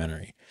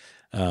documentary.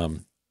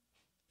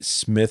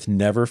 Smith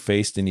never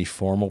faced any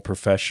formal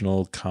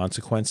professional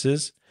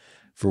consequences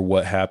for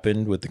what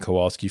happened with the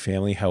Kowalski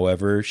family.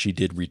 However, she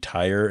did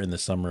retire in the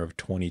summer of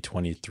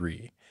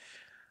 2023.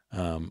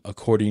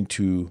 According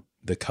to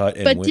the cut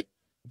and did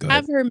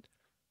have her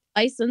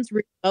license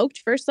revoked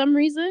for some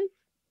reason?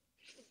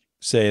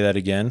 Say that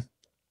again.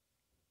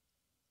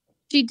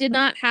 She did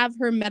not have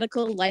her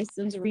medical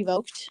license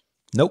revoked.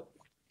 Nope.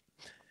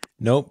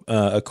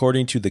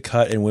 According to the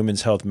Cut and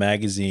Women's Health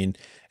magazine,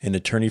 an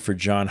attorney for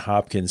John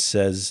Hopkins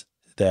says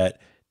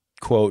that,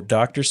 quote,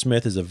 Dr.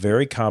 Smith is a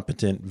very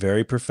competent,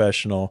 very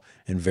professional,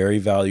 and very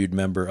valued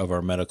member of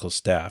our medical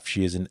staff.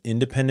 She is an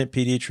independent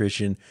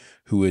pediatrician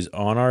who is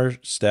on our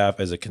staff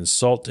as a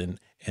consultant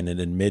and an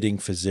admitting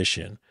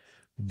physician.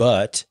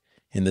 But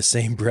in the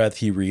same breath,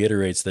 he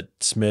reiterates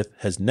that Smith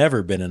has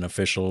never been an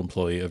official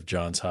employee of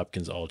Johns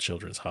Hopkins All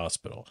Children's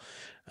Hospital.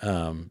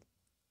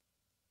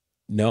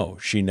 No,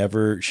 she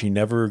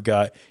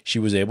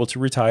was able to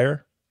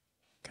retire,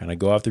 kind of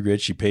go off the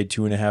grid. She paid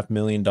 $2.5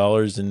 million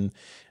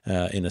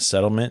in a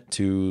settlement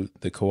to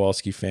the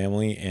Kowalski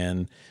family,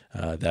 and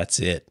that's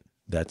it.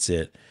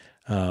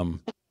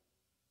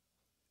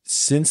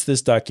 Since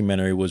this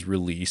documentary was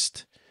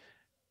released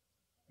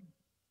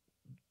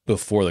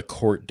before the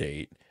court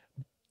date,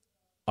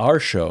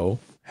 our show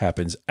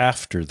happens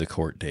after the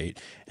court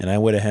date, and I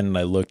went ahead and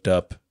I looked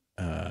up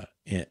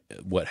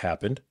what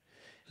happened,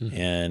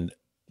 and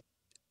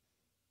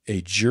a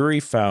jury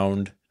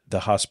found the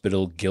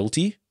hospital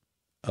guilty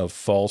of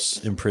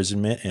false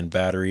imprisonment and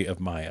battery of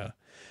Maya,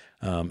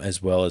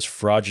 as well as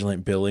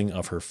fraudulent billing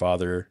of her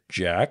father,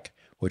 Jack,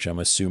 which I'm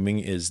assuming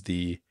is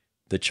the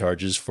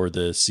charges for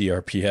the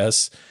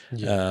CRPS.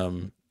 Yeah.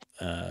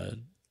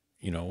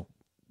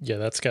 Yeah,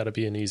 that's got to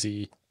be an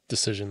easy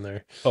decision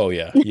there. Oh,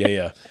 yeah.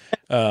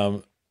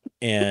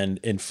 And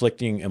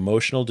inflicting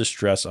emotional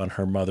distress on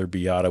her mother,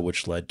 Beata,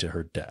 which led to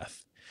her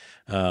death.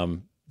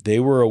 They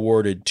were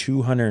awarded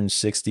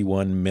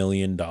 $261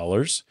 million,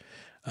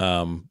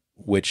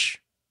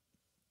 which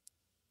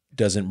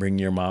doesn't bring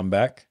your mom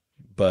back,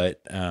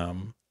 but I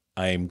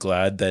am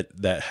glad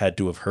that had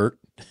to have hurt.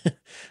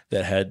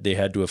 They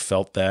had to have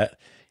felt that.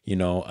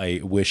 I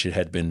wish it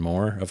had been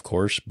more, of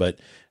course, but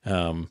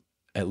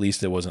at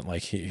least it wasn't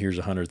like, here's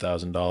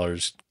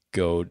 $100,000,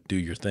 go do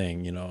your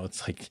thing.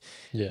 It's like,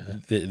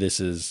 this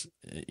is,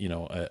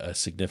 a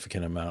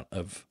significant amount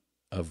of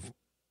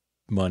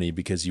money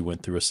because you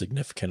went through a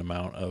significant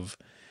amount of,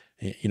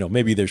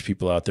 maybe there's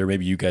people out there,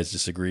 maybe you guys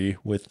disagree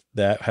with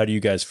that. How do you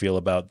guys feel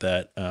about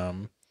that,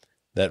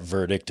 that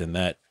verdict and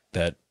that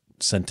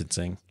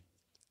sentencing?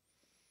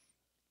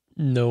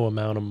 No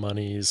amount of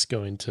money is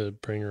going to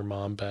bring her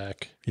mom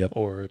back. Yep.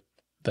 Or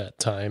that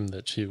time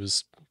that she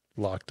was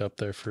locked up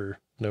there for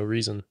no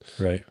reason.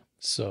 Right.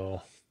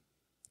 So,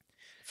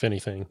 if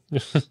anything.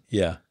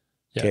 Yeah.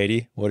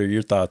 Katie, what are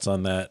your thoughts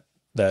on that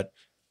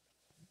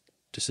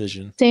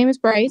decision? Same as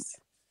Brice.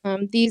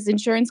 These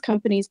insurance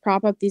companies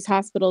prop up these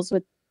hospitals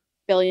with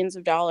billions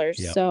of dollars.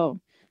 Yep. So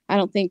I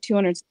don't think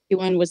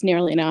 261 was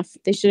nearly enough.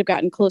 They should have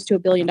gotten close to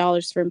 $1 billion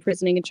for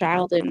imprisoning a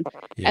child. And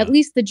at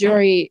least the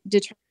jury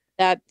determined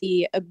that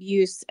the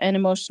abuse and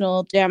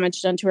emotional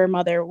damage done to her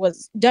mother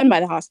was done by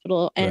the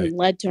hospital and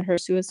led to her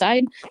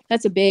suicide.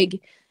 That's a big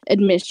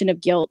admission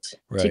of guilt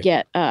to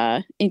get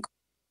in.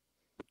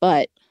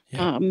 But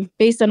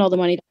based on all the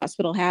money the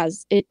hospital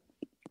has, it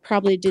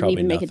probably didn't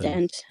even make a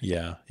dent.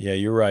 Yeah,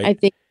 you're right. I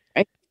think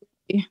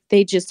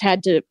they just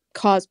had to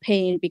cause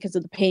pain because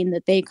of the pain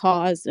that they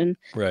cause, and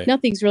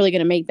nothing's really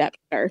going to make that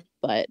better.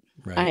 But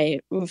I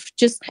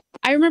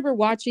remember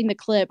watching the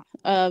clip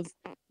of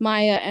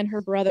Maya and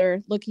her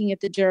brother looking at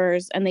the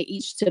jurors, and they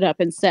each stood up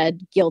and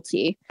said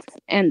guilty,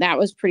 and that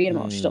was pretty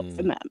emotional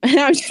for them. And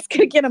I'm just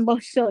going to get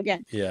emotional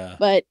again. Yeah,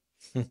 but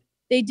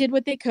they did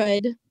what they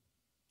could,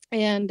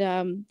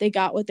 and they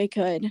got what they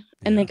could,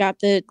 and they got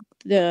the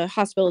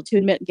hospital to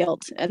admit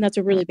guilt, and that's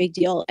a really big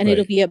deal, and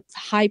it'll be a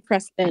high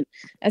precedent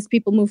as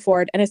people move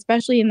forward, and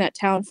especially in that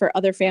town for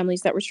other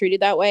families that were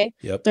treated that way.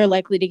 They're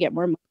likely to get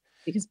more money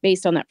because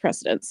based on that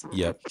precedence.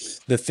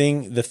 The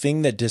thing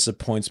that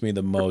disappoints me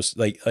the most,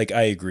 like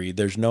I agree,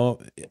 there's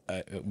no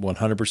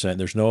 100%,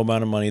 there's no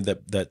amount of money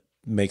that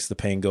makes the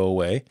pain go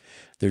away.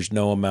 There's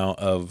no amount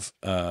of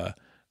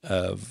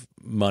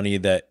money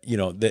that,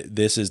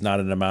 this is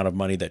not an amount of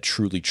money that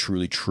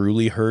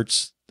truly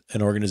hurts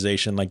an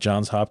organization like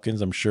Johns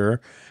Hopkins, I'm sure.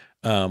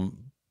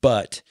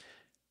 But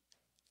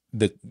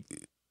the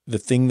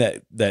thing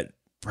that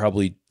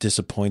probably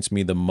disappoints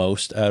me the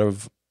most out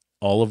of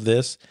all of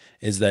this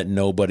is that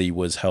nobody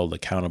was held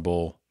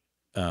accountable.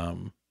 What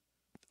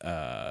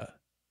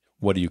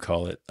do you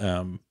call it?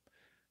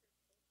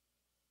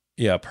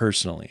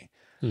 Personally.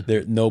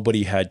 There,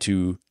 nobody had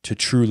to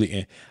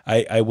truly.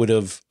 I would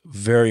have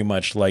very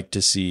much liked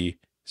to see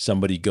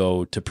somebody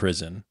go to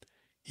prison,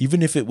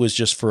 even if it was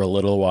just for a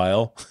little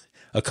while,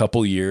 a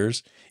couple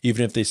years.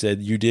 Even if they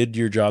said you did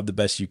your job the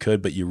best you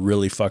could, but you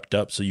really fucked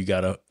up, so you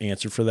got to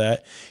answer for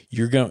that.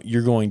 You're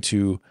going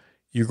to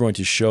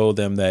show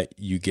them that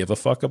you give a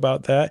fuck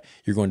about that.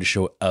 You're going to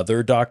show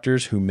other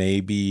doctors who may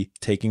be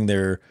taking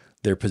their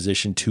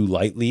position too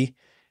lightly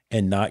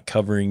and not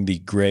covering the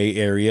gray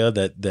area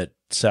that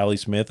Sally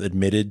Smith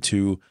admitted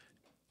to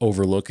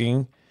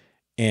overlooking.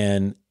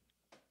 And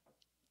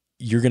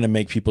you're going to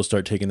make people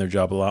start taking their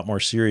job a lot more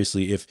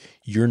seriously if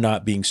you're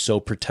not being so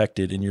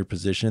protected in your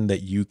position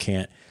that you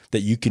can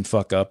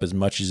fuck up as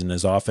much and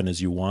as often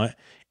as you want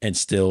and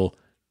still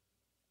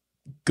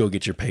go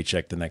get your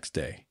paycheck the next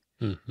day.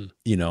 Mm-hmm.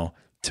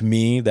 To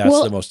me,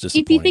 that's the most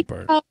disappointing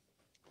part.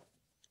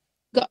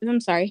 I'm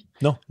sorry.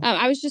 No.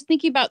 I was just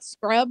thinking about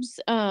Scrubs.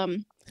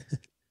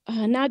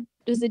 Not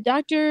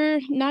Dr.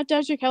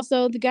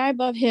 Kelso, the guy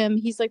above him,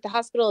 he's like the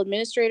hospital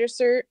administrator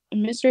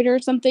or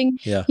something.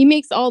 Yeah. He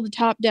makes all the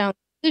top down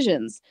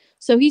decisions.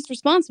 So he's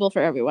responsible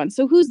for everyone.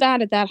 So who's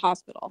that at that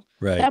hospital?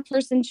 Right. That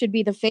person should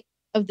be the face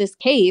of this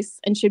case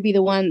and should be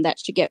the one that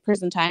should get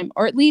prison time,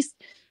 or at least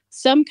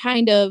some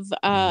kind of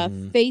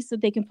face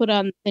that they can put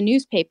on the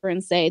newspaper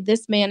and say,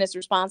 this man is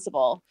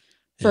responsible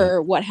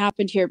for what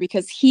happened here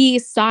because he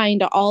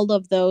signed all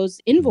of those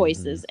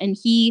invoices and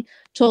he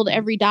told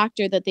every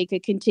doctor that they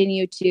could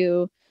continue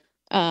to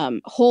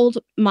hold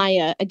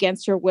Maya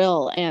against her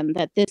will, and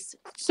that this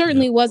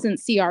certainly wasn't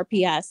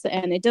CRPS,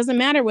 and it doesn't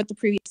matter what the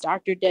previous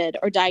doctor did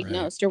or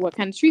diagnosed or what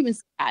kind of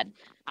treatments he had.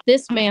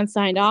 This man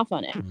signed off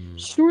on it.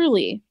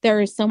 Surely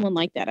there is someone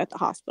like that at the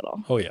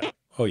hospital. Oh yeah.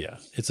 Oh yeah.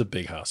 It's a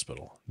big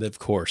hospital. Of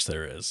course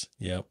there is.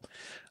 Yep.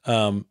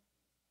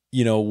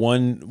 You know,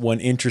 one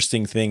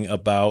interesting thing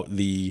about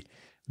the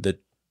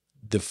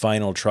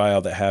final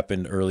trial that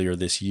happened earlier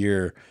this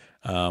year,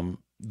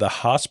 the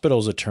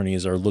hospital's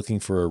attorneys are looking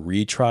for a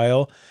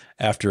retrial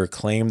after a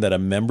claim that a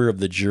member of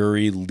the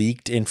jury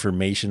leaked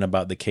information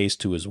about the case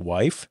to his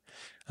wife,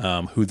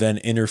 who then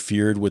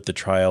interfered with the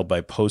trial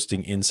by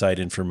posting inside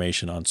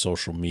information on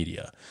social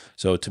media.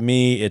 So to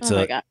me, it's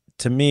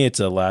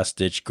a last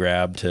ditch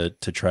grab to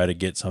try to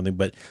get something,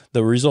 but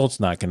the result's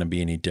not going to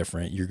be any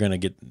different. You're going to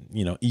get,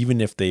 you know, even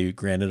if they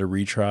granted a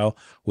retrial,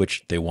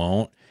 which they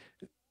won't.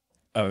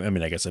 I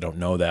mean, I guess I don't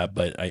know that,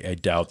 but I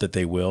doubt that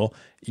they will.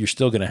 You're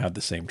still going to have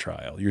the same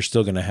trial. You're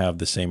still going to have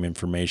the same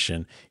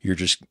information. You're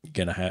just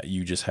going to have,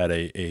 you just had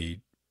a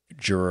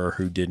juror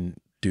who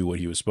didn't do what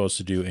he was supposed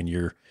to do. And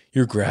you're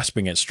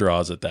grasping at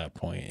straws at that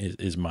point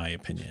is my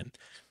opinion.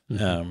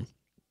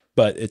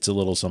 But it's a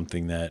little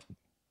something that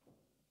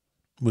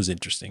was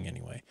interesting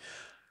anyway.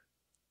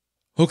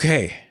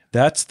 Okay.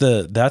 That's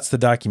the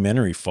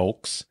documentary,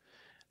 folks.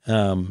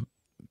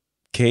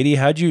 Katie,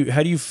 how do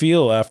you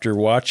feel after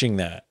watching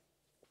that?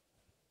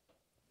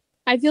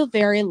 I feel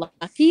very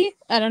lucky.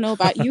 I don't know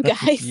about you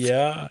guys.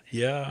 Yeah.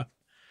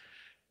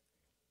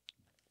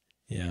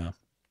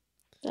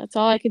 That's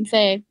all I can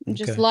say. I'm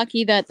just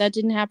lucky that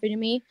didn't happen to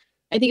me.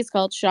 I think it's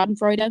called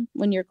Schadenfreude,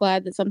 when you're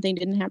glad that something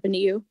didn't happen to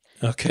you.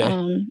 Okay.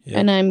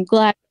 And I'm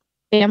glad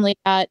family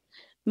got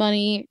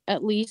money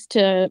at least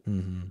to,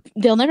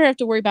 they'll never have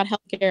to worry about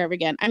healthcare ever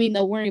again. I mean,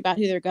 they'll worry about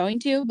who they're going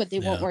to, but they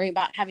won't worry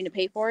about having to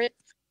pay for it.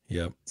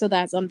 Yep. So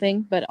that's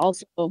something, but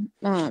also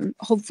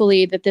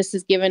hopefully that this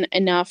has given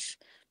enough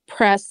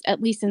press,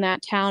 at least in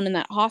that town and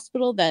that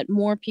hospital, that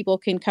more people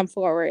can come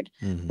forward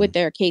with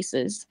their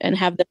cases and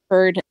have them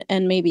heard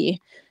and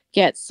maybe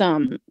get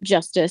some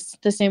justice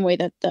the same way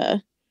that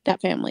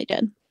that family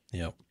did.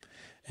 Yep.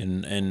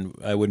 And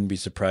I wouldn't be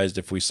surprised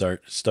if we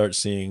start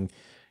seeing,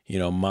 you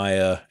know,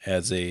 Maya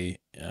as a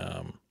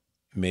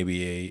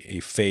maybe a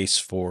face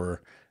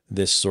for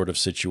this sort of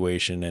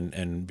situation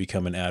and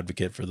become an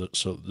advocate for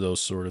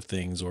those sort of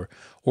things, or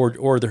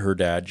her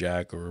dad,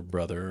 Jack, or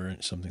brother, or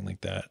something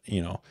like that,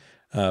 you know.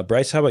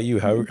 Brice, how about you?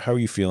 How are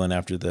you feeling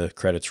after the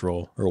credits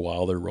roll, or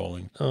while they're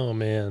rolling? Oh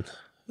man,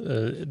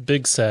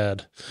 big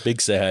sad.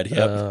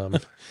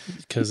 Yep.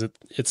 Because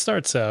it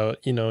starts out,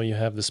 you know, you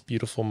have this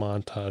beautiful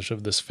montage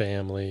of this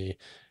family,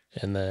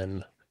 and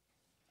then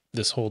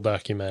this whole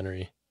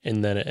documentary,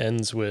 and then it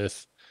ends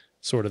with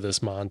sort of this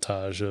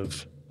montage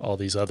of all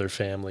these other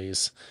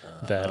families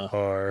that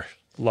are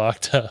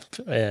locked up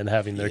and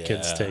having their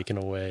kids taken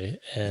away,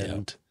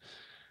 and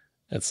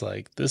it's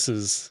like, this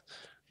is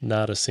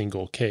not a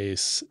single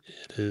case.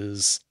 It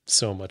is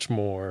so much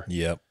more.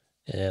 Yep.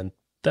 And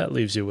that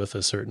leaves you with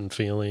a certain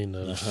feeling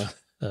of,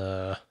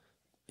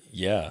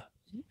 yeah.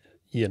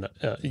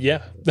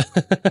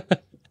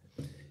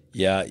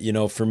 Yeah, you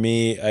know, for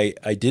me,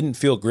 I didn't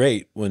feel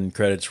great when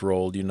credits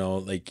rolled. You know,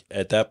 like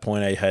at that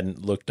point, I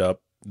hadn't looked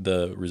up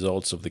the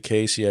results of the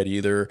case yet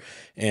either,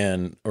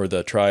 or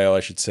the trial,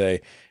 I should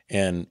say.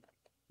 And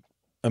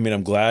I mean,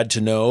 I'm glad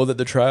to know that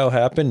the trial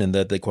happened and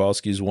that the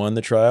Kowalskis won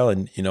the trial.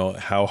 And, you know,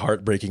 how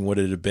heartbreaking would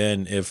it have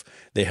been if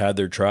they had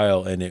their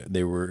trial and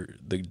there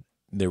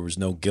was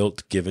no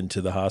guilt given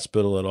to the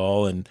hospital at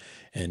all, and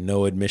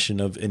no admission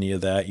of any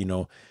of that, you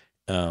know.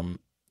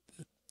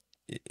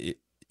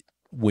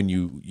 When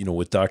you know,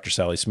 with Dr.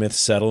 Sally Smith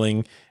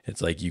settling,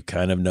 it's like you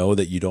kind of know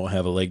that you don't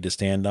have a leg to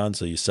stand on,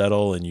 so you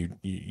settle, and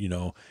you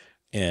know,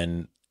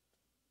 and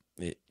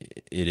it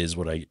is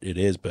what it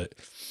is. But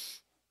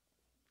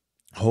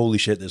holy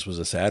shit, this was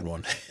a sad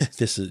one.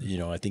 This is, you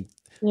know, I think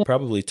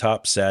probably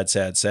top sad,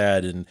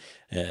 and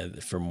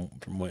from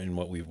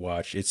what we've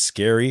watched, it's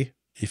scary.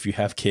 If you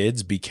have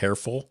kids, be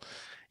careful.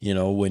 You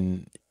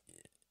know,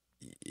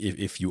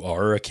 if you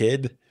are a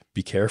kid,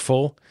 be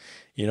careful.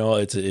 You know,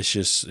 it's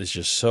just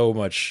so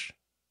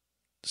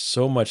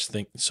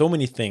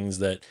many things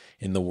that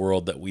in the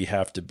world that we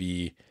have to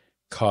be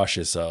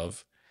cautious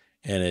of,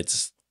 and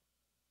it's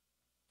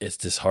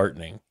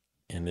disheartening,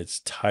 and it's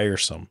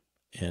tiresome,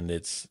 and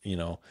it's, you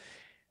know,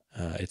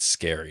 it's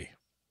scary.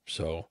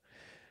 So,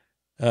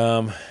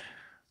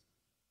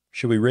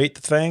 should we rate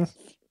the thing?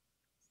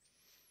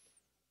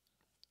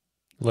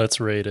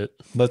 Let's rate it.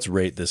 Let's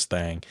rate this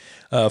thing.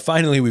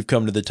 Finally, we've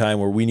come to the time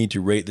where we need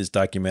to rate this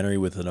documentary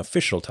with an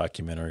official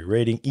documentary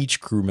rating. Each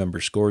crew member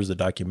scores the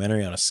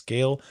documentary on a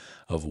scale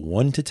of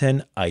 1 to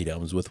 10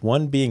 items, with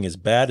 1 being as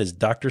bad as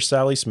Dr.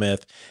 Sally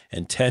Smith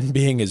and 10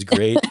 being as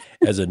great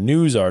as a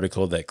news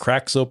article that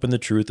cracks open the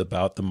truth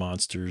about the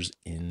monsters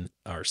in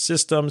our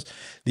systems.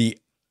 The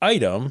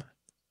item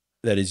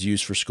that is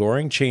used for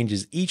scoring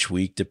changes each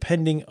week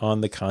depending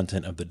on the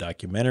content of the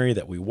documentary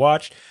that we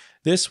watched.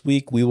 This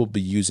week, we will be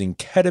using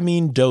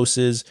ketamine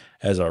doses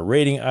as our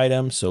rating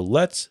item. So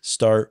let's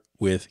start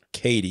with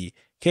Katy.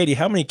 Katy,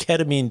 how many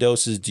ketamine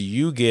doses do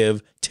you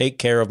give Take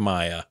Care of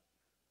Maya?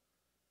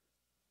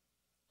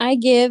 I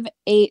give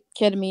 8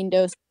 ketamine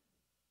doses.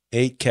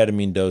 8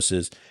 ketamine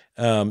doses.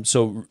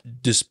 So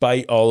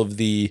despite all of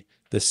the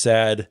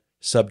sad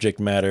subject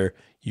matter,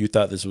 you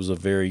thought this was a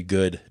very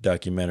good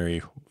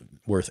documentary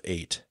worth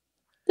 8.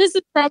 This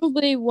is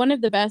probably one of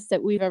the best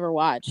that we've ever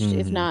watched,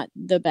 if not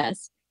the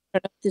best. I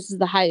don't know if this is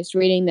the highest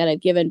rating that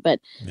I've given, but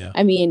yeah.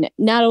 I mean,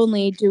 not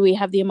only do we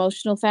have the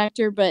emotional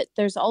factor, but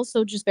there's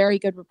also just very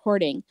good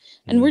reporting.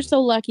 And we're so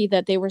lucky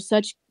that they were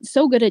so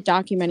good at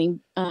documenting.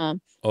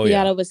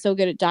 Beata was so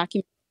good at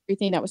documenting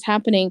everything that was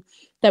happening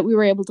that we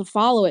were able to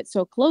follow it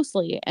so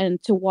closely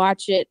and to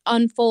watch it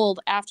unfold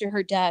after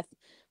her death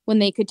when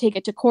they could take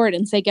it to court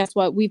and say, guess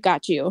what? We've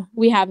got you.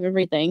 We have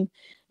everything.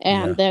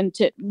 And then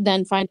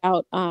find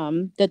out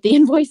that the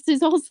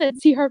invoices all said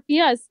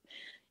CRPS.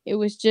 It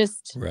was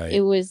just,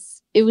 it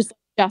was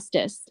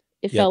justice.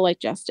 It felt like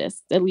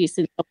justice, at least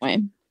in some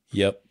way.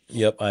 Yep.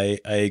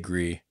 I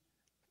agree.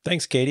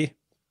 Thanks, Katy.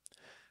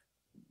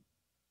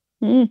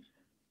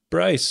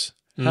 Brice,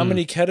 how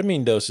many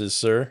ketamine doses,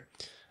 sir?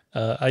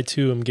 I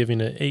too am giving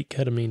it 8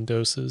 ketamine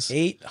doses.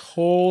 8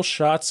 whole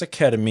shots of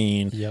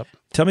ketamine. Yep.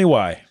 Tell me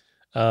why.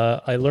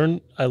 I learned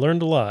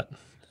a lot.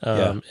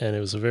 And it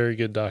was a very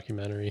good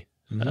documentary.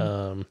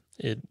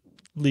 It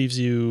leaves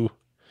you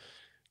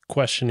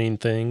questioning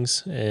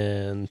things,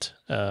 and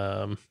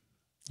so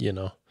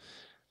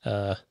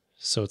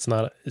it's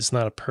not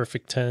a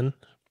perfect 10,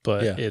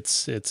 but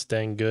it's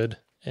dang good,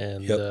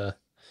 and I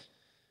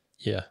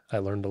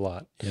learned a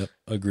lot. Yep,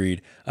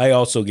 agreed. I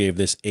also gave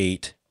this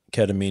 8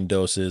 ketamine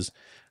doses.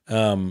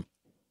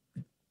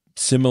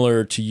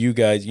 Similar to you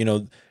guys,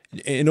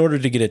 in order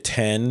to get a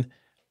 10,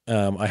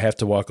 I have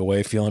to walk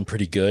away feeling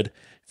pretty good,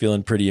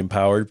 feeling pretty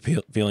empowered,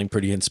 feeling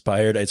pretty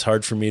inspired. It's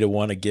hard for me to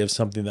want to give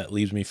something that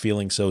leaves me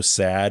feeling so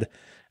sad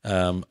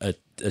a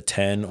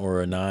 10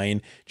 or a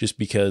 9, just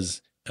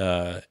because,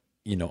 I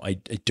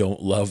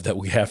don't love that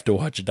we have to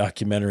watch a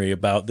documentary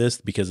about this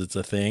because it's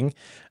a thing.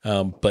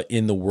 But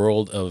in the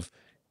world of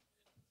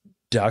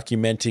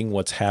documenting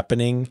what's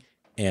happening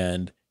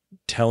and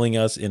telling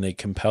us in a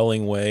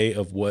compelling way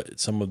of what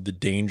some of the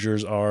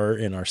dangers are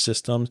in our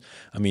systems,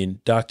 I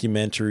mean,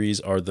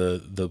 documentaries are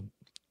the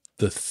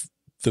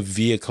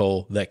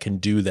vehicle that can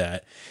do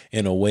that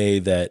in a way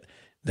that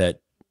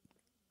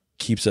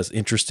keeps us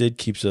interested,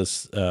 keeps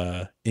us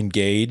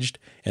engaged.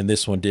 And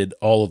this one did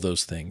all of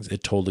those things.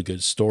 It told a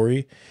good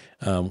story.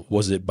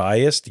 Was it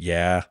biased?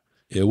 Yeah,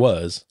 it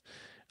was.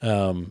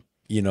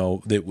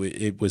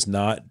 It was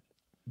not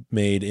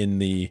made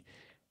in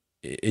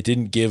it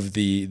didn't give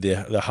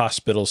the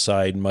hospital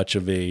side much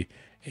of a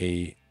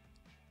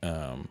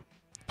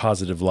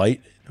positive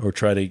light or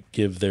try to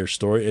give their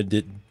story. It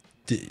did,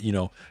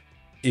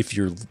 if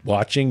you're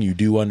watching, you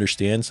do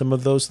understand some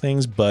of those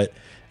things, but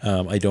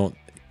it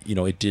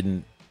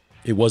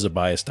was a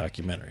biased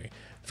documentary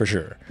for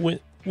sure.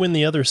 When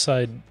the other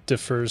side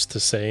defers to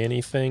say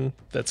anything,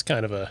 that's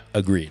kind of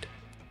agreed.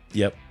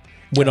 Yep.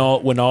 When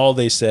all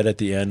they said at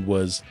the end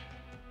was,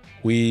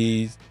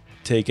 we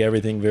take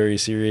everything very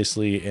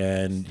seriously,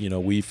 and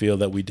we feel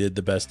that we did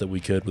the best that we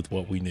could with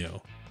what we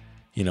knew.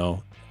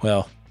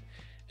 Well,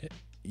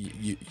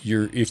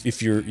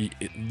 if you're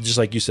just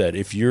like you said,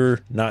 if you're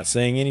not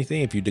saying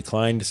anything, if you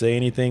decline to say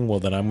anything, well,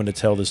 then I'm going to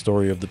tell the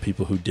story of the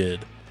people who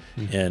did.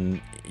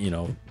 And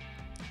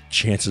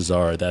chances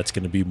are that's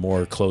going to be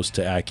more close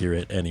to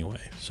accurate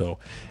anyway. So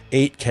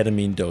 8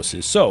 ketamine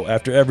doses. So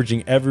after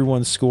averaging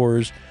everyone's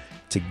scores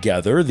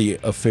together, the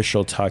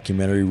official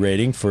documentary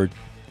rating for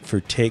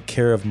Take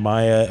Care of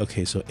Maya.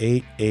 Okay, so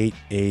 8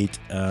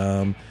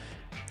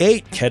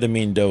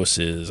 ketamine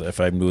doses, if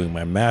I'm doing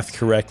my math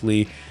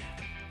correctly.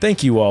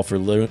 Thank you all for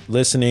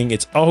listening.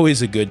 It's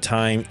always a good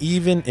time,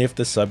 even if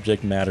the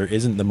subject matter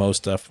isn't the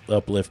most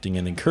uplifting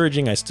and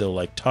encouraging. I still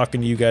like talking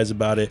to you guys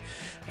about it.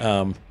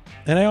 And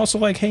I also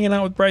like hanging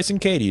out with Brice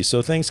and Katy.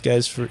 So thanks,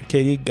 guys. For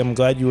Katy, I'm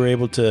glad you were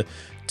able to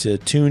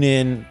tune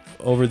in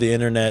over the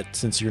internet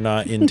since you're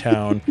not in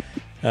town.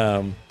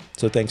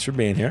 So thanks for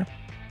being here.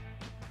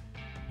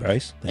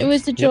 Brice? Thanks. It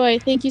was a joy.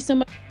 Yep. Thank you so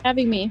much for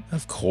having me.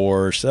 Of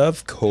course.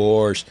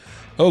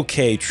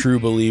 Okay, true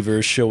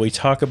believers, shall we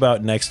talk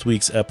about next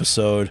week's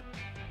episode?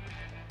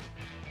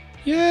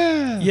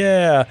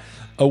 Yeah.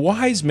 A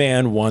wise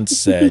man once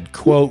said,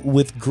 quote,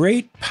 "With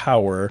great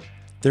power,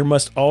 there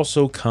must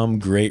also come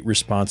great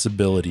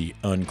responsibility,"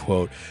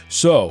 unquote.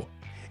 So,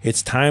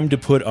 it's time to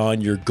put on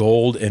your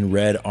gold and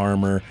red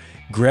armor,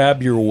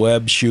 grab your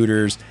web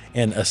shooters,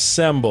 and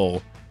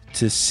assemble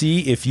to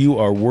see if you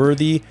are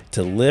worthy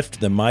to lift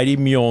the mighty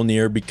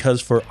Mjolnir,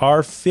 because for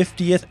our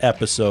 50th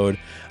episode,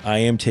 I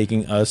am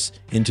taking us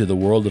into the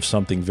world of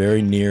something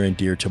very near and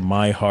dear to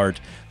my heart.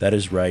 That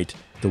is right,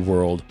 the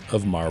world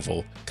of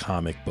Marvel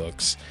comic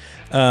books.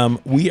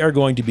 We are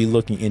going to be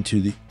looking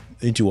into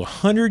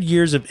 100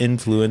 years of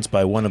influence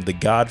by one of the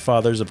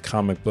godfathers of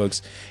comic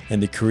books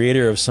and the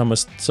creator of some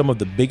of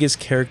the biggest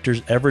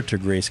characters ever to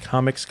grace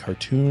comics,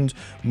 cartoons,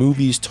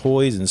 movies,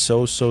 toys, and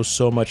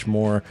so much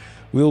more.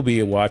 We'll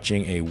be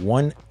watching a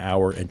 1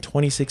 hour and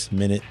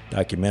 26-minute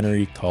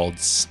documentary called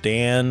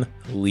Stan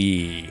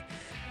Lee.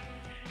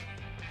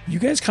 You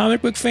guys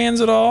comic book fans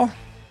at all?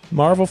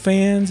 Marvel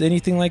fans?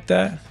 Anything like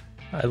that?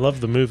 I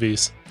love the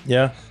movies.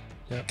 Yeah?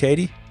 Yep.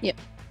 Katie? Yep.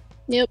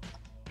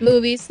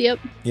 Movies. Yep.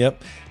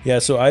 Yeah,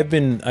 so I've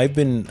been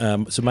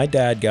so my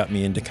dad got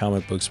me into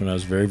comic books when I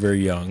was very,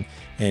 very young,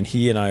 and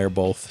he and I are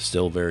both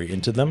still very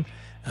into them.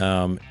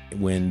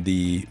 When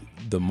the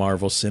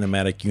Marvel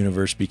Cinematic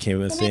Universe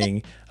became a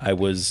thing, I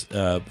was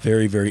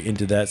very, very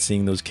into that,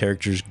 seeing those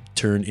characters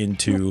turn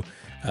into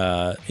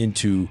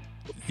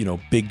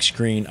big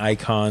screen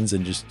icons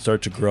and just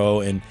start to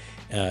grow. And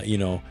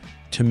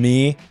to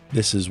me,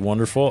 this is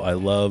wonderful. I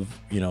love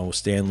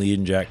Stan Lee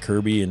and Jack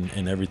Kirby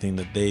and everything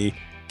that they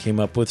came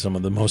up with, some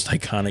of the most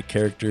iconic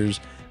characters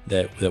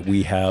that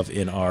we have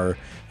in our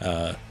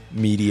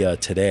media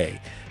today.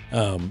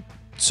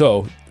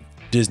 So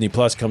Disney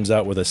Plus comes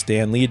out with a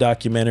Stan Lee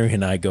documentary,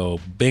 and I go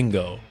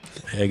bingo.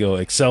 I go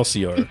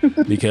Excelsior,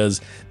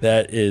 because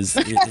that is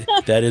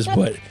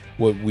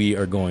what we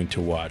are going to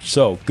watch.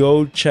 So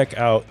go check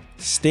out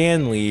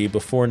Stan Lee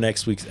before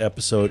next week's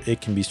episode.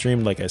 It can be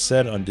streamed, like I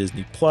said, on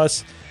Disney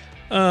Plus.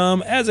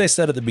 As I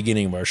said at the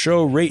beginning of our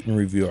show, rate and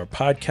review our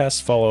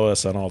podcast. Follow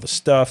us on all the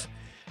stuff.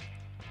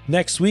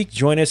 Next week,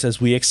 join us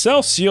as we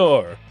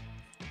Excelsior,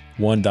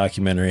 one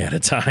documentary at a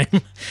time.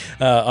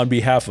 On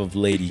behalf of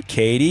Lady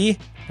Katy,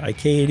 hi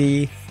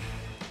Katie.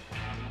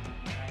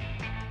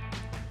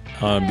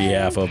 On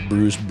behalf of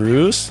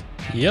Bruce.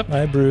 Yep.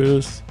 Hi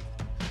Bruce.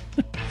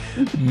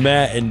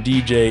 Matt and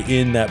DJ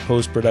in that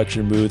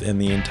post-production booth,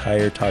 and the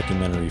entire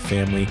Talkumentary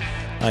family.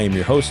 I am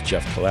your host,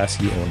 Jeff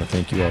Kowalski. I want to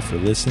thank you all for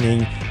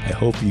listening. I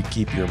hope you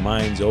keep your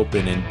minds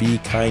open and be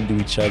kind to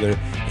each other,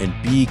 and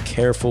be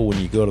careful when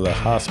you go to the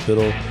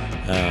hospital,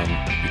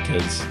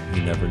 because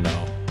you never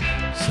know.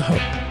 So,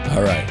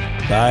 all right.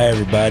 Bye,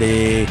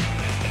 everybody.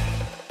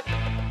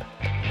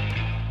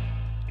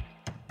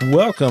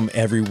 Welcome,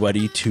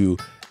 everybody, to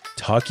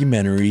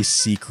Talkumentary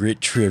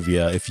Secret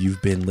Trivia. If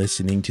you've been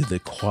listening to the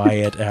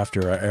quiet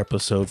after our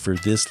episode for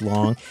this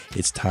long,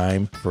 it's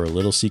time for a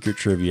little secret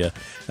trivia.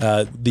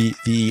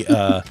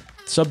 The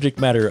subject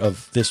matter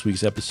of this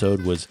week's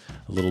episode was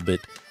a little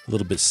bit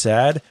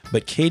sad,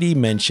 but Katie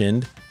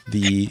mentioned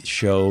the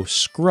show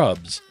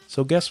Scrubs.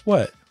 So guess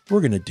what?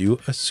 We're going to do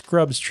a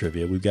Scrubs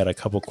trivia. We've got a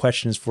couple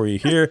questions for you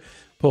here,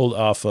 pulled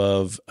off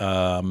of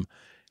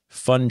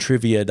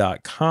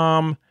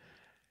funtrivia.com.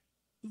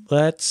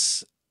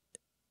 Let's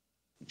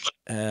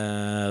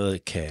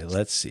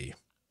see.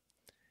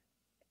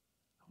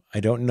 I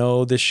don't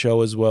know this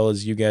show as well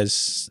as you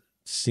guys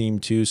seem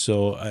to,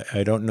 so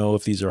I don't know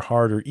if these are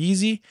hard or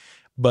easy,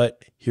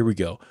 but here we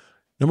go.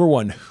 Number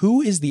one,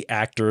 who is the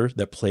actor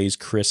that plays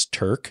Chris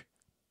Turk?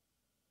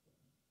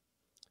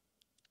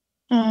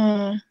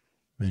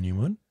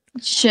 Anyone?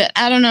 Shit,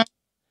 I don't know.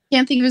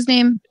 Can't think of his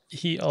name.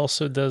 He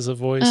also does a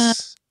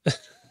voice.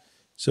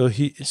 So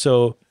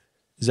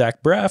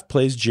Zach Braff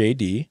plays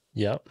JD.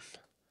 Yep.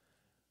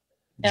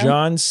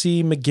 John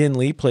C.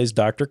 McGinley plays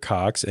Dr.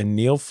 Cox, and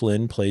Neil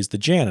Flynn plays the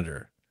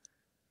janitor.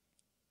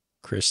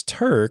 Chris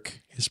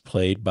Turk is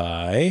played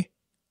by...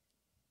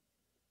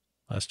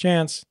 Last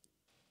chance.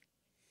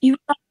 He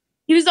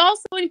was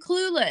also in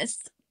Clueless.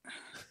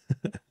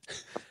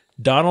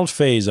 Donald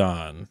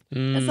Faison.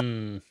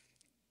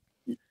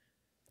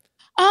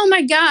 Oh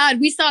my God,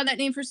 we saw that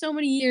name for so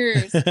many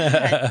years.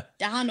 God,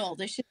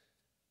 Donald.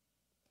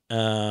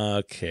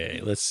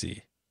 Okay, let's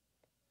see.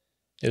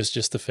 It was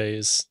just a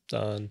phase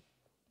on.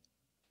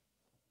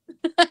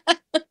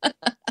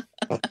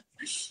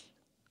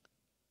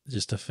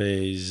 Just a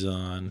phase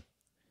on.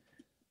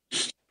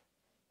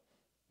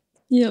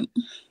 Yep.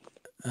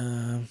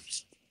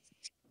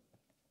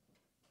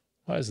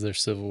 Why is there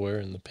silverware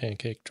in the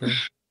pancake tray?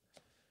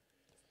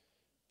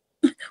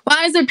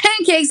 Why is there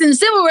pancakes in the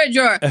silverware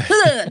drawer?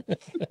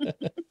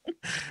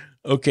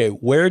 Okay,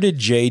 where did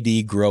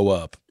JD grow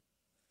up?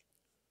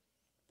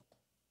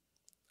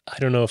 I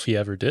don't know if he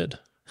ever did.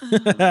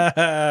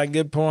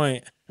 Good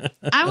point.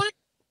 I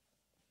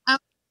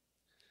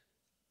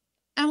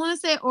want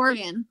to say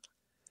Oregon.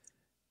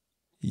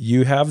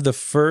 You have the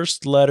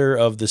first letter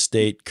of the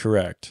state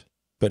correct,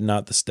 but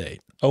not the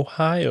state.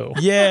 Ohio.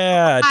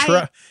 Yeah,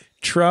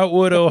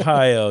 Troutwood,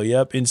 Ohio.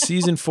 Yep. In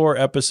season 4,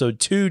 episode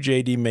 2,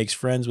 JD makes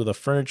friends with a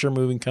furniture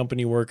moving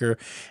company worker,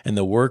 and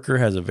the worker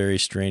has a very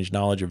strange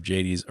knowledge of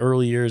JD's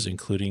early years,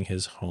 including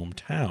his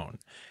hometown.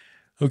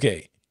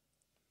 Okay.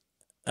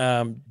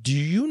 Do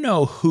you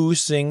know who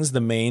sings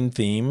the main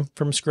theme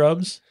from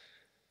Scrubs?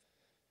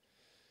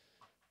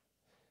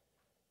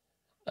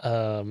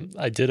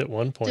 I did at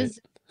one point.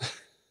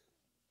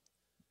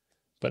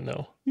 But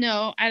no.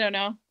 No, I don't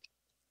know.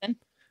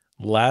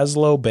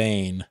 Laszlo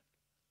Bane.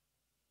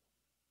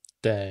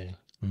 Dang.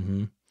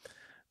 Mm-hmm.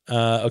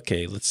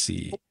 Okay, let's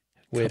see.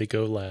 Way to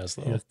go,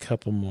 Laszlo. A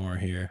couple more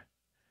here.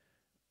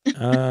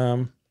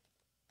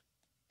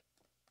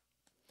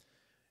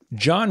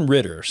 John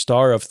Ritter,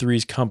 star of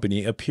Three's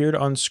Company, appeared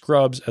on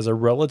Scrubs as a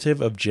relative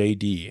of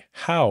JD.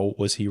 How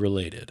was he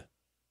related?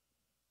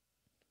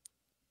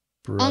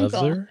 Brother?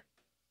 Uncle.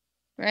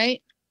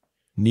 Right?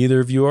 Neither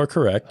of you are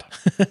correct.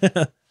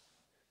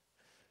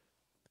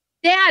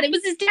 Dad. It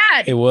was his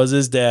dad. It was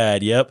his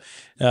dad. Yep.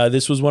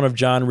 This was one of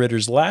John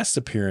Ritter's last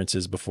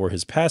appearances before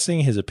his passing.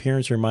 His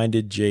appearance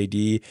reminded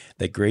JD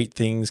that great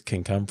things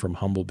can come from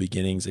humble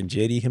beginnings, and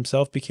JD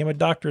himself became a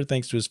doctor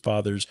thanks to his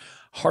father's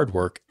hard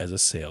work as a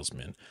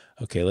salesman.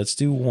 Okay, let's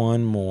do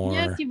one more.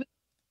 Yes,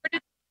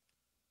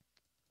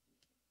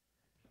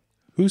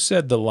 Who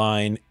said the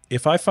line,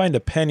 "If I find a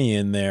penny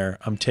in there,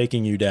 I'm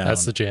taking you down"?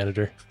 That's the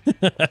janitor.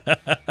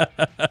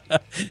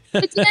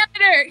 The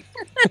janitor.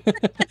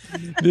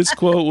 This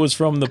quote was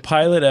from the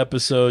pilot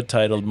episode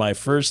titled My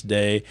First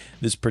Day.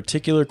 This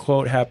particular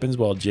quote happens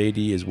while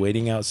JD is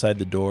waiting outside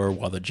the door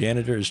while the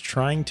janitor is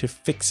trying to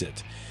fix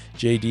it.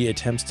 JD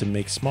attempts to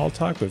make small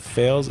talk but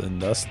fails,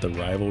 and thus the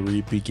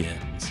rivalry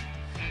begins.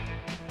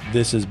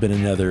 This has been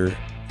another...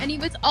 And he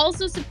was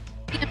also supposed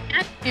to be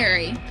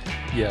imaginary.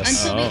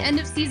 Yes. Until the end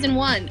of season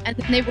 1. And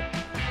then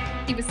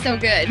he was so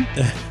good.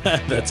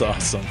 That's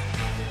awesome.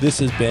 This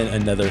has been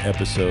another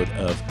episode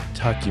of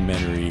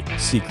Talkumentary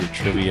Secret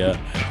Trivia.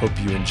 I hope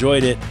you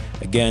enjoyed it.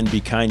 Again, be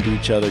kind to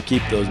each other,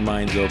 keep those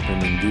minds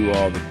open, and do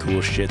all the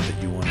cool shit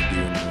that you want to do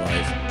in your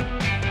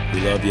life.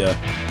 We love you, and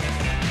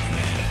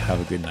have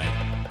a good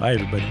night. Bye,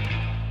 everybody.